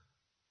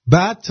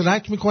 بعد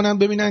ترک میکنن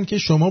ببینن که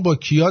شما با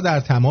کیا در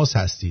تماس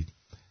هستید،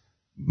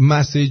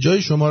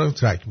 مسیجای شما رو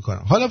ترک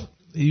میکنن. حالا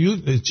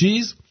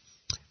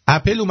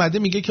اپل اومده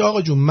میگه که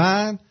آقا جون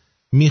من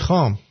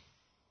میخوام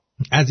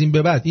از این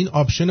به بعد این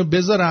آپشن رو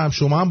بذارم،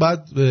 شما هم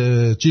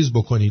باید چیز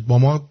بکنید، با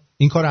ما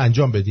این کار رو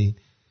انجام بدین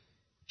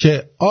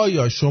که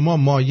آیا شما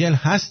مایل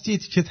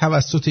هستید که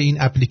توسط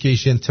این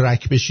اپلیکیشن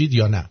ترک بشید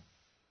یا نه.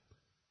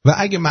 و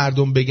اگه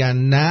مردم بگن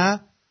نه،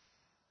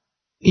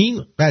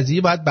 این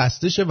قضیه باید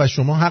بسته شه و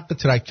شما حق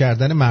ترک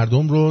کردن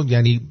مردم رو،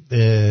 یعنی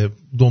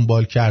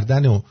دنبال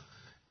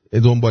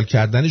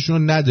کردنشون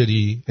رو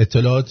نداری،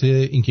 اطلاعات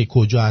اینکه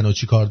کجا انا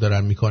چی کار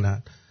دارن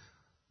میکنن.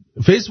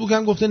 فیسبوک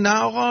هم گفته نه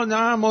آقا،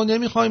 نه ما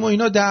نمیخوایم و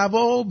اینا،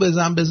 دعوا و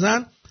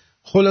بزن.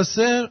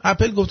 خلاصه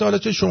اپل گفته حالا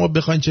چه شما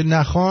بخواین چه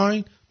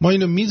نخواین ما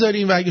اینو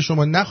میذاریم و اگه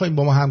شما نخواین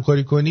با ما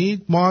همکاری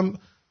کنید ما هم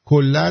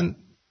کلا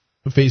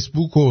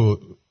فیسبوک و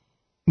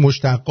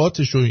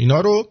مشتقاتش و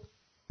اینا رو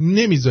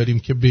نمیذاریم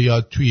که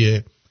بیاد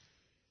توی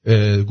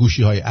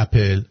گوشی های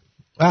اپل.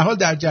 به هر حال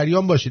در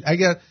جریان باشید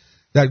اگر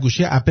در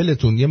گوشی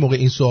اپلتون یه موقع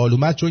این سوال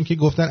اومد، چون که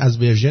گفتن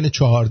از ورژن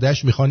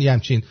 14 میخوان یه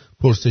همچین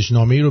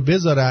پرسشنامه‌ای رو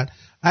بذارن،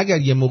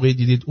 اگر یه موقع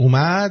دیدید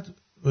اومد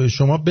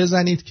شما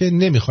بزنید که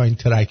نمیخواین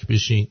ترک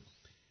بشین،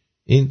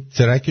 این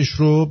ترکش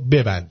رو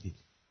ببندید.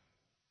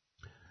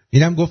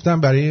 اینم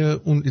گفتم برای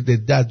اون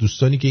عده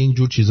دوستانی که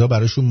اینجور چیزا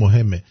براشون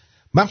مهمه.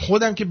 من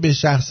خودم که به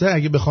شخصه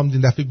اگه بخوام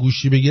این دفعه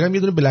گوشی بگیرم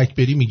یه دونه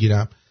بلکبری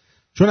میگیرم،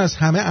 چون از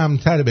همه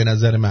امن‌تر به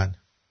نظر من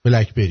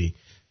بلکبری.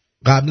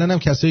 قبلا هم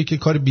کسایی که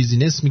کار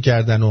بیزینس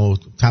میکردن و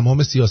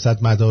تمام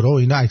سیاستمدارا و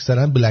اینا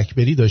اکثرا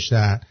بلکبری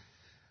داشتن.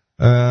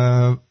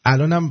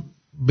 الانم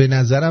به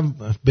نظرم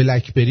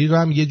بلکبری رو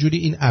هم یه جوری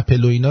این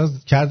اپل و اینا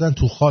کردن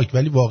تو خاک،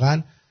 ولی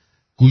واقعا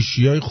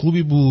گوشیای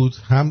خوبی بود،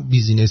 هم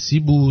بیزینسی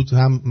بود،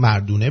 هم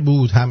مردونه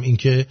بود، هم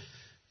اینکه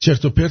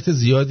چرت و پرت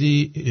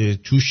زیادی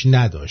توش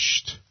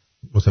نداشت.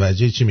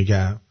 متوجه چی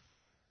میگم؟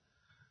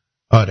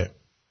 آره.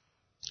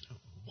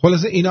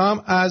 خلاصه اینا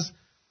هم از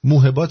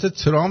موهبات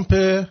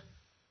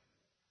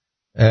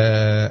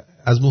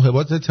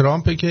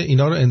ترامپ که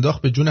اینا رو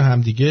انداخت به جون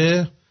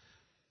همدیگه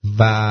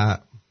و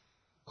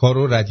کار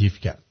رو ردیف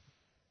کرد.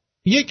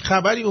 یک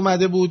خبری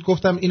اومده بود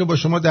گفتم اینو با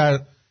شما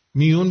در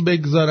میون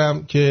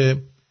بگذارم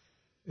که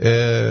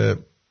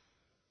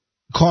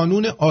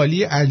کانون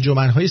عالی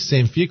انجمن‌های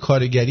صنفی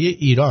کارگری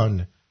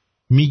ایران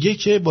میگه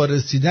که با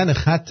رسیدن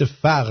خط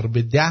فقر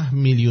به 10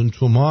 میلیون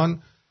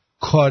تومان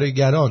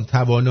کارگران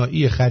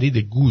توانایی خرید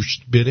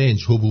گوشت،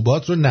 برنج،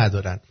 حبوبات رو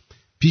ندارن.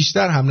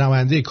 پیشتر هم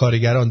نماینده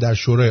کارگران در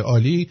شورای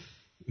عالی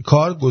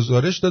کار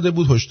گزارش داده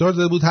بود، هشدار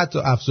داده بود حتی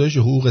افزایش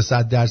حقوق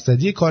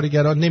 100%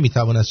 کارگران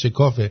نمیتواند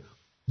شکاف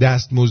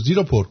دستمزدی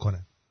رو پر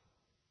کنه.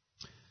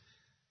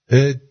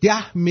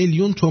 10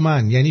 میلیون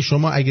تومان، یعنی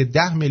شما اگه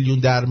 10 میلیون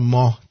در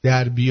ماه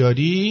در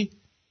بیاری،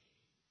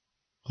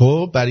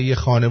 خب برای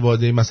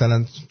خانواده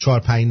مثلا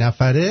 4-5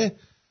 نفره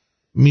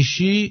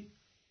میشی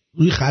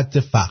روی خط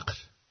فقر،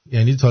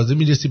 یعنی تازه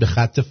میرسی به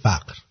خط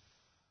فقر.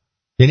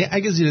 یعنی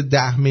اگه زیر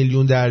 10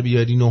 میلیون در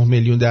بیاری، 9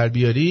 میلیون در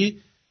بیاری،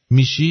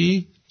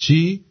 میشی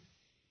چی؟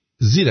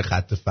 زیر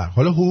خط فقر.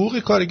 حالا حقوق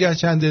کارگر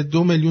چنده؟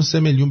 2 میلیون 3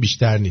 میلیون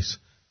بیشتر نیست،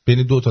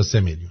 بین 2 تا 3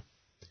 میلیون.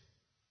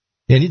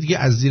 یعنی دیگه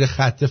از زیر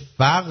خط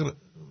فقر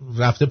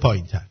رفته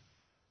پایین تر.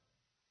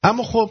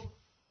 اما خب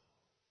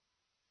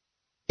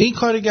این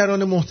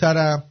کارگران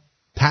محترم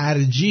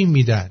ترجیح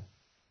میدن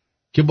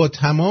که با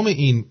تمام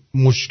این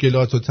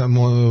مشکلات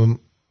و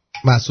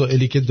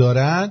مسائلی که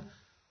دارن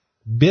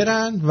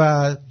برن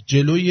و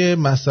جلوی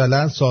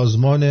مثلا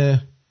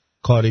سازمان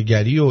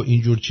کارگری و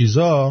اینجور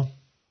چیزا،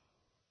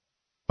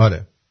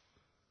 آره،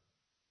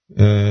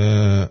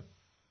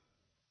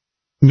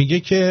 میگه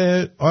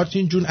که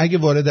آرتین جون اگه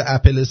وارد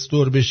اپل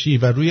استور بشی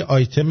و روی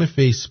آیتم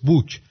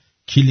فیسبوک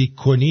کلیک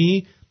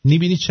کنی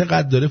میبینی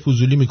چقدر داره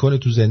فضولی میکنه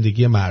تو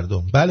زندگی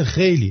مردم. بله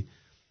خیلی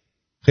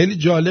خیلی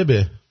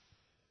جالبه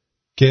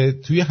که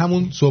توی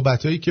همون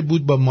صحبتایی که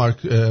بود با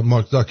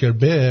مارک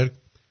زاکربرگ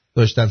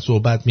داشتن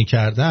صحبت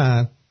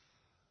میکردن،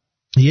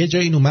 یه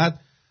جایی این اومد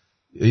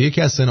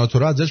یکی از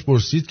سناتورها ازش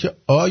پرسید که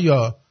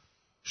آیا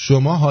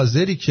شما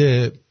حاضری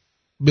که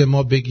به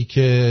ما بگی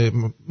که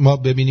ما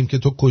ببینیم که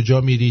تو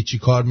کجا میری، چی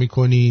کار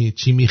میکنی،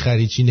 چی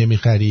میخری، چی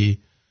نمیخری؟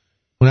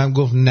 اونم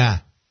گفت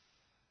نه.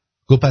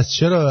 گفت پس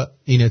چرا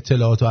این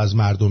اطلاعاتو از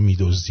مردم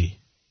میدزدی؟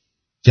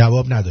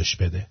 جواب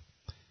نداشت بده.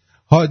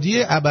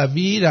 هادی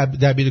ابوی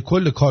دبیر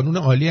کل کانون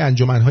عالی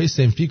انجمن‌های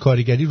صنفی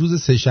کارگری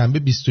روز سه‌شنبه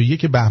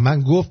 21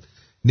 بهمن گفت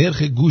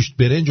نرخ گوشت،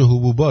 برنج و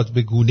حبوبات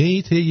به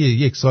گونه‌ای طی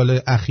یک سال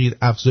اخیر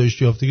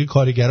افزایش یافته که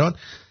کارگران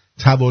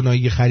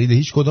توانایی خرید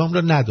هیچ کدام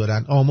را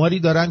ندارند. آماری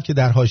دارند که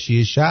در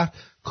حاشیه شهر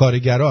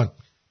کارگران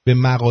به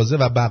مغازه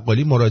و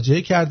بقالی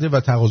مراجعه کرده و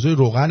تقاضای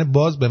روغن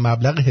باز به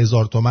مبلغ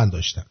 1000 تومان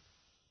داشتن.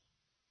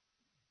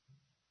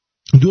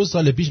 2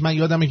 سال پیش من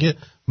یادمه که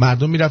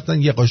مردم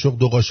میرفتن یه قاشق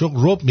 2 قاشق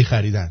رب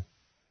میخریدن.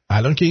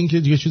 الان که این که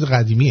دیگه چیز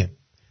قدیمیه.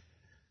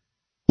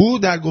 او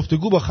در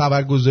گفتگو با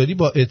خبرگزاری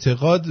با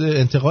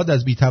انتقاد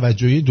از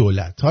بی‌توجهی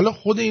دولت، حالا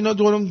خود اینا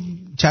دورم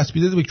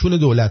چسبیده به کون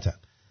دولتن،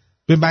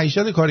 به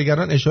معیشت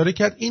کارگران اشاره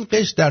کرد. این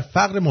قشر در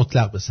فقر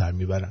مطلق به سر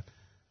میبرن.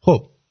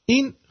 خب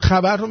این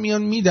خبر رو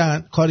میان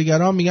میدن،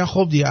 کارگران میگن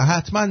خب دیگه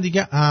حتما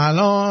دیگه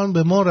الان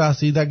به ما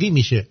رسیدگی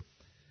میشه.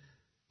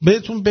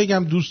 بهتون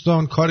بگم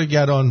دوستان،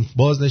 کارگران،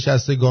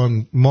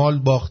 بازنشستگان، مال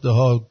باخته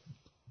ها،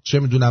 چه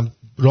میدونم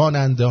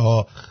راننده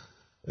ها،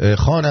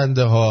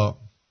 خواننده ها،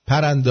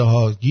 پرنده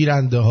ها،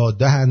 گیرنده ها،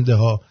 دهنده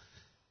ها،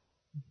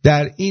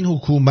 در این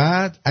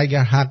حکومت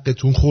اگر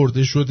حقتون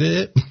خورده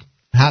شده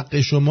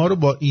حق شما رو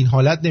با این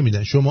حالت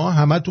نمیدن. شما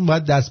همتون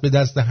باید دست به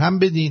دست هم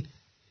بدین،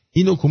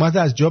 این حکومت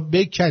از جا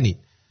بکنید.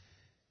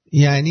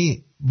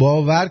 یعنی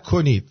باور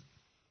کنید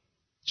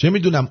چه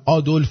میدونم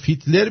آدولف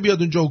هیتلر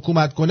بیاد اونجا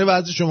حکومت کنه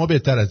وضع شما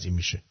بهتر از این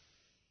میشه.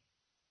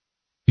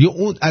 یا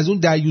اون از اون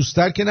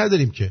دیوستر که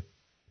نداریم که.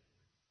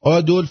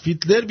 آدولف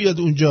هیتلر بیاد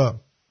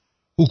اونجا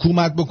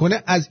حکومت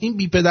بکنه از این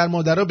بی پدر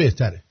مادرها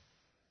بهتره.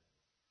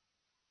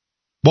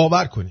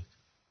 باور کنید.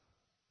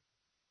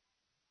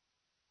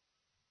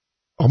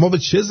 ما به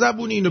چه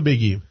زبونی اینو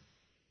بگیم؟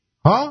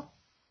 ها؟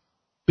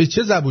 به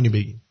چه زبونی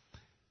بگیم؟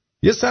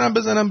 یه سرم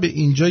بزنم به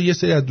اینجا. یه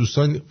سری از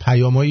دوستان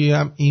پیامایی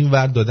هم این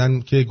ور دادن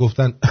که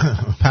گفتن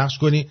پخش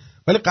کنی،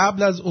 ولی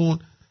قبل از اون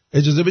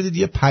اجازه بدید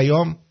یه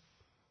پیام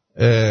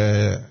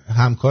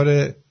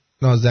همکار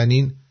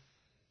نازنین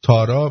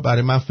تارا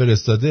برای من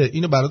فرستاده،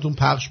 اینو براتون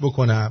پخش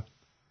بکنم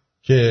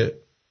که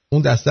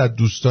اون دسته از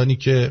دوستانی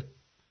که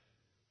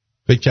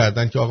فکر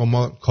کردن که آقا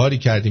ما کاری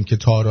کردیم که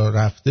تارا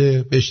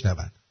رفته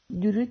بشنون.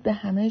 درود به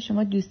همه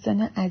شما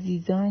دوستان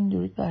عزیزان،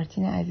 درود به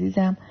آرتین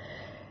عزیزم.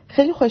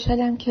 خیلی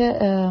خوشحالم که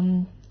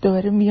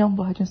دوباره میام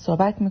باهاتون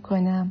صحبت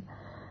میکنم.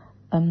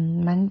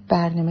 من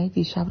برنامه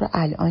دیشب رو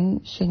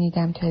الان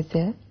شنیدم،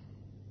 تازه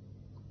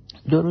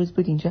 2 روز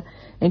بود اینجا،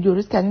 یعنی 2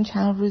 روز که الان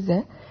چند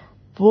روزه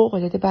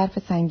فوق‌العاده برف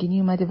سنگینی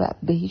اومده و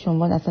به هیچ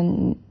عنوان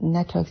اصلا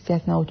نه تاکسی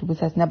هست نه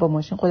اتوبوس هست نه با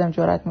ماشین خودم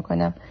جرئت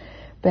میکنم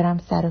برم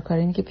سر کار.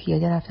 اینی که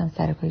پیاده رفتم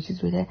سر کار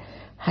چیز بوده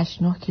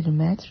 8-9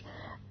 کیلومتر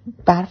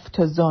برف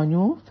تا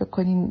زانو. فکر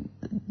کنین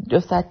 2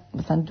 ساعت،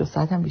 مثلا 2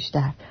 ساعت هم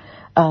بیشتر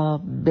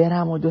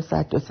برم و 2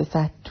 ساعت 2-3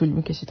 ساعت طول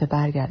میکشه تا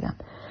برگردم.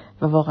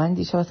 و واقعا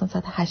دیشب اصلا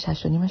ساعت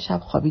 8-8:30 شب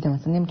خوابیدم،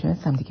 اصلا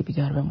نمیتونستم دیگه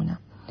بیدار بمونم.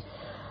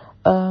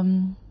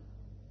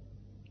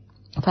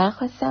 فقط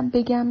خواستم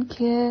بگم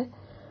که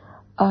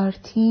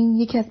آرتین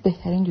یکی از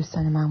بهترین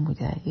دوستان من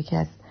بوده،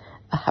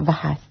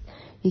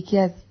 یکی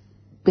از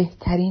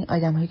بهترین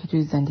آدم‌هایی که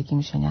توی زندگی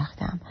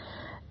میشناختم.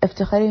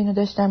 افتخار اینو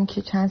داشتم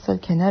که چند سال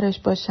کنارش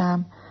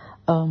باشم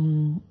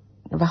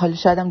و حالا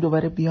شایدم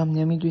دوباره بیام،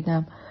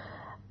 نمیدونم،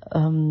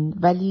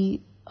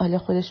 ولی حالا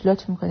خودش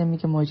لطف میکنه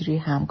میگه مجری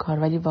همکار،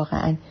 ولی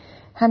واقعا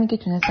همین که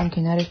تونستم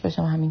کنارش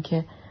باشم، همین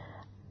که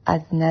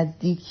از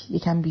نزدیک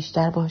یکم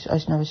بیشتر باهاش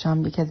آشنا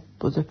بشم، یکی از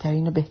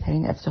بزرگترین و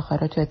بهترین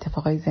افتخارات و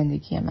اتفاقای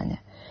زندگی منه.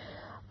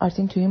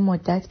 آرتین توی این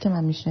مدت که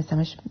من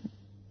میشناسمش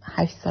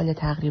 8 سال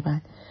تقریبا،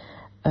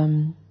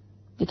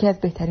 یکی از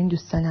بهترین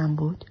دوستانم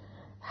بود.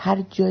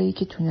 هر جایی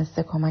که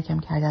تونسته کمکم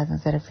کرده، از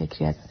نظر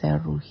فکری، از نظر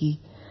روحی.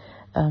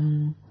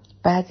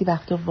 بعضی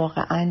وقتا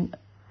واقعا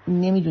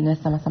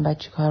نمیدونستم اصلا باید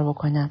چی کار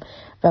بکنم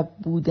و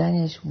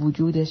بودنش،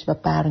 وجودش و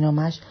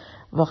برنامهش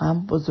واقعا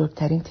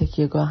بزرگترین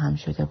تکیهگاه هم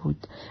شده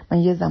بود. من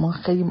یه زمان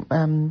خیلی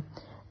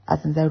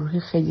از نظر روحی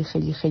خیلی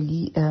خیلی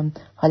خیلی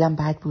حالم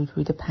بد بود،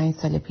 حدود 5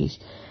 سال پیش،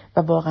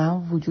 و واقعا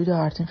وجود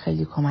آرتین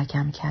خیلی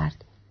کمکم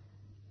کرد.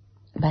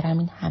 برای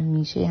همین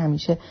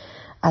همیشه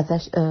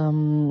ازش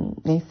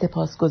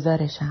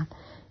سپاسگزارشم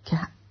که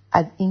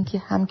از اینکه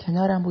هم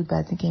کنارم بود و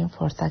از اینکه این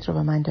فرصت رو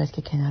به من داد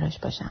که کنارش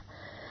باشم.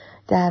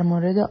 در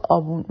مورد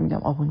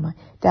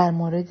در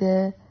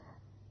مورد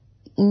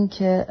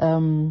اینکه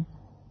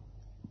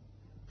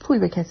پول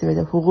به کسی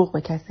بده، حقوق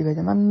به کسی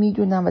بده، من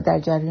میدونم و در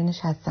جریانش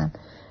هستم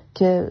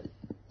که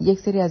یک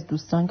سری از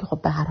دوستان که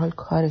خب به هر حال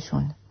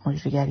کارشون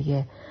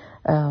مجریگریه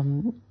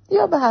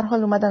یا به هر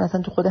حال اومدن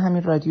اصلا تو خود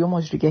همین رادیو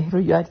مجریگری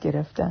رو یاد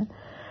گرفتن،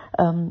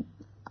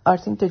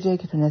 آرتین تا جایی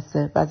که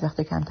تونسته، بعضی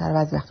وقتا کمتر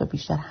بعضی وقتا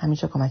بیشتر،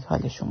 همیشه کمک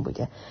حالشون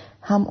بوده.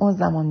 هم اون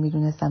زمان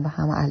میدونستم و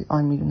هم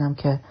الان میدونم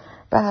که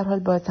به هر حال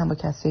باید هم با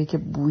کسایی که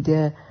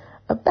بوده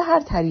به هر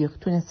طریق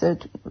تونسته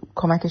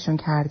کمکشون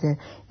کرده،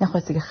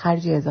 نخواسته که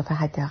خرجی اضافه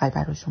حداقل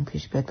براشون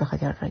پیش بیاد به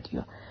خاطر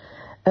رادیو.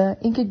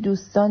 اینکه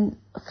دوستان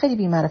خیلی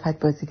بی‌معرفت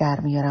بازی در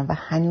میارن و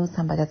هنوز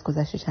هم بعد از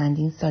گذشت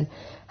چندین سال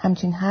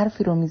همچین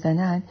حرفی رو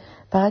میزنن،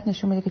 فقط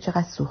نشون میده که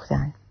چقدر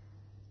سوختن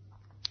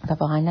و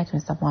واقعا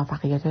نتونستن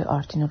موفقیت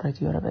آرتین و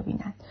رادیو رو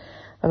ببینن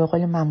و به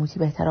قول مموتی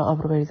بهتر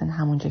آب رو بریزن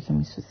همونجا که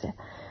میسوزه.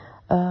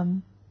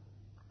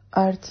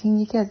 آرتین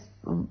یکی از،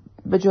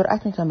 به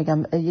جرئت میتونم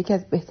بگم، یکی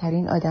از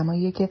بهترین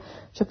آدماییه که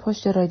چه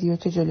پشت رادیو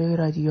چه جلوی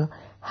رادیو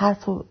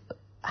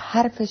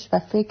حرفش و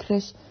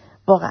فکرش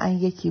واقعا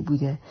یکی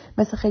بوده.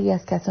 مثل خیلی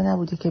از کسا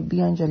نبوده که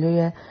بیان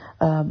جلوی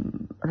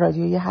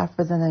رادیو یه حرف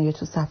بزنن یا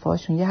تو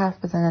صفحه‌هاشون یه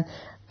حرف بزنن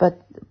و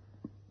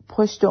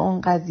پشت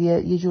اون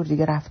قضیه یه جور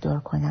دیگه رفتار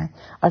کنن.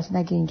 آرتین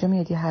اگه اینجا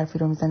میاد یه حرفی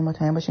رو میزنه،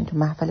 مطمئن باشین تو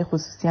محفل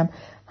خصوصی هم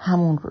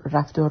همون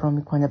رفتار رو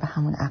میکنه و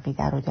همون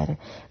عقیده رو داره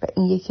و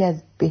این یکی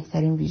از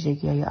بهترین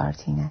ویژگی‌های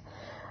آرتینه.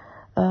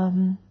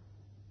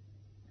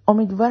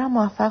 امیدوارم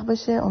موفق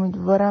بشه،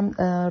 امیدوارم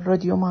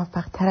رادیو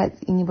موفق تر از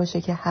اینی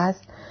باشه که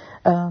هست.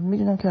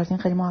 میدونم که آرتین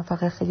خیلی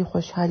موفقه، خیلی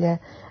خوشحاله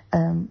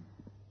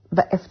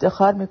و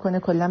افتخار میکنه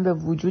کلا به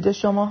وجود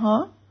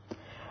شماها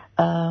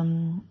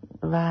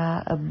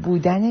و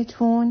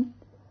بودنتون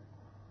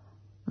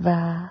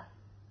و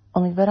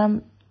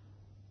امیدوارم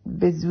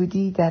به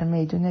زودی در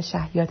میدون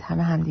شهیات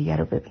همدیگه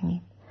رو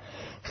ببینیم.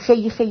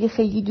 خیلی خیلی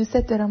خیلی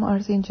دوستت دارم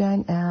آرتین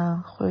جان.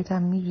 خودت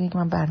هم میدونی که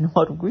من برنامه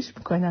رو گوش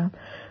میکنم،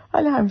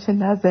 حالا همیشه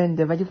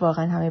نزنده ولی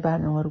واقعا همه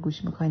برنامه رو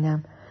گوش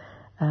میکنم.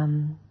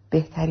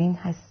 بهترین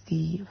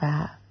هستی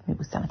و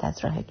میبوسمت از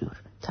راه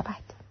دور. تا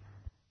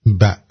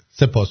بعد.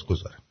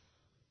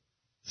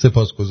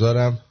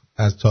 سپاسگزارم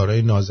از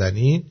تارای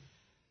نازنین.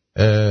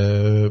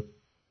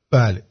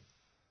 بله،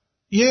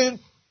 یه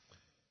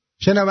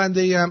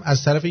شنونده هم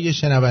از طرف یه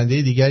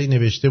شنونده دیگری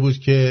نوشته بود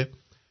که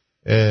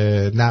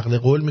نقل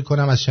قول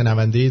میکنم از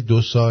شنونده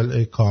 2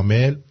 سال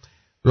کامل.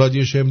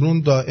 رادیو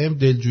شمرون دائم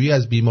دلجویی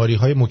از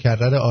بیماری‌های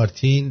مکرر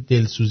آرتین،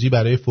 دلسوزی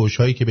برای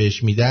فحش‌هایی که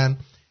بهش میدن،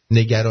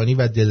 نگرانی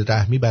و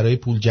دلرحمی برای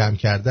پول جمع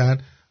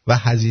کردن و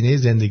هزینه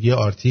زندگی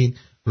آرتین.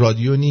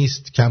 رادیو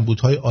نیست،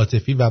 کمبودهای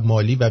عاطفی و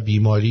مالی و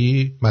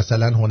بیماری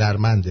مثلا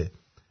هنرمنده.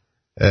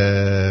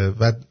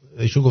 و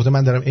ایشون گفته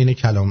من دارم عین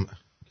کلام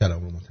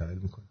رو منتقل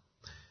میکنم.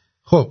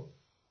 خب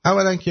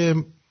اولا که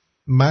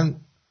من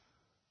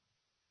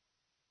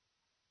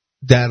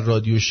در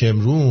رادیو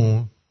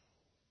شمرون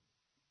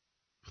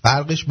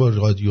فرقش با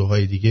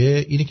رادیوهای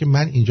دیگه اینه که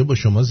من اینجا با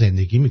شما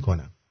زندگی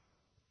میکنم.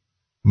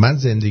 من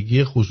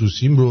زندگی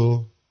خصوصیم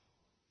رو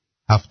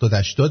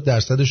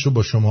 70-80% رو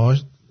با شما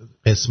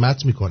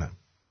قسمت میکنم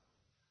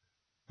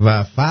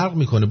و فرق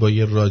میکنه با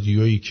یه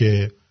رادیویی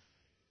که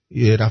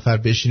یه نفر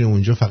بشینه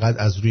اونجا فقط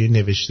از روی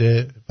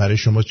نوشته برای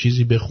شما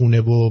چیزی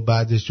بخونه و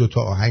بعدش 2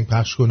 تا آهنگ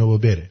پخش کنه و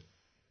بره.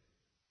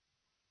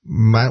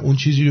 من اون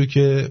چیزی رو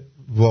که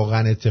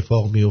واقعا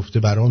اتفاق میفته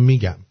برام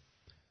میگم،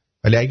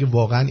 ولی اگه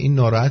واقعا این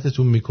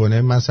ناراحتتون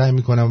میکنه من سعی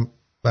میکنم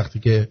وقتی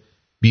که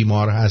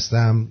بیمار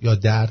هستم یا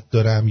درد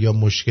دارم یا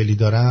مشکلی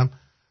دارم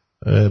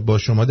با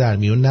شما در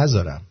میون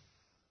نذارم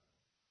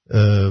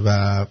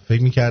و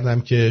فکر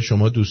میکردم که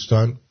شما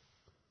دوستان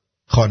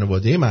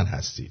خانواده من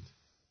هستید.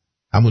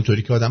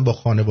 همونطوری که آدم با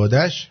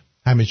خانوادهش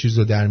همه چیز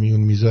رو در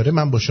میون میذاره،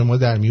 من با شما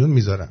در میون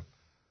میذارم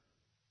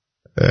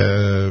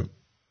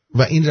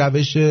و این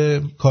روش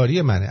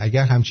کاری منه.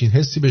 اگر همچین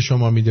حسی به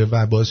شما میده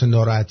و باعث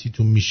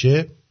ناراحتیتون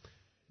میشه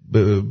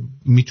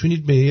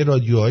میتونید به یه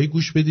رادیوهایی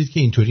گوش بدید که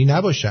اینطوری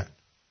نباشن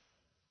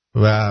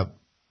و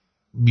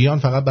بیان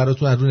فقط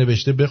براتون از رو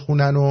نوشته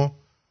بخونن و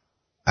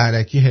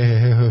الکی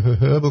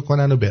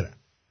بکنن و برن.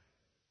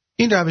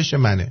 این روش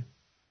منه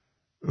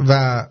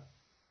و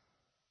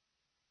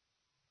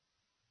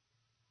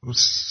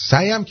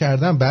سعیم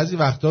کردم بعضی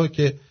وقتا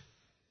که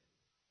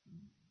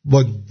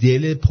با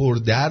دل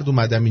پردرد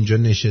اومدم اینجا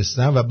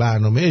نشستم و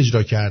برنامه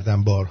اجرا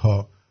کردم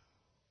بارها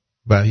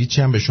و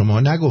هیچی هم به شما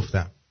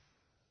نگفتم،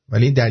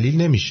 ولی این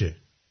دلیل نمیشه.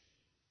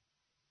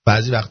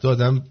 بعضی وقتا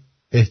آدم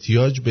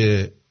احتیاج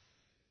به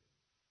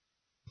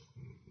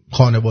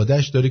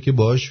خانوادهش داره که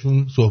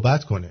باهاشون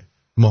صحبت کنه.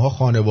 ماها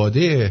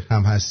خانواده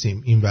هم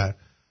هستیم اینور.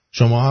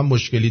 شما هم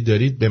مشکلی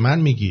دارید به من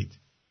میگید،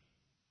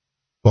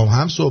 با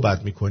هم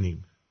صحبت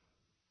میکنیم.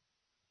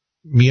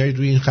 میای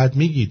روی این خط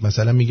میگید،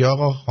 مثلا میگه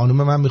آقا خانم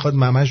من میخواد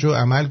ممشو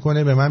عمل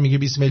کنه، به من میگه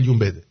 20 میلیون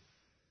بده.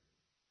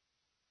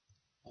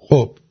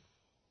 خب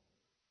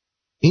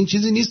این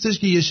چیزی نیستش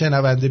که یه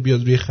شنونده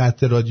بیاد روی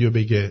خط رادیو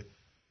بگه.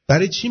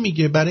 برای چی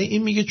میگه؟ برای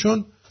این میگه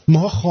چون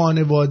ما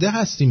خانواده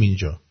هستیم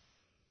اینجا،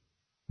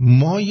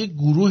 ما یه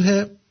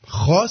گروه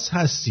خاص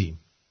هستیم.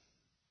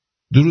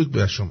 درود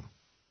بر شما.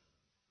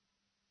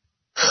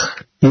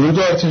 درود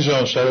آرتین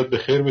جان، شبت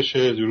بخیر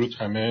بشه. درود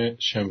همه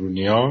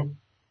شمرونیا.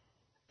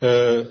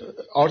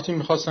 آرتین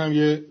میخواستم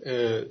یه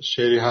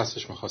شعری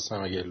هستش،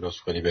 میخواستم اگه لطف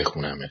کنی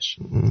بخونمش.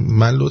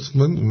 من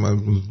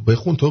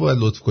بخون، تو باید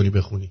لطف کنی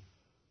بخونی.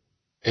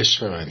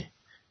 عشق منی.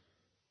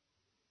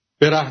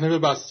 به رهنه به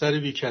بستر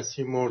بی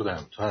کسی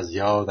مردم، تو از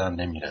یادم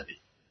نمی روی.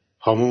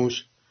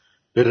 خاموش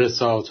به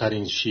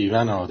رساترین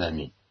شیون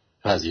آدمی،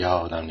 تو از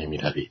یادم نمی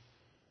روی.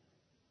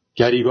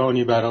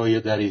 گریبانی برای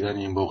دریدن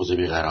این بغض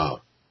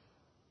بیقرار،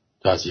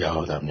 تو از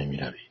یادم نمی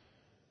روی.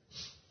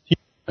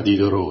 دید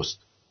درست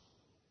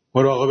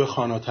مراقب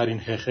خاناترین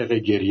حقیق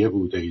گریه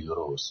بوده ای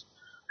درست،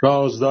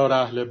 رازدار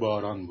اهل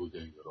باران بوده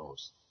ای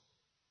درست،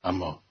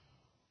 اما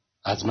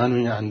از من و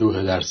این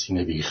اندوه در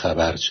سینه بی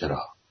خبر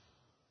چرا؟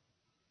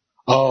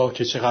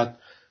 که چقدر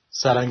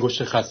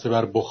سرانگشت خسته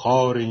بر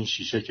بخار این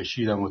شیشه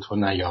کشیدم و تو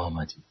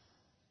نیامدی.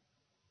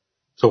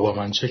 تو با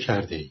من چه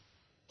کرده ای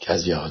که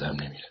از یادم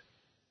نمیره؟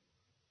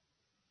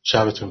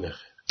 شبتون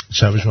بخیر.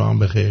 شب شما هم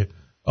بخیر.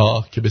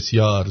 که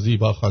بسیار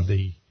زیبا خوانده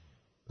ای.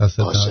 دست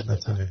درد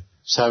نکنه.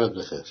 شبت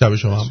بخیر. شب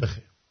شما هم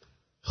بخیر.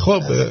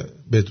 خب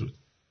بدرود.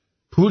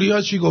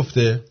 پوریا چی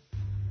گفته؟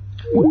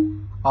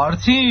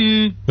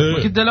 آرتین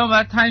که دلم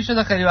برای تنگ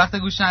شده، خیلی وقت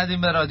گوش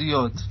ندادیم به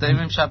رادیو، داریم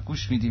امشب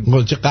گوش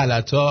میدیم. چه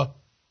غلطا.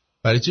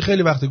 برای چی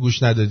خیلی وقت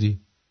گوش ندادی؟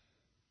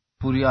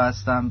 پوریا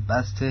هستم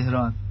از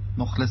تهران،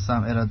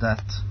 مخلصم.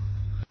 ارادت.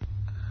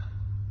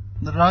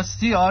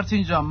 راستی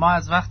آرتین جان، ما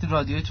از وقتی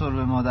رادیوی تو رو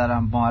به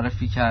مادرم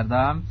معرفی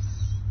کردم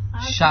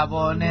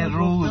شبانه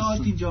روز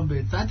آرتین جان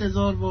به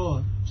 100,000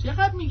 بار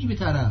چقدر میگی به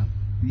طرف؟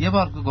 یه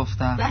بار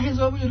گفتم.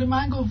 10,000 بار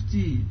من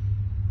گفتی.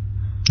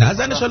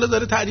 نزنش حالا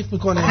داره تعریف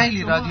میکنه.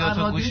 خیلی رادیو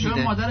تو گوش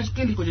میده. مادرش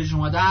خیلی خوشش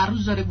اومده، هر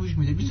روز داره گوش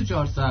میده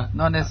 24 ساعت.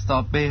 نان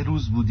استاپ.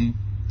 بهروز بودیم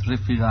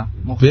رفیقم.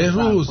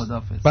 بهروز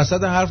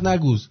وسط حرف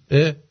نگوز.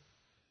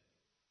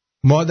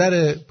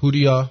 مادر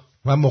پوریا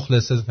و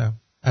مخلصتم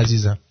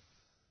عزیزم،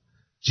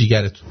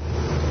 جیگرتون.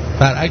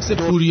 برعکس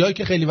پوریا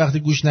که خیلی وقت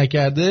گوش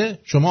نکرده،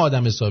 شما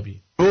آدم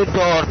حسابی. درود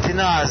آرتین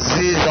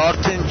عزیز.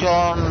 آرتین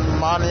جان،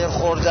 من یه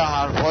خورده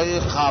حرفای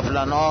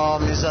قبلنا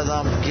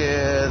میزدم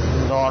که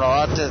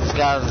ناراحتت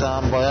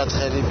کردم، باید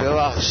خیلی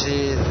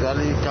ببخشید،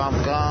 ولی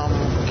کم کم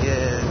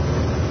که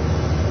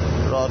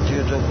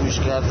رادیو تو گوش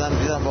کردم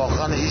دیدم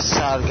واقعا هیچ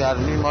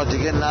سرگرمی ما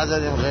دیگه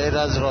نداریم غیر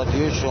از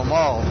رادیو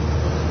شما.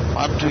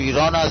 من تو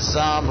ایران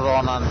هستم،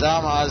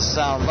 رانندم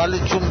هستم، ولی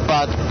چون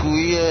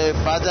بدگویی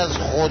بعد از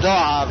خدا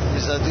حرف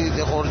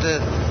میزدید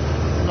خورده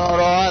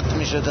ناراحت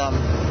میشدم.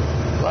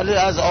 ولی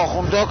از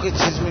آخونده که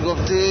چیز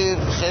میگفتی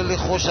خیلی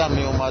خوشم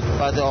میومد.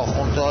 بعد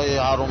آخونده های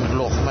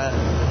حروم لخمه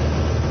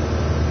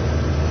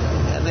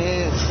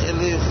یعنی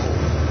خیلی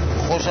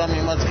خوشم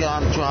میومد که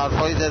همچون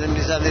حرفایی داری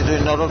میزنید و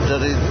اینا رو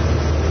دارید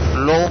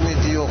لو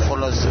میدی و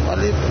خلاصه.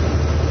 ولی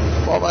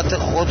بابت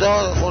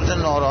خدا خورده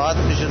ناراحت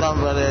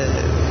میشدم برای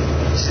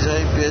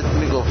چیزایی بهت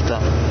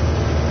میگفتم.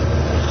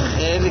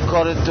 خیلی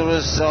کار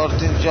درسته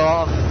آرتین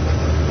جان،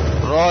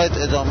 راهت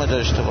ادامه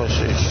داشته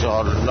باشه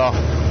انشاءالله.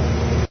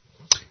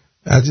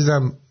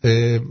 عزیزم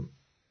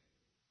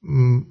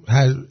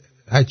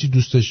هر چی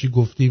دوست داشتی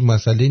گفتی،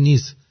 مسئله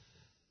نیست،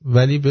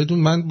 ولی بدون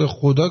من به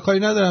خدا کاری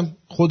ندارم.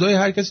 خدای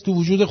هر کسی تو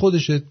وجود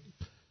خودشه،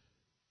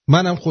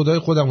 منم خدای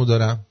خودمو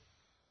دارم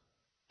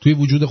توی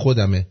وجود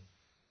خودمه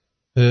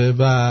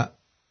و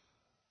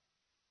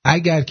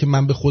اگر که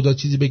من به خدا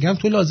چیزی بگم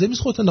تو لازم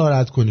نیست خودت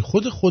ناراحت کنی.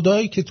 خود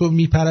خدایی که تو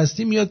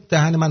میپرستی میاد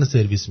دهن منو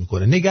سرویس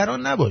میکنه،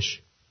 نگران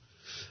نباش.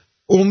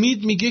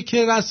 امید میگه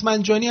که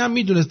رسمنجانی هم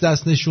میدونست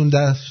دست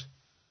نشونده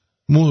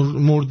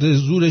مرد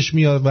زورش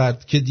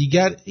میآورد که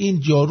دیگر این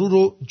جارو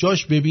رو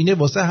جاش ببینه،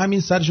 واسه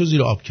همین سرشو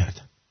زیر آب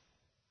کردم.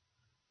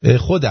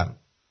 خودم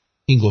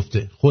این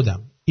گفته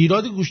خودم.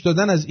 ایراد گوش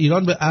دادن از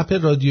ایران به اپ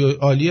رادیو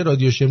عالی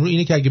رادیو شمرو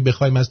اینه که اگه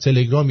بخوایم از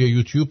تلگرام یا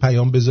یوتیوب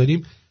پیام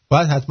بذاریم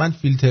باید حتما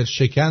فیلتر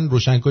شکن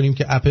روشن کنیم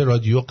که اپ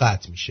رادیو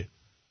قطع میشه.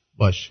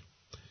 باش.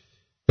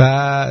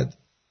 بعد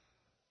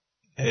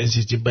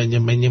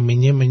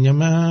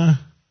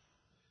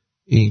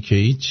این که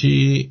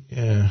هیچی،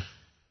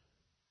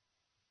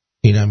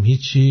 اینم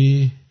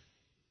هیچی.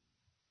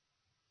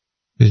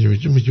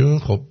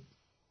 خب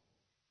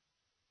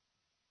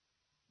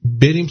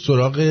بریم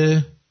سراغ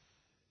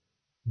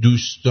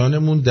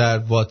دوستانمون در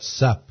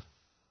واتساپ.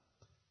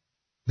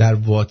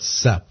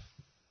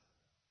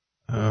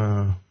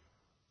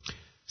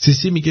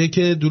 سیسی میگه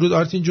که درود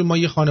آرتین جون، ما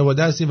یه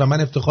خانواده هستیم و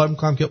من افتخار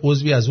میکنم که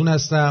عضوی از اون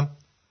هستم.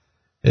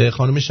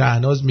 خانم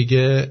شهناز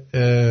میگه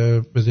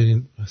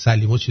بذارین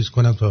سلیمو چیز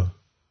کنم تا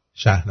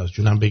شهناز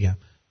جونم بگم.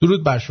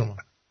 درود بر شما.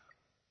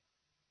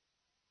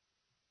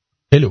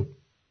 هلو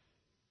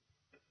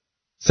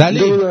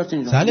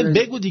سلیم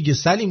بگو دیگه.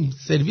 سلیم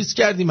سرویس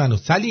کردی منو.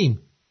 سلیم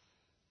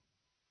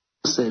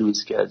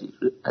سرویس کردی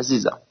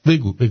عزیزم.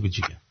 بگو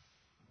جیگر.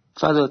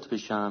 فدات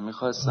بشم.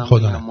 میخواستم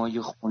بگم ما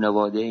یه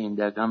خانواده این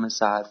دقیقا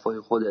مثل حرفای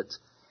خودت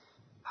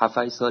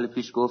 7-8 سال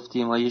پیش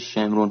گفتی ما یه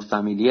شمرون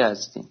فامیلی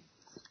هستیم.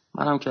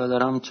 منم که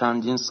دارم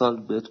چندین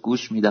سال بهت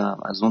گوش میدم.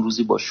 از اون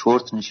روزی با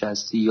شورت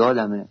نشستی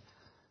یادمه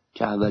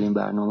که اولین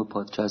برنامه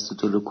پادکست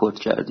تو رکورد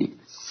کردی.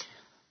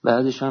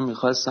 بعدش هم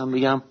میخواستم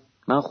بگم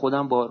من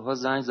خودم بارها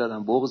زنگ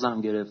زدم،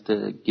 بغضم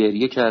گرفته،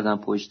 گریه کردم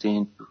پشت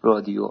این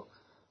رادیو.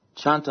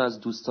 چند تا از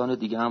دوستان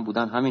دیگه هم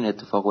بودن همین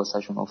اتفاق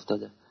واسهشون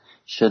افتاده.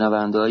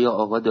 شنونده‌های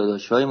آقا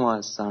داداشای ما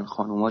هستن،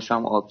 خانوماش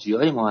هم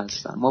آبجیای ما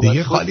هستن. ما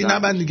دیگه خالی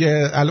نبند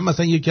دیگه. الان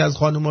مثلا یکی از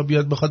خانوما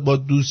بیاد بخواد با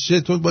دوست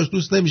شه، تو باش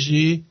دوست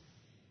نمیشی؟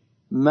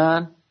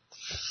 من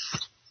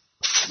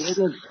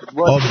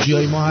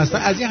آبجیای ما هستن.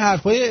 از این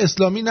حرفای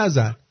اسلامی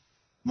نزن.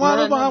 ما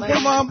همه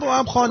با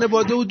هم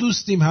خانواده و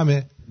دوستیم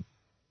همه.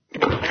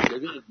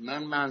 ببینید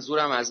من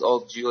منظورم از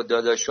آبجی و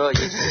داداشا یه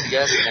چیز دیگه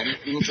است، یعنی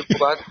این که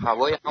باید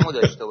هوای همو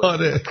داشته باشه.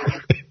 آره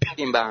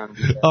این به هم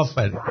دیگه.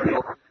 آفرین.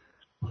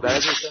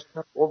 بعد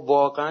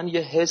واقعا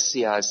یه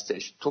حسی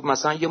هستش. تو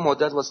مثلا یه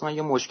مدت واسه من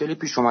یه مشکلی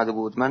پیش اومده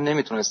بود، من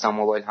نمیتونستم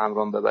موبایل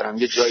همراهم ببرم،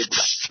 یه جایی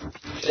بودم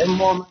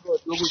اما من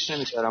رادیو گوش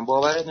نمی‌کردم.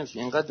 باورت نمیشه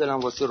اینقدر دلم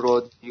واسه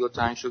رادیو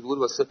تنگ شده بود،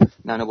 واسه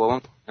ننه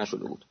بابام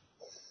نشده بود.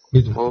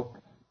 خب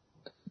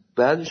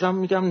بعدش هم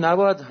میگم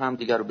نباید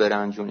همدیگه رو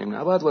برنجونیم،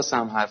 نباید واسه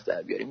هم حرف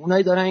در بیاریم.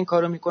 اونایی دارن این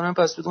کارو میکنن،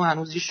 پس بدون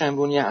هنوز یه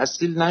شمرونی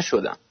اصیل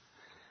نشدن.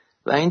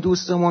 و این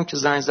دوستمون که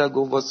زنگ زد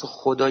گفت واسه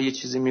خدا یه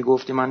چیزی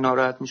میگفتی من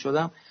ناراحت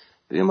میشدم.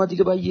 ببین ما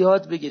دیگه باید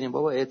یاد بگیریم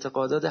بابا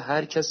اعتقادات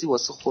هر کسی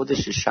واسه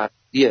خودش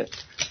شخصیه،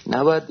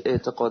 نباید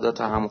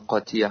اعتقادات هم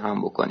قاطی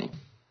هم بکنیم.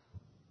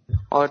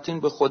 آرتین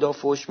به خدا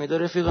فوش میده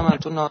رفیق من،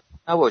 تو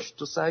نباش،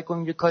 تو سعی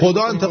کن یه کاری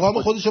خدا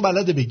انتقام خودشو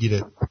بلده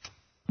بگیره.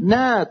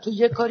 نه تو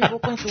یه کاری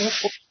بکن که اون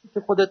که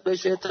خودت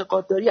بهش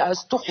اعتقاد داری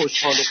از تو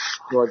خوشحال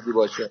و راضی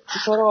باشه. تو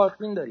کار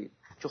آرتین داری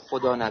که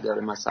خدا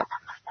نداره مثلا.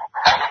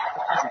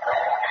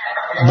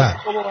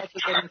 نه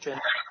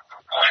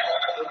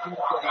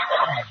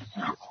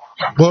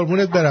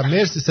قربونت برم.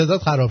 مرسی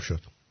صدات خراب شد.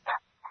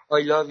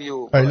 I love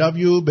you. I love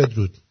you.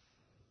 بدرود.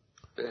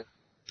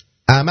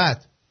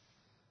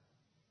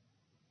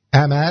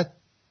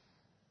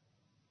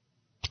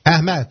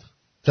 احمد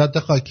جاده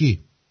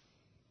خاکی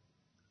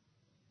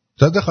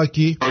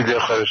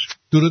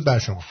درود بر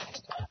شما.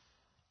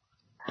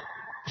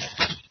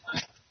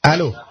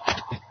 الو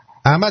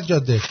احمد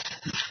جاده.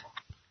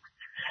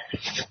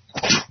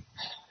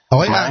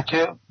 آقای من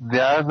که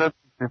درد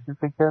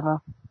فکر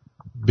کردم.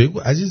 بگو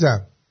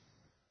عزیزم.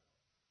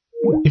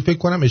 این فکر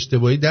کنم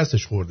اشتباهی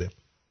دستش خورده.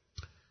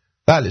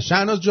 بله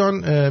شهناز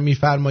جان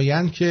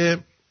میفرمایند که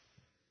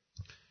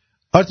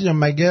آرتین جان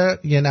مگه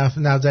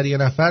نظر یه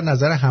نفر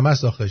نظر همه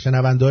است آخه.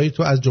 شنونده‌های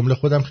تو از جمله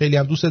خودم خیلی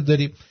هم دوست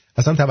داریم،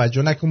 اصلا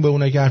توجه نکن به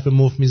اونایی که حرف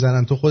مفت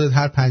میزنن. تو خودت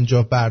هر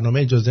 50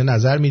 برنامه اجازه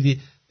نظر میدی،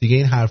 دیگه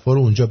این حرفا رو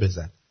اونجا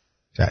بزن.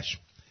 چشم.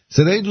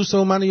 صدای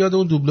دوستمون منو یاد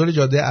اون دوبلور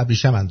جاده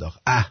ابریشم انداخت.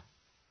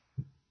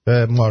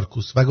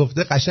 مارکوس و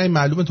گفته قشنگ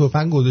معلومه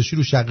تفنگ گذاشتی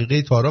رو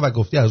شقیقه تارا و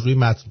گفتی از روی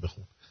متن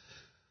بخون.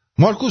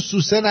 مارکوس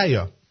سوسه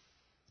نیا.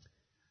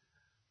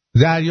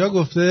 دریا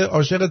گفته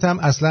عاشقتم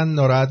اصلا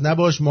ناراحت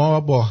نباش، ما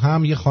با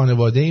هم یه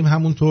خانواده ایم،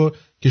 همونطور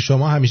که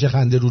شما همیشه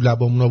خنده رو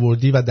لبامون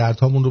آوردی و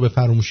دردهامون رو به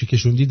فراموشی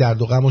کشوندی،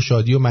 درد و غم و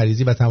شادی و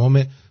مریضی و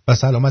تمام و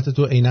سلامت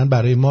تو عیناً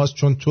برای ماست،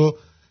 چون تو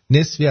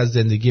نصفی از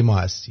زندگی ما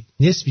هستی.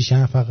 نصفیش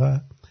هم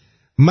فقط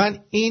من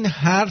این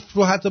حرف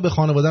رو حتی به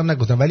خانواده‌ام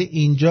نگفتم، ولی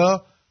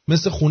اینجا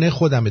مثل خونه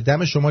خودمه.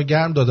 دم شما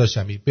گرم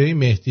داداشمی. ببین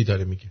مهدی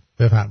داره میگه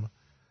بفرما.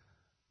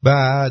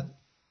 بعد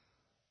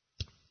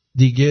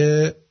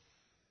دیگه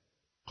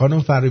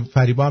خانم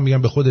فریبا هم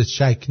میگن به خودت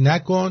شک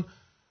نکن.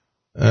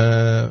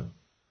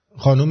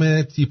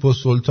 خانم تیپو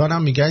سلطان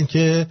هم میگن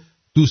که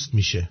دوست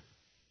میشه.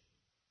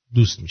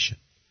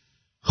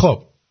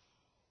 خب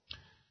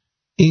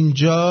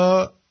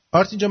اینجا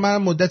آرتین جا من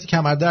مدتی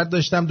کمردرد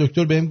داشتم،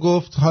 دکتر بهم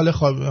گفت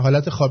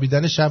حالت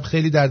خوابیدن شب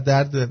خیلی در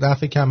درد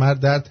رفع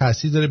کمردرد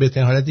تاثیر داره.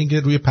 بهترین حالت این که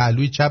روی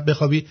پهلوی چپ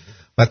بخوابی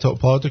و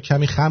پاهاتو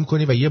کمی خم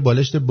کنی و یه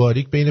بالشت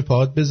باریک بین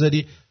پاهات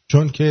بذاری،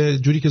 چون که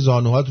جوری که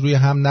زانوهات روی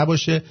هم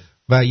نباشه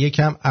و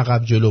یکم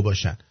عقب جلو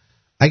باشن.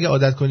 اگه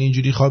عادت کنی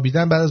اینجوری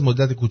خوابیدن بعد از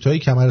مدت کوتاهی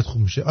کمرت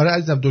خوب میشه. آره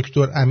عزیزم،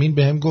 دکتر امین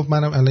بهم گفت،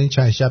 منم الان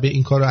چند شبه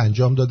این کارو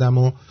انجام دادم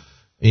و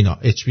اینا.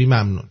 اچ بی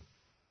ممنون.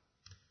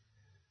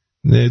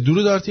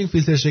 درود آرتین،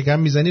 فیلتر شکن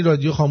میزنی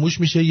رادیو خاموش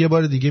میشه، یه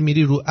بار دیگه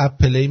میری رو اپ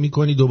پلی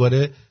میکنی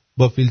دوباره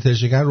با فیلتر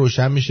شکن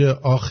روشن میشه.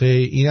 آخه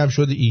اینم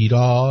شد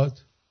ایراد.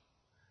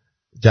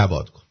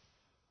 جواد کن.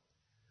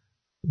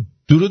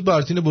 درود به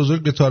آرتین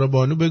بزرگ، به تارا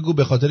بانو بگو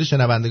به خاطر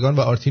شنوندگان و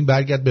آرتین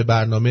برگرد به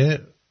برنامه.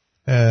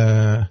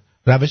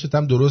 روشت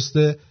هم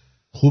درسته،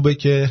 خوبه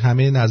که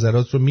همه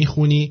نظرات رو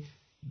میخونی.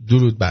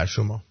 درود بر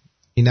شما.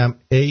 اینم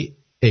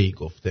ای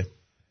گفته.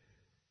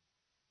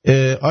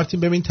 آرتین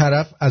ببین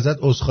طرف ازت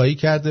عذرخواهی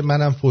کرده،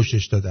 منم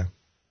فوشش دادم.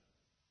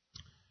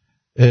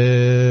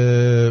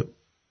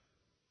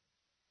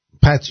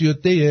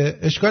 پتریوت دیه،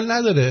 اشکال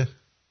نداره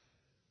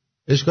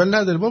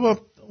بابا،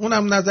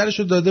 اونم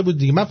نظرشو داده بود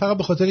دیگه. من فقط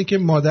به خاطر اینکه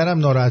مادرم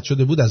ناراحت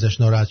شده بود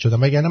ازش ناراحت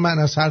شدم، وگرنه من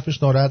از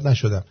حرفش ناراحت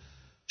نشدم.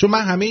 چون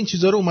من همه این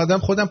چیزا رو اومدم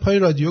خودم پای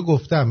رادیو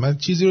گفتم. من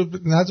چیزی رو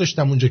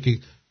نذاشتم اونجا که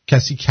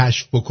کسی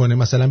کشف بکنه،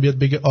 مثلا بیاد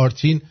بگه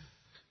آرتین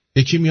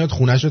یکی میاد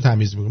خونه‌شو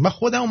تمیز میکنه. من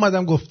خودم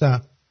اومدم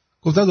گفتم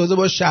تازه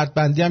باید شرط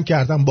بندی هم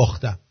کردم،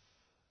 باختم.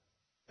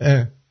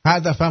 هر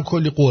دفعه هم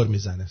کلی قور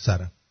میزنه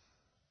سرم.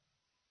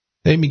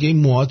 میگه این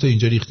موهاتو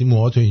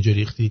اینجا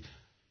ریختی.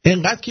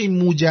 انقدر که این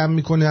مو جمع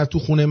میکنه تو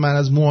خونه من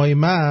از موهای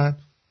من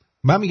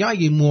میگم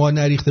اگه این موها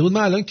نریخته بود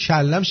من الان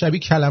کلم شبیه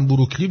کلم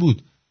بروکلی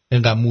بود،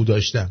 انقدر مو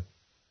داشتم.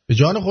 به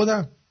جان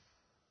خودم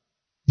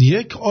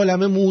یک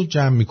عالمه مو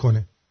جمع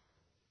میکنه.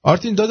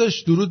 آرتین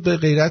داداش درود به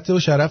غیرت و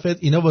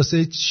شرفت. اینا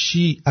واسه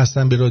چی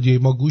اصلا به رادیوی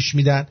ما گوش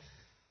میدن؟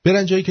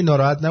 برن جایی که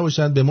ناراحت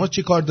نباشن. به ما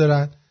چی کار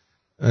دارن؟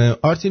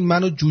 آرتین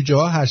من و جوجه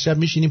ها هر شب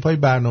میشینیم پای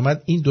برنامه.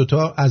 این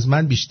دوتا از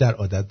من بیشتر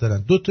عادت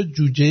دارن. دوتا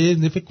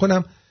جوجه فکر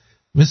کنم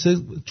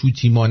مثل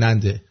توتی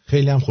ماننده،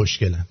 خیلی هم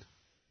خوشگلن.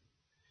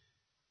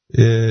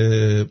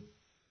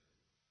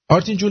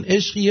 آرتین جون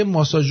عشقی یه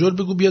ماساژور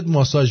بگو بیاد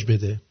ماساژ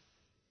بده.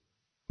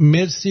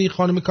 مرسی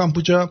خانم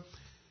کامپوچا.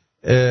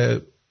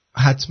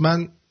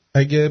 حتما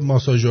اگه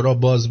ماساژورا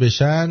باز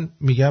بشن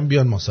میگم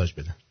بیان ماساژ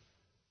بدن.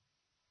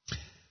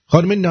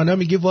 خانم نانا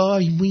میگه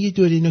وای موی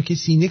دورینو که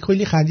سینه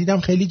کلی خندیدم،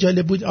 خیلی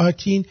جالب بود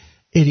آرتین.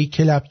 اریک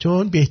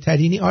کلپتون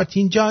بهترینی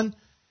آرتین جان.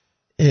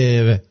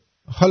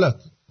 حالا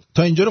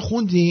تا اینجا رو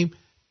خوندیم،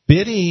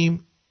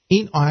 بریم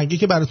این آهنگی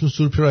که براتون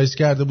سورپرایز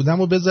کرده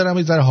بودم و بذارم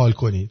یه ذره حال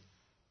کنید.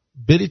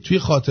 برید توی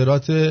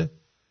خاطرات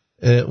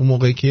اون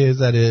موقعی که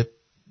ذره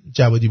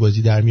جوادی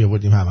بازی در می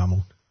آوردیم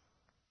هممون.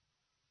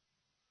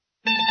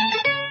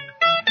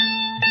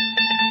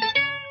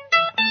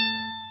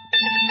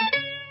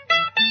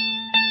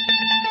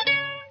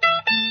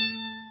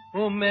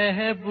 ओ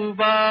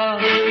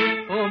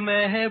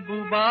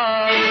महबूबा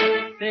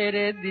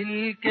तेरे दिल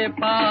के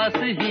पास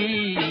ही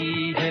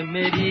है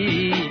मेरी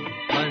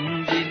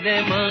मंजिल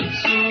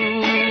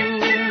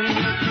मकसूद,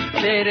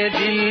 तेरे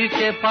दिल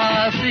के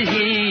पास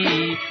ही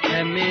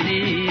है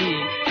मेरी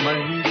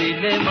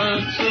मंजिल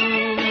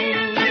मकसूद।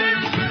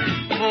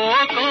 वो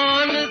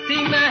कौन सी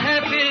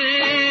महफिल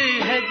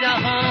है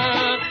जहाँ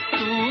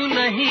तू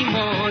नहीं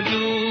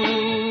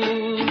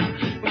मौजूद,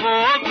 वो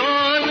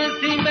कौन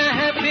सी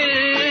महफिल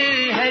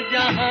है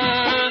जहाँ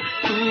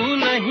तू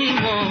नहीं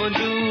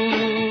मौजूद।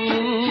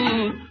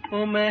 ओ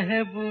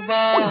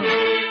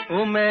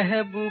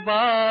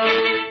महबूबा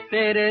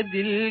तेरे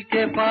दिल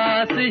के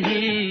पास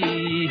ही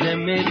है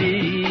मेरी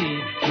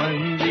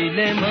मंजिल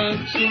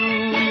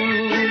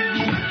मकसूद,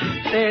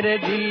 तेरे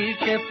दिल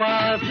के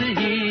पास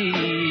ही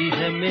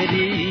है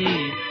मेरी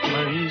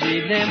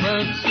मंजिल منزل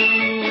مقصود.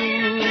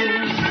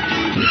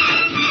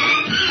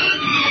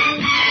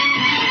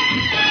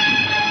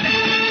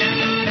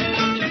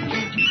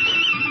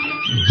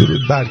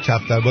 درود بر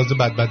کفترباز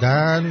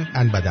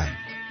بدبدن بدن.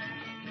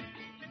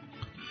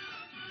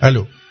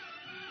 الو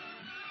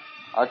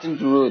آرتین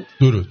درود.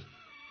 درود.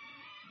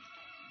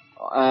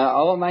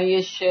 آقا من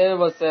یه شعر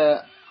واسه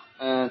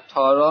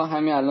تارا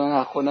همین الان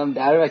از خودم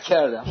در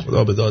کردم.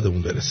 خدا به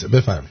دادمون برسه.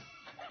 بفرمایید.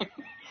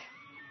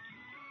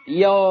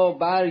 یا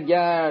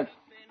برگرد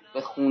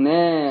به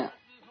خونه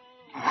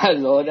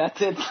از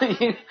عادتت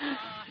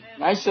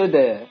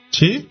نشده.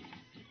 چی؟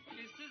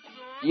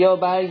 یا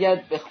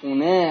برگرد به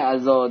خونه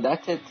از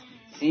عادتت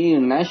سیر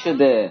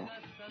نشده.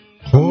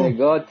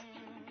 نگات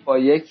با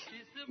یک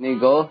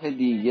نگاه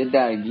دیگه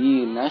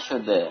درگیر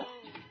نشده.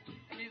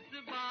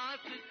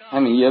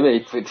 همین یه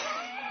بیت بود.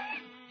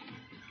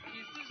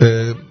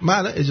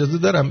 من اجازه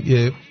دارم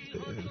یه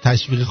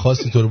تشویق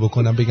خاصی تو رو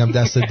بکنم، بگم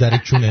دستت در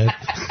کونت.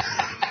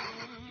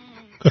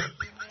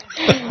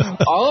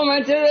 آقا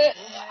من چرا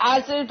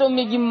اصلا تو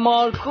میگی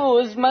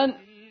مارکوس من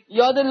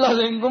یاد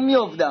لالنگو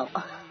میافتم.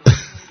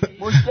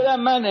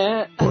 مشکلم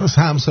منه.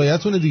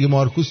 همسایتونه دیگه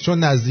مارکوس، چون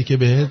نزدیکه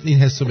بهت این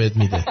حسو بهت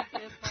میده.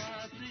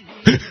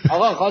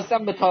 آقا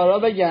خواستم به تارا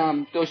بگم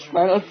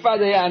دشمنات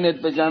فدای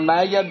انت بجن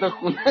برگرد به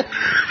خونه.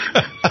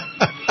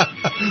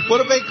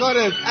 برو به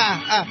کارت.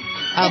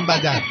 هم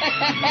بدن.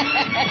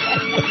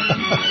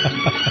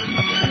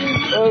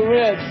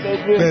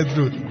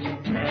 بدرود.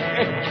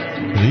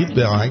 رید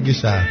به آهنگ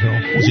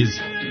شهرام چیز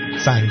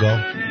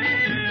سنگام.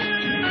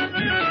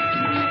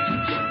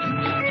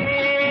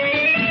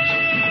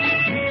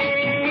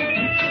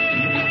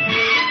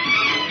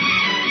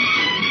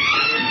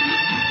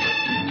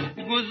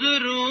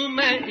 गुजरूं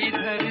मैं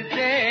इधर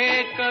से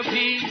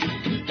कभी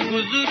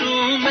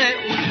गुजरूं मैं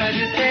उधर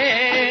से.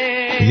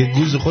 یه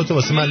گوز خودتو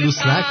واسه من لوس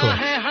نکن.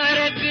 हर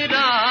एक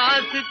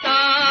रास्ता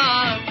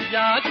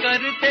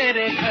जाकर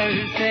तेरे घर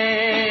से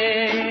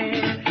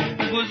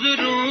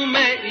गुजरूं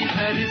मैं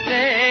इधर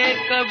से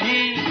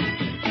कभी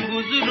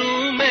गुजरूं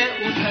मैं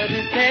उधर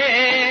से.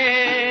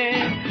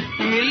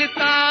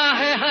 मिलता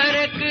है हर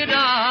एक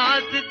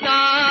रास्ता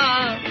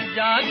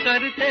जाकर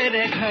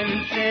तेरे घर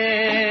से.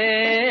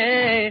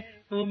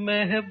 ओ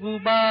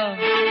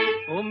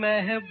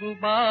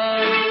महबूबा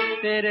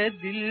तेरे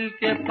दिल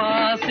के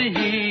पास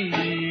ही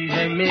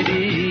है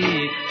मेरी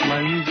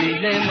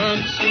मंजिल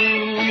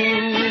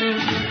मकसूद.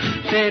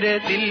 तेरे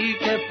दिल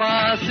के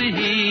पास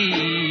ही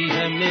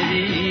है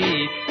मेरी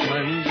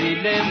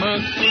मंजिल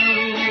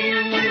मकसूद.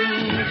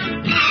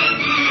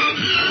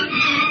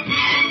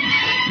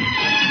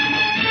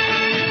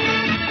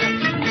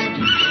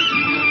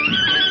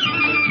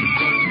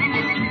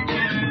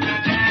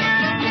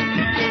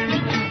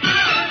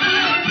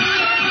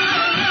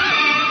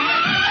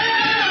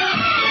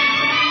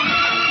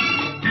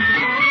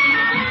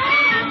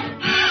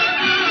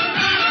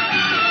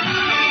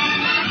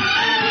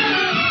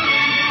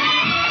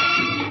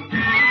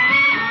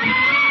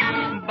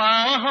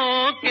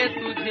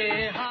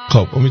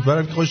 خب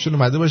امیدوارم که خوشتون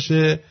اومده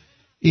باشه.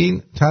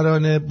 این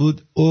ترانه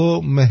بود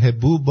او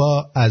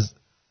محبوبا از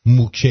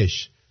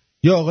موکش.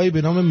 یا آقایی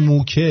به نام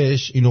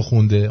موکش اینو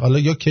خونده. حالا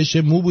یا کش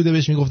مو بوده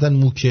بهش میگفتن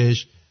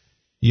موکش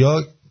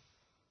یا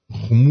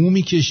مو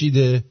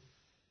میکشیده.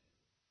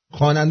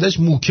 خوانندش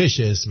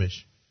موکشه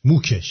اسمش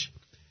موکش.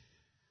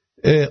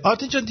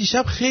 آرتین جان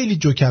دیشب خیلی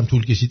جوکم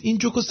طول کشید. این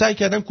جوکو سعی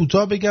کردم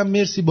کوتاه بگم.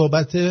 مرسی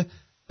بابت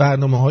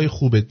برنامه‌های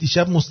خوبه.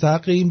 دیشب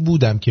مستحق این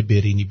بودم که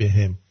برینی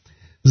بهم.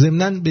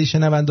 ضمناً به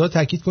شنونده ها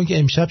تاکید کن که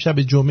امشب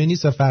شب جمعه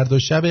نیست و فردا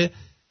شب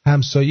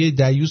همسایه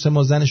دیوس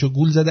ما زنشو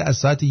گول زده. از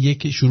ساعت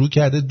 1 شروع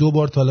کرده 2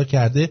 بار طلاق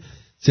کرده.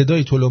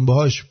 صدای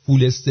تلمبه‌هاش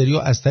فول استریو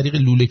از طریق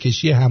لوله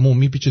کشی حموم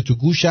میپیچه تو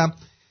گوشم.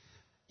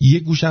 یه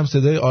گوشم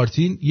صدای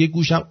آرتین، یه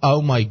گوشم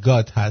او مای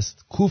گاد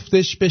هست.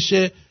 کوفتش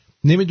بشه.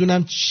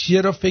 نمیدونم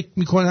چرا فکر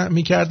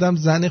میکردم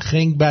زن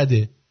خنگ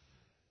بده.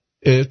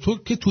 تو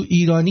که تو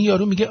ایرانی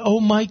یارو میگه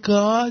او مای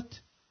گاد.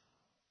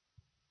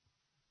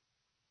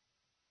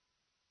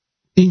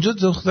 اینجا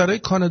دخترای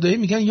کانادایی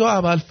میگن یا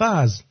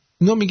ابوالفضل.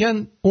 اینا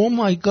میگن او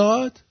مای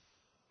گاد.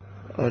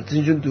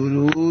 آرتین جون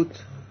درود.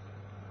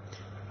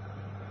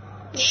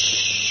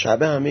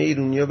 شب همه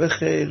ایرونیا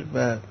بخیر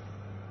و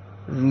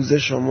روز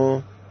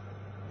شما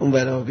اون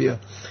برابیا.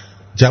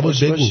 جواد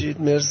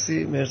بگو.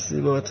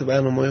 مرسی بابت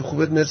برنامه‌های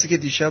خوبت. مرسی که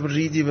دیشب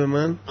ریدی به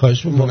من.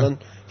 خواهش می‌کنم.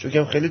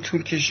 چون خیلی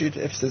طول کشید،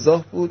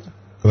 افتضاح بود.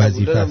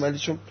 وظیفه است. ولی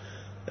چون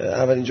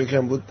اولین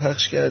جوکم بود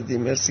پخش کردی.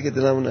 مرسی که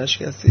دلمو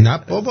نشکستی. نه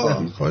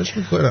بابا خواهش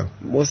می‌کنم.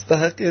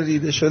 مستحق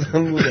ریده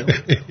شدم بودم.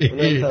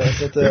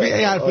 ببین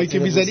این حرفایی که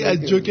میزنی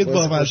از جوکت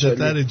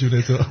بامزه‌تره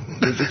جون تو.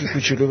 یه جوکی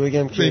کوچولو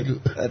بگم که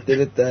از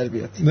دلت در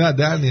بیاد. نه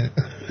در نمیاد.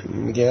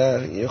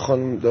 میگه یه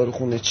خانم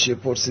داروخونه چیه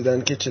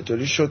پرسیدن که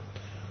چطوری شد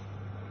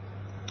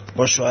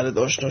با شوهرت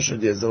آشنا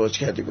شدی ازدواج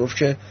کردی. گفت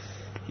که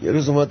یه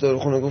روز اومد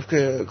داروخونه گفت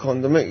که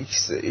کاندوم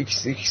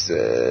XXX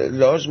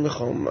لارج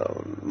میخوام.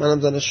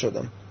 منم زنش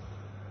شدم.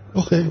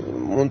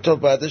 منتها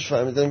بعدش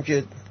فهمیدم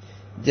که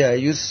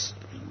دیوس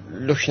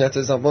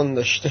لکنت زبان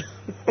داشته.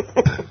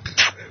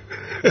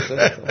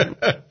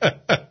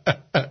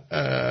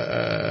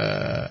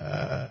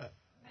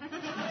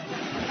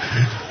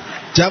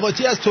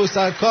 جواتی از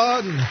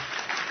توسرکان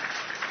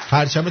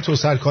پرچم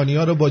توسرکانی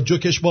ها رو با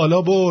جوکش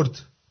بالا برد.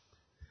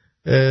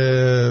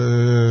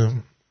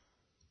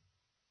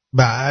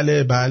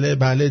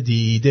 بله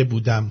دیده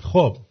بودم.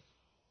 خب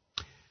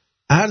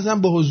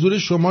عرضم به حضور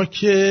شما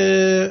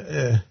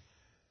که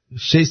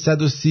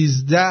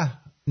 613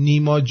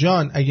 نیما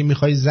جان اگه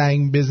میخوای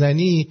زنگ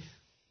بزنی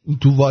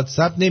تو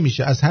واتساپ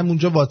نمیشه، از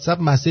همونجا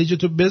واتساپ مسیج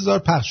تو بذار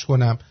پخش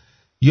کنم،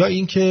 یا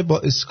اینکه با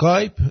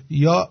اسکایپ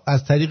یا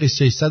از طریق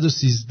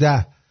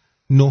 613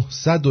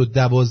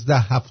 912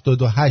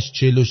 78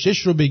 46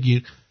 رو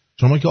بگیر.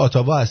 شما که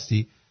آتاوا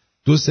هستی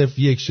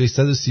 201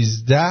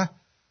 613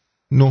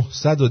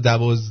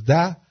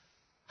 912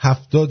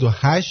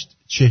 78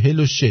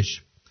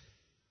 46.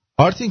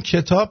 آرتین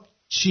کتاب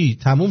چی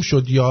تموم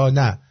شد یا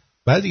نه؟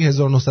 بعد دیگه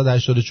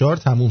 1984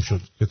 تموم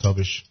شد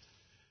کتابش.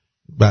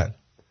 بله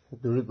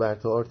درود بر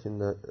تو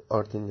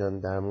آرتین جان.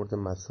 در مورد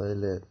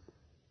مسائل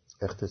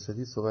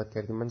اقتصادی صحبت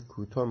کردیم. من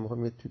کوتاه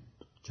میخوام یه تو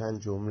چند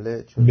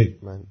جمله، چون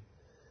من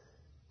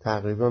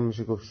تقریبا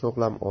میشه گفت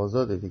شغلم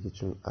آزاده دیگه،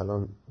 چون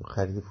الان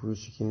خرید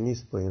فروشی که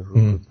نیست با این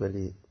رکود،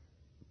 ولی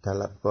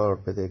طلبکار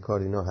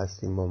بدهکار اینا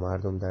هستیم، با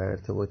مردم در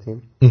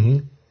ارتباطیم.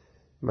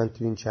 من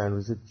تو این چند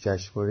روز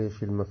جشنواره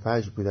فیلم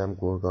فجر بودم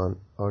گرگان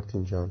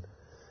آرتین جان.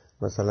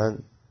 مثلا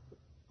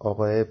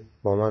آقای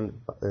با من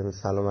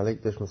سلام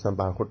علیک داشت مثلا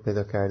برخورد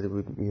پیدا کرده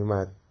بود،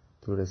 میومد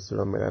تو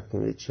رستوران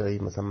میرفتیم یه چایی،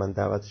 مثلا من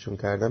دعوتشون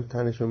کردم،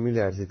 تنشون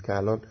میلرزید که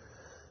الان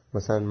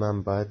مثلا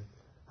من باید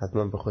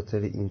حتما به خاطر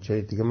این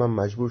چای دیگه من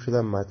مجبور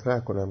شدم مطرح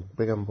کنم،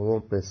 بگم بابا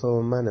به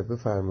حساب منه،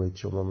 بفرمایید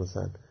شما.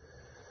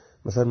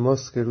 مثلا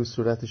ماسک رو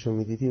صورتشو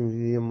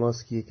میدیدی یه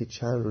ماسکیه که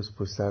چند روز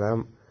پشت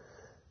سرم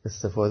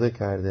استفاده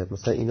کرده.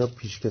 مثلا اینا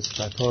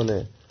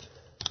پیشکسوتان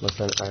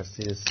مثلا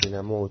عرصه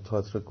سینما و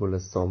تئاتر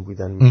گلستان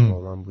بودن،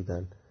 با من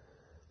بودن.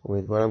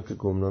 امیدوارم که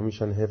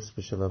گمنامیشان حفظ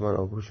بشه و من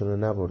آبروشون رو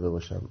نبرده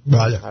باشم.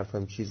 بله.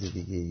 حرفم چیز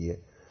دیگه ایه.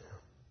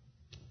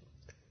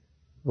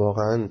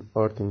 واقعا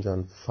آرتین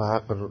جان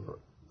فقر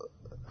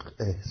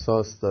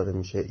احساس داره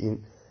میشه. این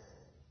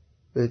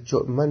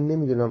من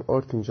نمیدونم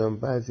آرتین جان،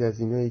 بعضی از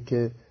اینایی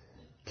که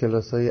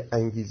کلاسای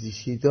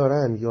انگیزشی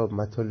دارن یا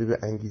مطالب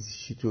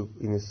انگیزشی تو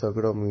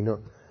اینستاگرام و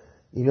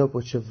اینا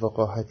با چه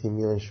وقاحتی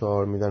میان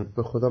شعار میدن.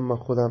 به خدا من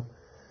خودم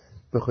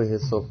بخوای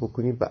حساب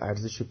بکنی به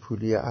ارزش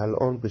پولی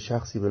الان به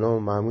شخصی به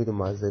نام محمود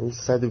معظمی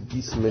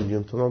 120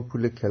 میلیون تومان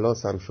پول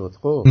کلاس هم شد.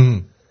 خب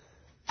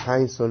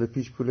 5 سال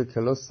پیش پول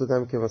کلاس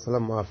دادم که مثلا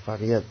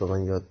موفقیت به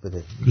من یاد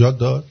بده. یاد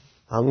داد؟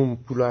 همون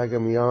پول اگه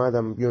می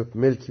آمدم بیا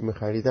ملکی می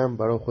خریدم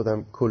برای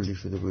خودم کلی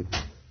شده بود.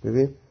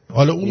 ببین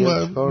حالا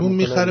اون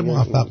میخره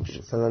موفق میشه.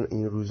 مثلا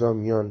این روزا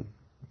میان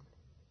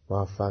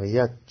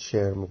موفقیت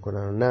شیر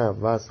میکنن. نه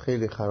وضع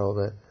خیلی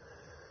خرابه.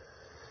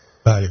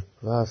 بله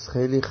وضع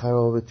خیلی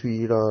خرابه تو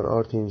ایران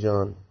آرتین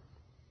جان.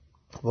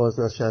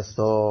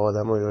 بازنشسته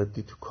آدم ها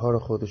یادی تو کار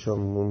خودشون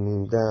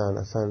موندن.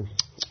 اصلا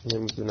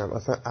نمیدونم،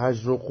 اصلا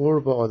اجر و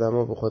قرب آدم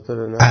ها به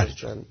خاطر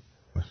نداشتن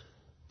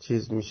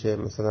چیز میشه.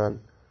 مثلا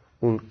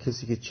اون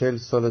کسی که 40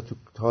 سال تو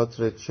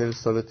تئاتر 40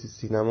 سال تو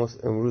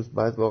سینماست، امروز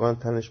بعد واقعا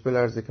تنش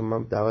بلرزه که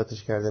من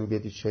دعوتش کردم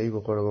بیاد چایی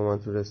بخوره با من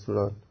تو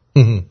رستوران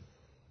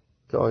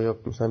که آیا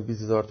مثلا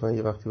 20000 تومان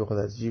یه وقتی بخواد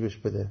از جیبش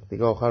بده.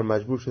 دیگه آخر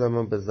مجبور شدم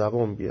من به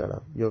زبان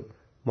بیارم. یا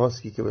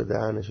ماسکی که به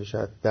دهنش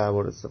شاید 10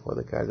 بار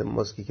استفاده کرده،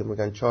 ماسکی که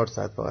میگن 4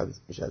 ساعت فقط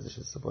میشه ازش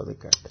استفاده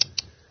کرد.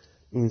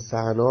 این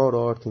صحنه‌ها رو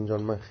آرتین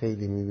جان من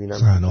خیلی میبینم.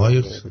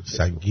 صحنه‌های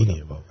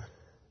سنگینیه واقعا.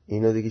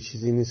 اینا دیگه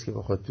چیزی نیست که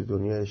بخواد تو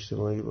دنیا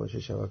اجتماعی باشه،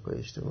 شبکه‌های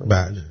اجتماعی.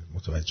 بله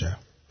متوجهم.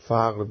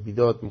 فقر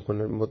بیداد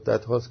میکنه.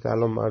 مدت هاست که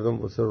الان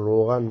مردم واسه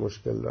روغن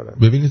مشکل دارن.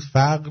 ببینید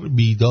فقر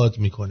بیداد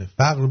میکنه.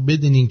 فقر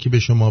بدون این که به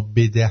شما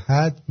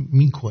بدهد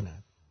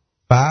میکند.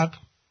 فقر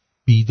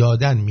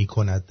بیدادن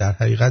میکند. در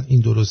حقیقت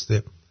این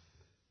درسته.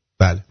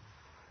 بله.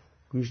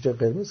 گوشت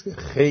قرمز که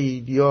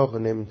خیلی ها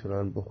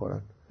نمیتونن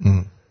بخورن.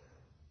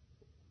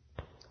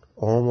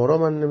 آمارا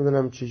من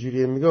نمیدونم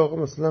چجوریه. میگه آقا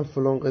مثلا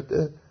فلان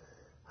قطعه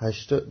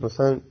 80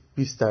 مثلا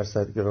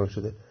 20% گران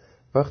شده.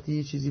 وقتی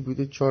یه چیزی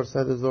بوده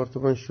 400,000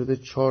 تومان شده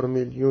 4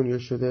 میلیون، یا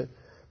شده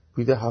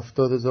بوده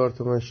 70,000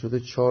 تومان شده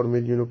 4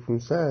 میلیون و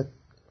 500.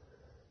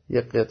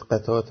 یه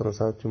قطعات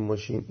مثلا تو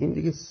ماشین این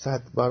دیگه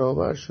 100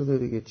 برابر شده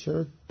دیگه.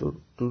 چرا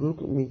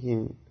دروغ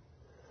میگین؟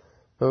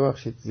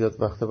 ببخشید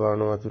زیاد وقت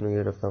برنامه‌تون رو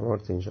گرفتم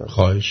آرتین جان.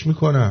 خواهش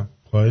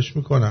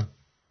میکنم.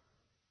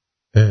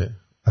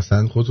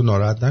 اصلا خودتو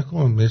ناراحت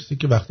نکن. مرسی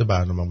که وقت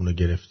برنامه‌مون رو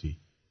گرفتی.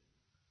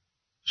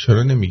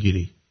 چرا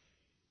نمیگیری؟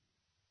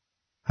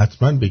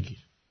 حتما بگیر.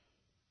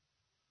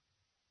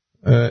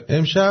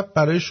 امشب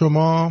برای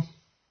شما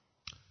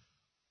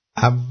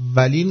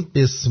اولین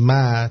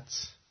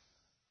قسمت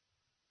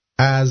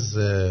از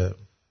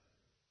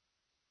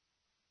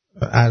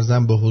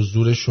عرضم به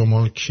حضور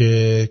شما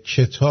که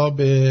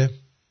کتاب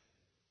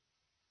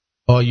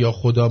آیا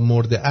خدا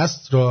مرده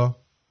است را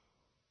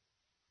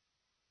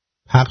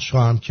پخش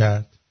خواهم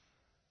کرد.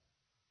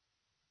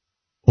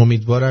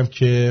 امیدوارم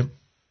که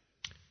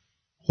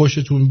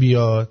خوشتون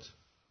بیاد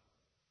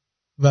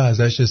و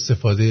ازش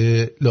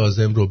استفاده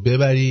لازم رو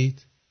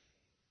ببرید.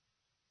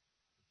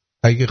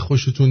 اگه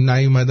خوشتون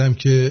نیومدم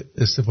که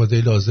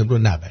استفاده لازم رو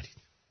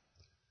نبرید.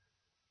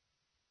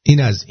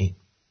 این از این.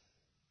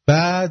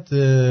 بعد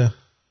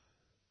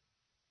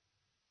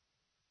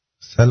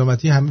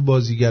سلامتی همه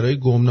بازیگرای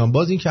گمنام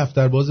باز، این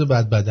کفترباز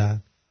بد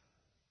بدن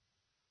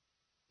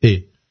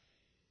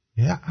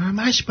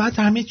همش بعد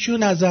همه چیو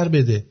نظر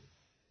بده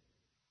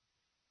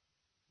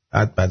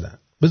بد بدن.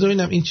 بذار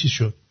ببینم این چی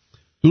شد.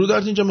 درود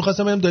آرتین اینجا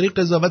می‌خواستم بگم داری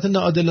قضاوت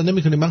ناعادلانه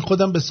می‌کنی. من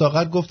خودم به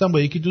ساغر گفتم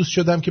با یکی دوست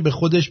شدم که به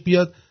خودش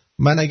بیاد.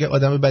 من اگه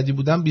آدم بدی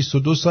بودم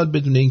 22 سال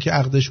بدون اینکه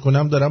عقدش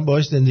کنم دارم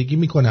باهاش زندگی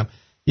می‌کنم.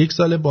 1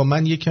 سال با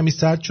من یک کمی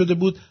سرد شده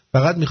بود،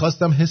 فقط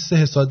می‌خواستم حس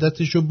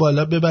حسادتشو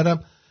بالا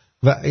ببرم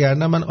و اگر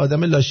من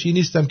آدم لاشی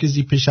نیستم که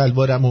زیپ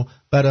شلوارمو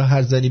برای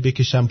هر زنی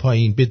بکشم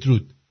پایین.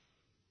 بدرود.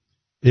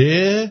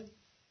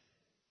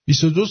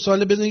 22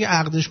 ساله بدون اینکه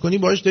عقدش کنی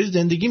باهاش داری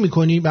زندگی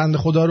می‌کنی بنده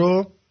خدا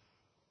رو.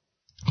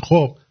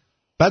 خب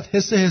بعد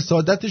حس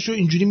حسادتشو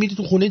اینجوری میری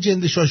تو خونه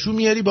جندشاشو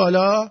میاری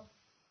بالا.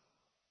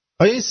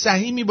 آیا این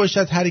صحیح می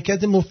باشد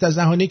حرکت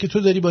مفتضحانه که تو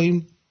داری با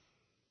این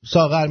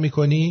ساغر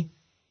میکنی؟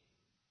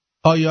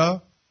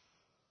 آیا؟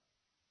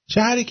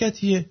 چه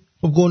حرکتیه؟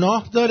 خب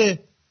گناه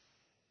داره.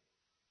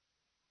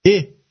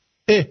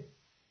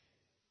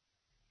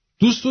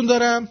 دوستون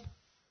دارم.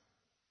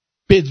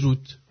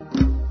 بدرود.